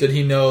okay. Did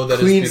he know that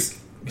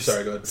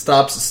sorry, go ahead.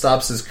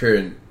 Stops his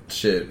current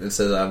shit and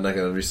says, I'm not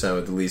going to re-sign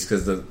with the lease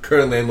because the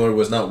current landlord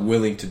was not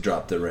willing to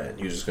drop the rent.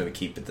 He was just going to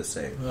keep it the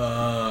same.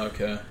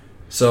 Okay.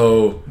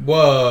 So...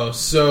 Whoa,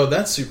 so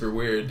that's super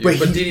weird, dude.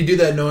 But did he do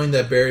that knowing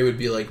that Barry would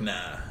be like,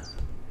 nah?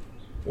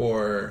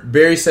 Or...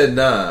 Barry said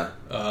nah.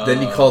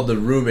 Then he called the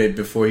roommate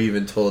before he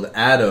even told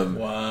Adam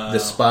the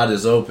spot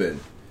is open.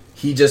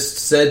 He just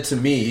said to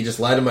me, he just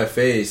lied in my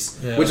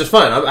face, which is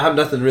fine. I have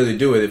nothing really to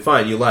do with it.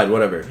 Fine, you lied,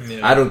 whatever.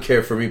 Yeah. I don't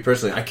care for me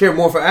personally. I care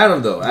more for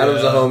Adam, though.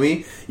 Adam's a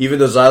homie. Even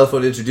though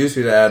Xylophone introduced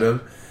me to Adam,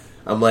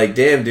 I'm like,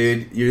 damn,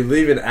 dude, you're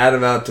leaving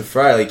Adam out to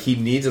fry. Like, he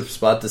needs a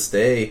spot to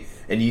stay,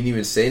 and you didn't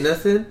even say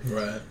nothing?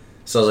 Right.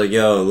 So I was like,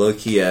 yo,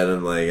 low-key,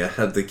 Adam, like, I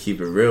have to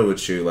keep it real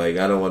with you. Like,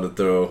 I don't want to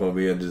throw a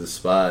homie under the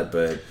spot,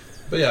 but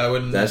yeah, I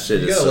wouldn't... That shit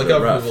you is gotta look sort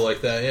of out rough. for people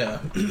like that, yeah.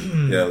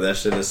 Yeah, that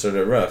shit is sort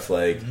of rough.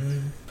 Like...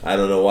 I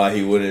don't know why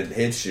he wouldn't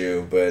hit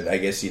you, but I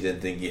guess he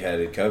didn't think he had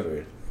it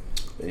covered.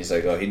 And he's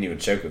like, oh, he didn't even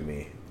check with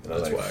me. And I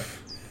was like,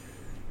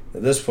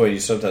 at this point, you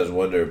sometimes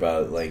wonder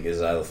about, like, is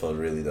Xylophone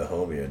really the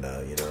homie or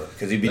not, you know?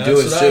 Because he'd be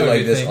doing shit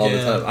like this all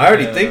the time. I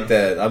already think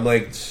that. I'm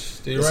like,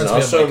 listen,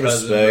 I'll show him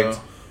respect.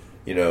 Bro.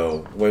 You know,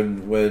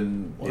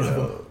 when you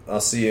know, I'll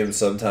see him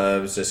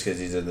sometimes just because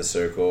he's in the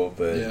circle,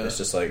 but it's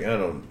just like, I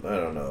don't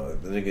know.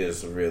 The nigga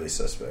is really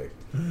suspect.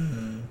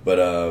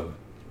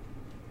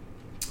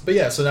 But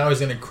yeah, so now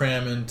he's going to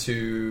cram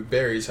into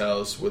Barry's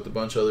house with a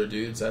bunch of other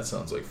dudes. That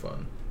sounds like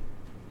fun.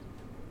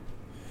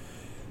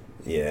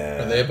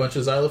 Yeah. Are they a bunch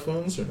of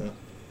Xylophones or no?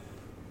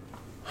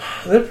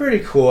 They're pretty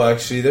cool,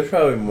 actually. They're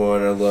probably more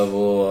on our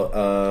level.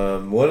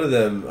 One of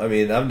them, I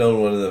mean, I've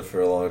known one of them for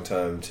a long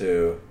time,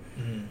 too.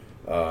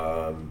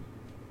 Mm-hmm.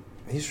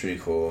 He's pretty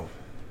cool.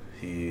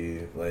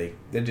 They're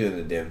doing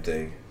the damn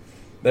thing.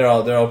 They're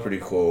all pretty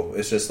cool.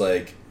 It's just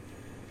like,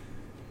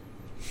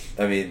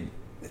 I mean...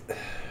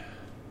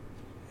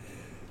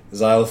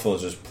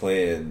 Xylophone's just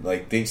playing,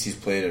 like, thinks he's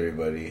playing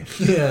everybody.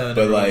 Yeah,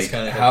 but like,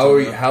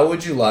 how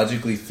would you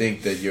logically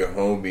think that your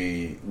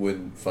homie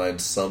would find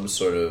some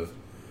sort of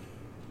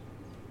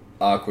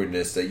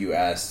awkwardness that you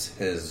asked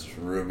his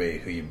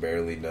roommate, who you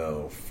barely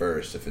know,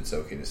 first if it's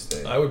okay to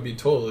stay? I would be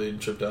totally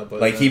tripped out by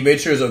that. Like, he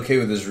made sure it was okay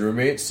with his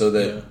roommate so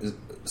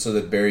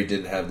that Barry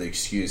didn't have the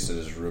excuse that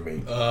his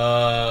roommate.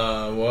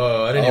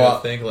 Whoa! I didn't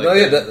even think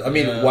like that. I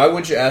mean, why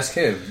wouldn't you ask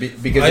him?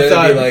 Because I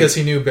thought because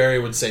he knew Barry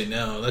would say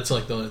no. That's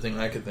like the only thing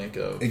I could think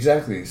of.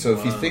 Exactly. So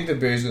if you think that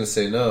Barry's going to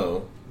say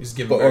no, he's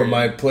giving or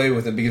might play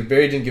with him, because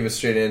Barry didn't give a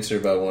straight answer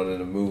about wanting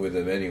to move with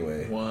him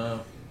anyway.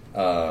 Wow.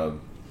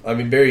 I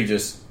mean, Barry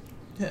just.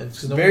 Yeah,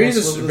 Barry's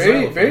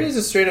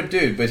a straight up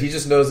dude, but he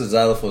just knows that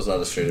Xylophone's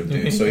not a straight up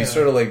dude, so he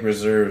sort of like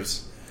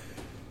reserves.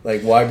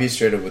 Like, why be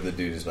straight up with a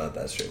dude who's not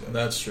that straight up?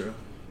 That's true.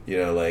 You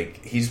know,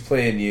 like, he's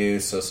playing you,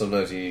 so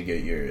sometimes you need to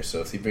get yours.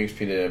 So if he brings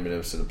peanut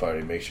M&Ms to the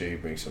party, make sure he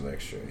brings some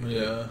extra.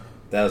 Yeah.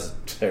 That was a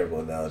terrible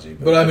analogy.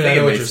 But I mean, I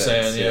know what you're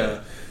saying,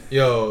 yeah.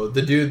 Yo,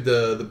 the dude,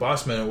 the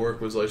boss man at work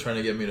was, like, trying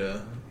to get me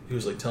to... He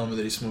was, like, telling me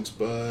that he smokes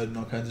bud and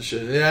all kinds of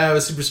shit. Yeah, it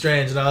was super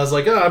strange. And I was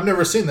like, oh, I've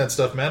never seen that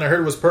stuff, man. I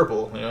heard it was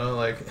purple, you know?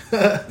 Like,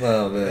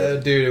 oh,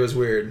 man. Dude, it was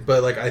weird.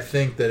 But, like, I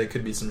think that it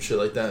could be some shit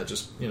like that.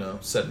 Just, you know,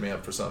 setting me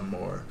up for something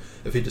more.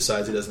 If he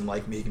decides he doesn't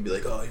like me, he can be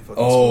like, oh, he fucking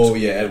smokes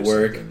weed at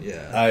work.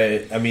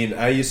 Yeah. I mean,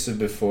 I used to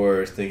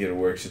before think in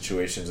work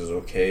situations is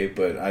okay,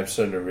 but I'm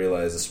starting to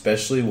realize,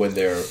 especially when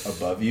they're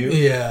above you,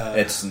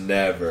 it's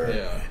never.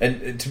 Yeah.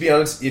 And to be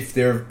honest,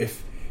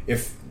 if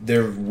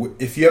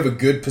if you have a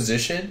good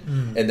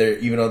position and they're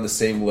even on the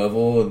same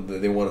level and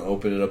they want to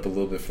open it up a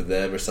little bit for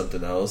them or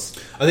something else.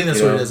 I think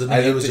that's what it is. I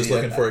think he was just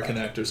looking for a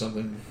connect or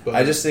something. But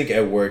I just think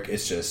at work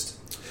it's just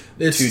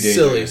it's too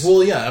silly. dangerous.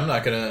 Well, yeah, I'm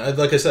not gonna.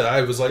 Like I said,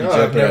 I was like,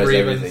 I've never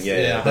even. Everything.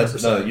 Yeah.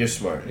 That's, no, you're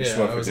smart. You're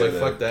smart I for was doing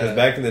like, fuck that. Because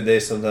back in the day,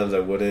 sometimes I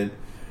wouldn't.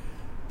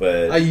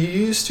 But I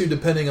used to,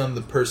 depending on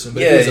the person.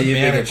 But yeah, if it was a you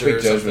make a manager quick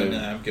or something,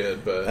 judgment. nah, I'm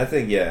good. But I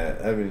think,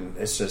 I mean,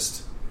 it's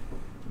just,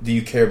 do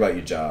you care about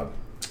your job?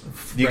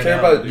 Do you Right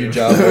care now, about your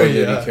job, or do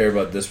you Yeah. care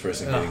about this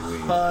person getting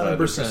lead?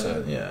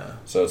 100%. Yeah.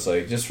 So it's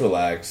like, just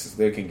relax.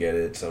 They can get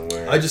it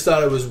somewhere. I just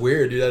thought it was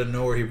weird, dude. Out of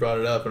nowhere, he brought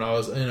it up, and I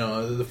was,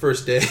 the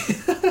first day.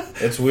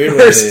 It's weird.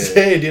 First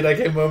day, dude. I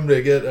came home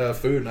to get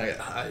food, and I got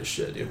high as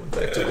shit, dude. Went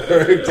back to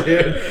work,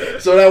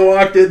 dude. So when I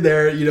walked in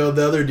there,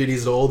 the other dude,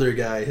 he's an older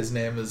guy. His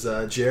name is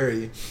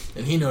Jerry,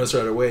 and he noticed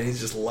right away. And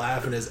he's just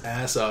laughing his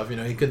ass off. He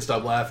couldn't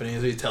stop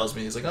laughing. He tells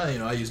me, he's like,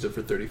 I used it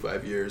for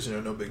 35 years.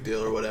 No big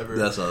deal or whatever.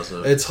 That's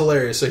awesome. It's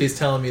hilarious. So he's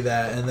telling me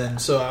that, and then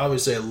so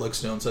obviously it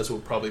looks known, so that's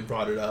what probably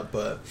brought it up.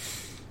 But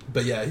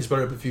yeah, he's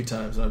brought it up a few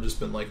times, and I've just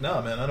been like,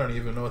 nah, man, I don't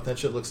even know what that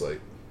shit looks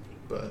like.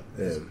 But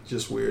it's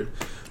just weird.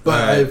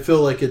 But I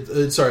feel like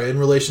sorry, in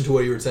relation to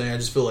what you were saying, I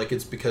just feel like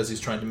it's because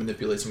he's trying to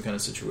manipulate some kind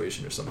of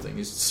situation or something.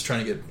 He's just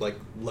trying to get like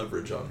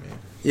leverage on me.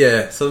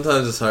 Yeah,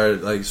 sometimes it's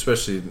hard, like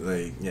especially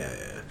like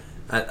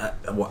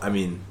I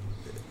mean,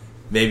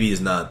 maybe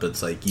he's not, but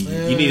it's like you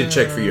need to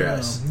check for your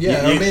ass.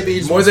 Yeah, maybe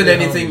he's more than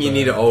anything, you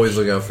need to always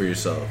look out for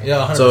yourself.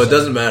 Yeah, 100%. So it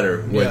doesn't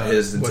matter what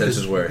his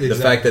intentions were. Exactly. The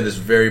fact that it's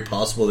very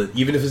possible that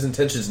even if his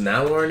intentions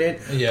now aren't it,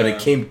 but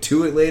it came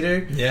to it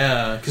later.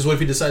 Yeah, because what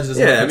if he decides?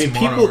 I mean,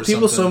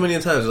 people so many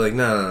times are like,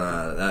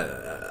 no.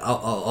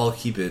 I'll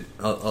keep it.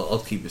 I'll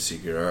keep it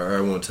secret, or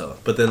I won't tell.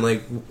 But then,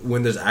 like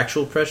when there's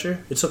actual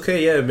pressure, it's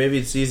okay. Yeah, maybe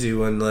it's easy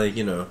when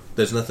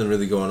there's nothing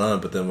really going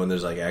on. But then when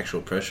there's like actual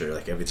pressure,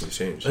 like everything's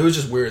changed. It was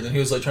just weird. And he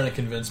was like trying to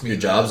convince me your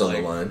job's that, on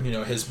like, the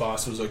line. His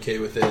boss was okay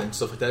with it and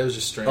stuff like that. It was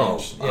just strange.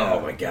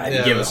 Oh my god! Yeah,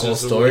 He gave us a whole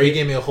story. He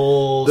gave me a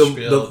whole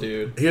spiel,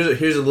 dude.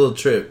 Here's a little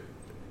trip.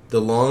 The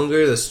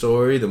longer the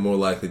story, the more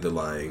likely the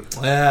lying.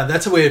 Yeah,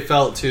 that's the way it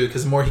felt too.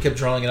 Because the more he kept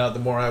drawing it out,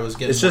 the more I was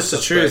getting. It's just the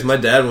truth. My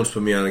dad once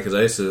put me on it because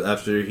I used to,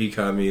 after he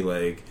caught me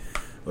like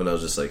when I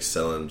was just like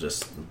selling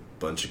just a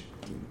bunch of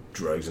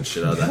drugs and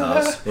shit out of the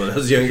house when I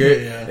was younger,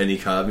 and he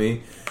caught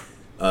me.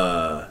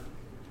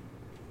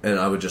 And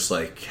I would just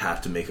like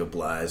have to make up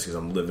lies because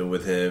I'm living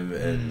with him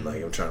and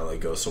like I'm trying to like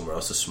go somewhere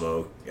else to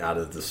smoke out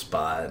of the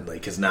spot,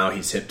 like because now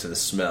he's hip to the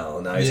smell.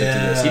 Now he's hip to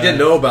this. He didn't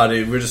know about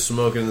it. We were just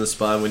smoking in the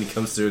spot. And when he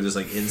comes through, there's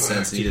like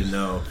incense. And he didn't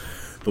know,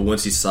 but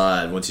once he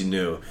saw it, once he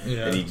knew,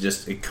 and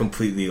it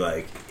completely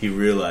like he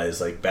realized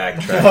like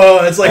backtrack.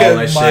 Oh, it's like all a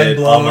my mind shit,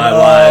 blown. all my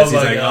lies.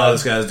 He's like, God. oh,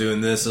 this guy's doing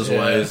this. This is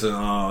why.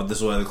 This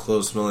is why the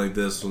clothes smell like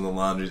this when the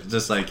laundry.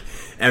 Just like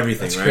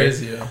everything. That's right?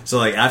 crazy. Yeah. So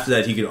like after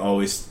that, he could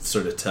always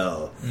sort of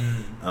tell.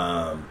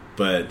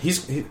 But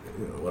he's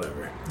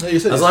whatever. No,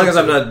 as long as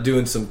I'm not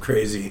doing some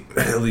crazy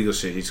illegal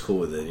shit, he's cool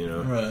with it,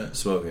 Right.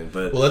 Smoking.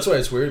 But well, that's why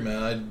it's weird,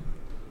 man.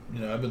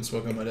 I've been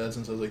smoking with my dad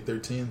since I was like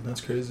 13.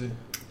 That's crazy.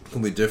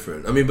 Completely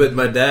different. I mean, but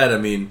my dad,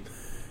 in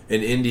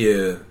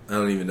India, I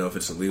don't even know if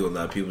it's illegal or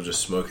not. People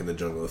just smoke in the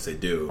jungle if they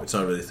do. It's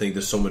not really a thing.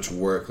 There's so much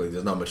work. Like,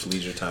 there's not much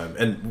leisure time.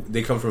 And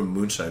they come from a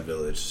moonshine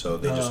village, so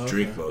they just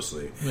drink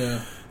mostly.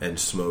 Yeah. And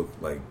smoke,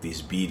 like,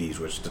 these beedies,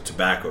 which the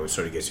tobacco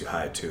sort of gets you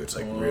high, too. It's,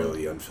 like,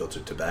 really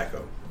unfiltered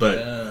tobacco.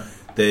 But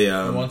they...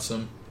 I want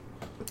some.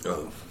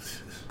 Oh,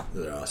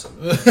 they're awesome.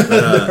 But,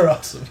 they're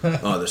awesome.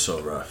 Oh, they're so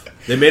rough.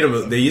 They made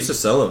them. They used to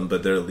sell them,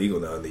 but they're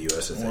illegal now in the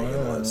U.S. I think in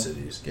a lot of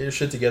cities. Get your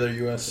shit together,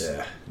 U.S.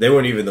 Yeah, they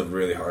weren't even the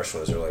really harsh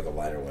ones. They were like a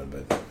lighter one,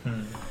 but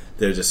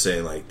they're just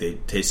saying like they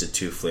tasted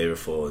too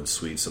flavorful and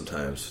sweet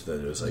sometimes.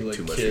 That it was like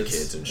too much for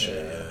kids and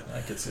shit. Yeah,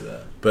 I could see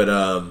that.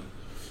 But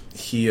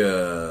he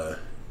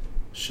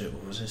shit.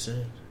 What was I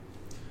saying?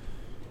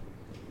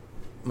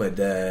 My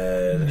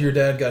dad. Your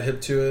dad got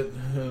hip to it.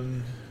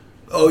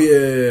 Oh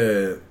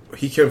yeah.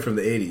 He came from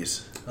the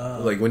 80s.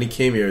 Like when he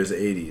came here, it was the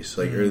 80s,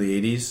 like early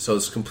 80s. So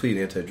it's complete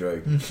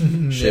anti-drug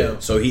shit. Yeah.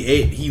 So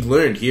he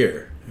learned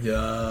here.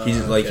 Yeah,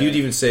 he's like he would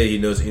even say he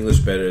knows English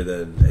better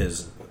than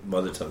his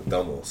mother tongue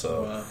Tamil.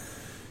 So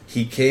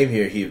he came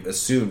here. He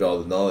assumed all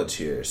the knowledge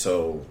here.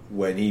 So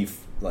when he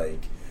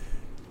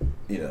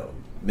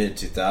mid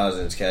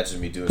 2000s catches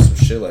me doing some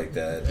shit like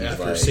that,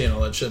 after like, seeing all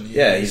that shit.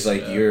 He's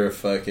like, you're a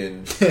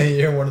fucking.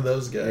 You're one of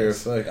those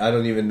guys. I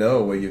don't even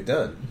know what you've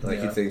done. Like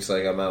he thinks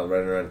like I'm out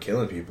running around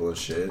killing people and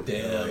shit.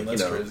 Damn,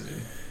 that's crazy.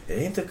 It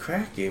ain't the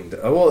crack game.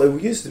 Well,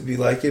 it used to be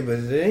like it, but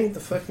it ain't the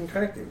fucking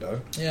crack game,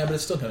 dog. Yeah, but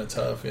it's still kind of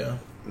tough. Yeah.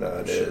 No,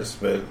 it is,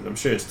 but I'm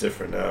sure it's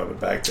different now. But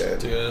back then,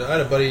 dude, I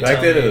had a buddy.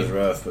 Back then it was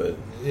rough, but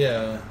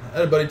yeah, I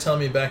had a buddy telling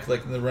me back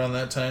like around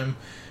that time.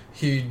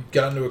 He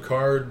got into a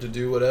car to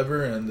do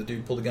whatever, and the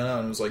dude pulled a gun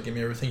out and was like, "Give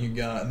me everything you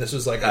got." And this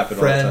was like a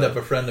friend of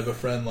a friend of a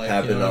friend. Like,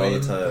 happened all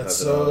the time. That's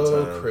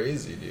so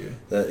crazy, dude.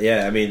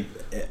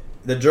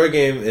 The drug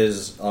game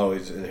is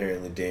always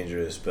inherently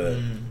dangerous, but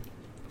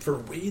For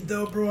weed,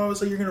 though, bro? I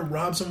was like, you're gonna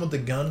rob someone with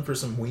a gun for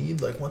some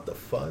weed? Like, what the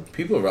fuck?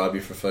 People rob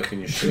you for fucking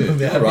your shit. Dude,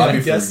 People rob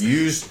you for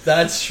used.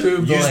 That's true.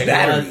 But used like,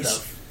 batteries.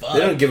 Fuck, they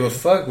don't give a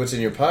fuck what's in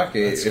your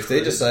pocket. That's if crazy.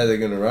 they decide they're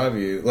gonna rob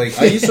you. Like,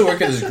 I used to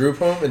work at this group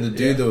home, and the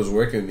dude that was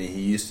working with me,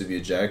 he used to be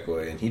a jack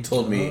boy, and he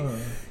told me,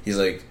 he's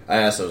like, I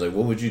asked him, I was like,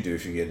 what would you do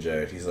if you get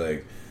jacked? He's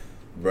like,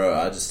 bro,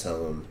 I'll just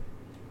tell him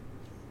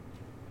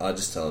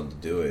to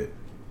do it.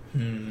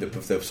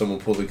 If someone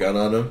pulled a gun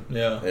on him,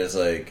 and it's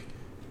like,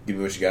 give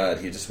me what you got,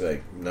 he'd just be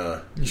like, nah,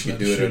 you can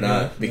do it or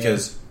not,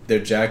 because they're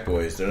jack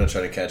boys, they're not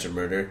trying to catch a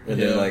murder,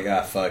 and they're like,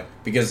 fuck,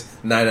 because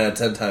 9 out of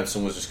 10 times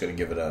someone's just going to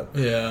give it up.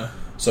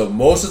 So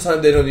most of the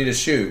time they don't need to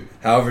shoot.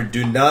 However,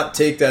 do not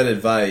take that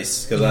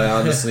advice, because I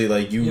honestly,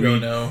 like, you don't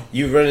know.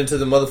 You run into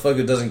the motherfucker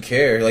who doesn't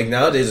care. Like,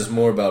 nowadays it's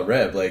more about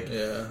rep. Like,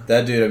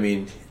 that dude, I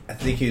mean, I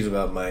think he was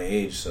about my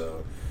age,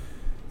 so,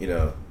 you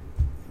know,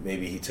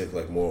 maybe he took,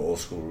 like, more old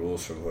school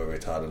rules from whoever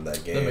taught him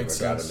that game or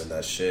got him in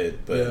that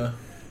shit. But,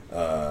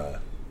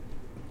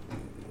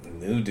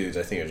 new dudes,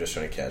 I think, are just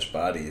trying to catch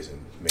bodies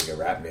and make a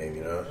rap name,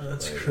 you know?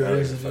 That's like, crazy. I don't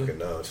even fucking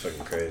know. It's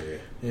fucking crazy.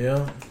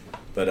 Yeah.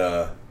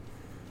 But,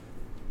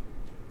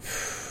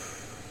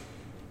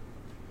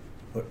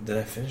 what, did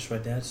I finish my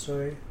dad's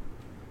story?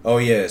 Oh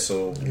yeah,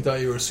 so he thought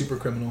you were a super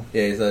criminal.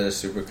 Yeah, he thought he was a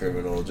super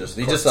criminal.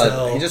 He just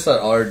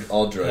thought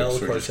all drugs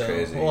were just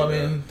crazy. Well, I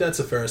mean, that's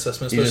a fair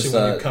assessment, especially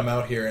when you come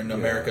out here and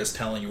America's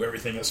telling you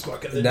everything is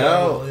fucking the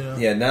devil. You know?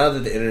 Yeah, now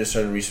that the internet's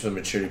starting to reach some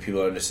maturity,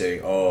 people are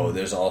understanding. Oh,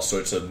 there's all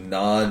sorts of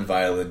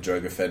non-violent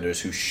drug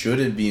offenders who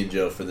shouldn't be in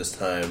jail for this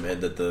time,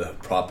 and that the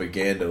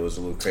propaganda was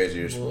a little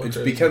crazier. It's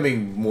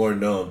becoming more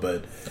known,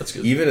 but that's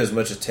good. Even as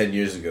much as 10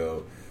 years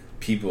ago,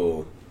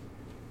 people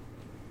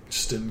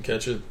just didn't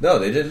catch it. No,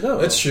 they didn't know.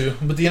 That's true.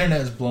 But the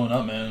internet is blowing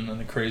up, man,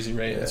 on a crazy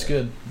rate. It's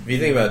good. If you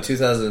think about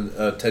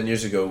 10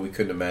 years ago, we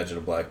couldn't imagine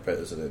a black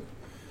president.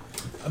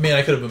 I mean,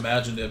 I could have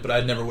imagined it, but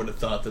I never would have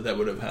thought that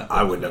would have happened.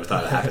 I would never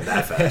thought it happened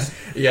that fast.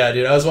 Yeah,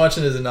 dude. I was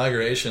watching his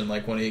inauguration,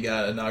 like when he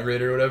got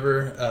inaugurated or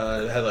whatever.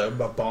 It had like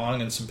a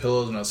bong and some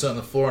pillows, and I was sitting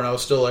on the floor, and I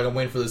was still like, I'm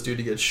waiting for this dude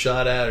to get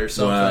shot at or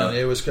something. Wow.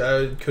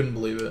 I couldn't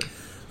believe it.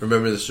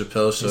 Remember the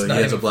Chappelle show?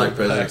 He has a black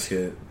president's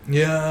kid.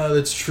 Yeah,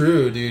 that's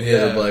true, dude. He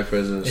has a black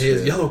president's kid. He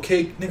has yellow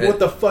cake. Nigga, what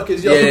the fuck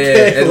is yellow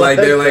cake? And like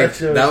they're like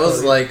that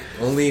was like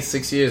only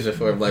 6 years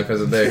before Black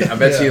President Day. I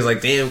bet she was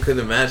like, damn,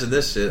 couldn't imagine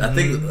this shit. I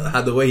think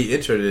how the way he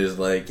introed it is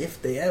like,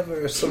 if they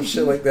ever or some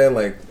shit like that,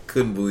 like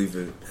couldn't believe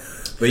it.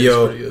 But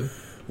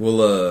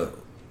we'll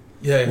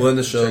we'll end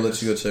the show,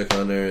 let you go check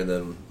on there, and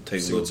then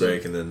take a little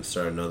break, and then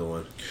start another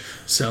one.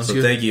 Sounds good.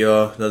 So thank you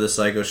all. Another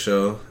Psycho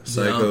show.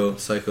 Psycho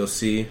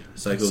C,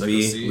 Psycho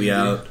B. We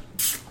out.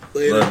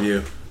 Later. Love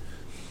you.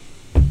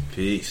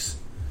 Peace.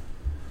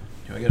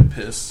 I gotta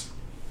piss.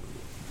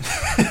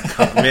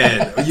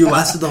 Man, you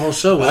lasted the whole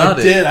show without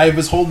it. I did. I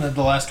was holding it.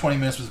 The last 20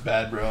 minutes was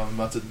bad, bro. I'm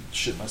about to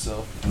shit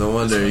myself. No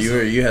wonder.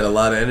 You had a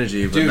lot of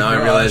energy, but now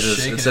I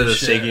realize instead of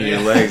shaking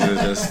your legs,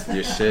 it's just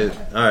your shit.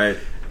 Alright.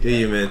 Hear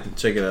you, man.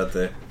 Check it out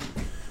there.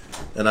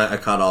 And I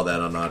caught all that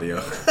on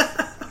audio.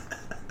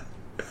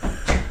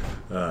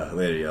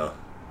 Later, y'all.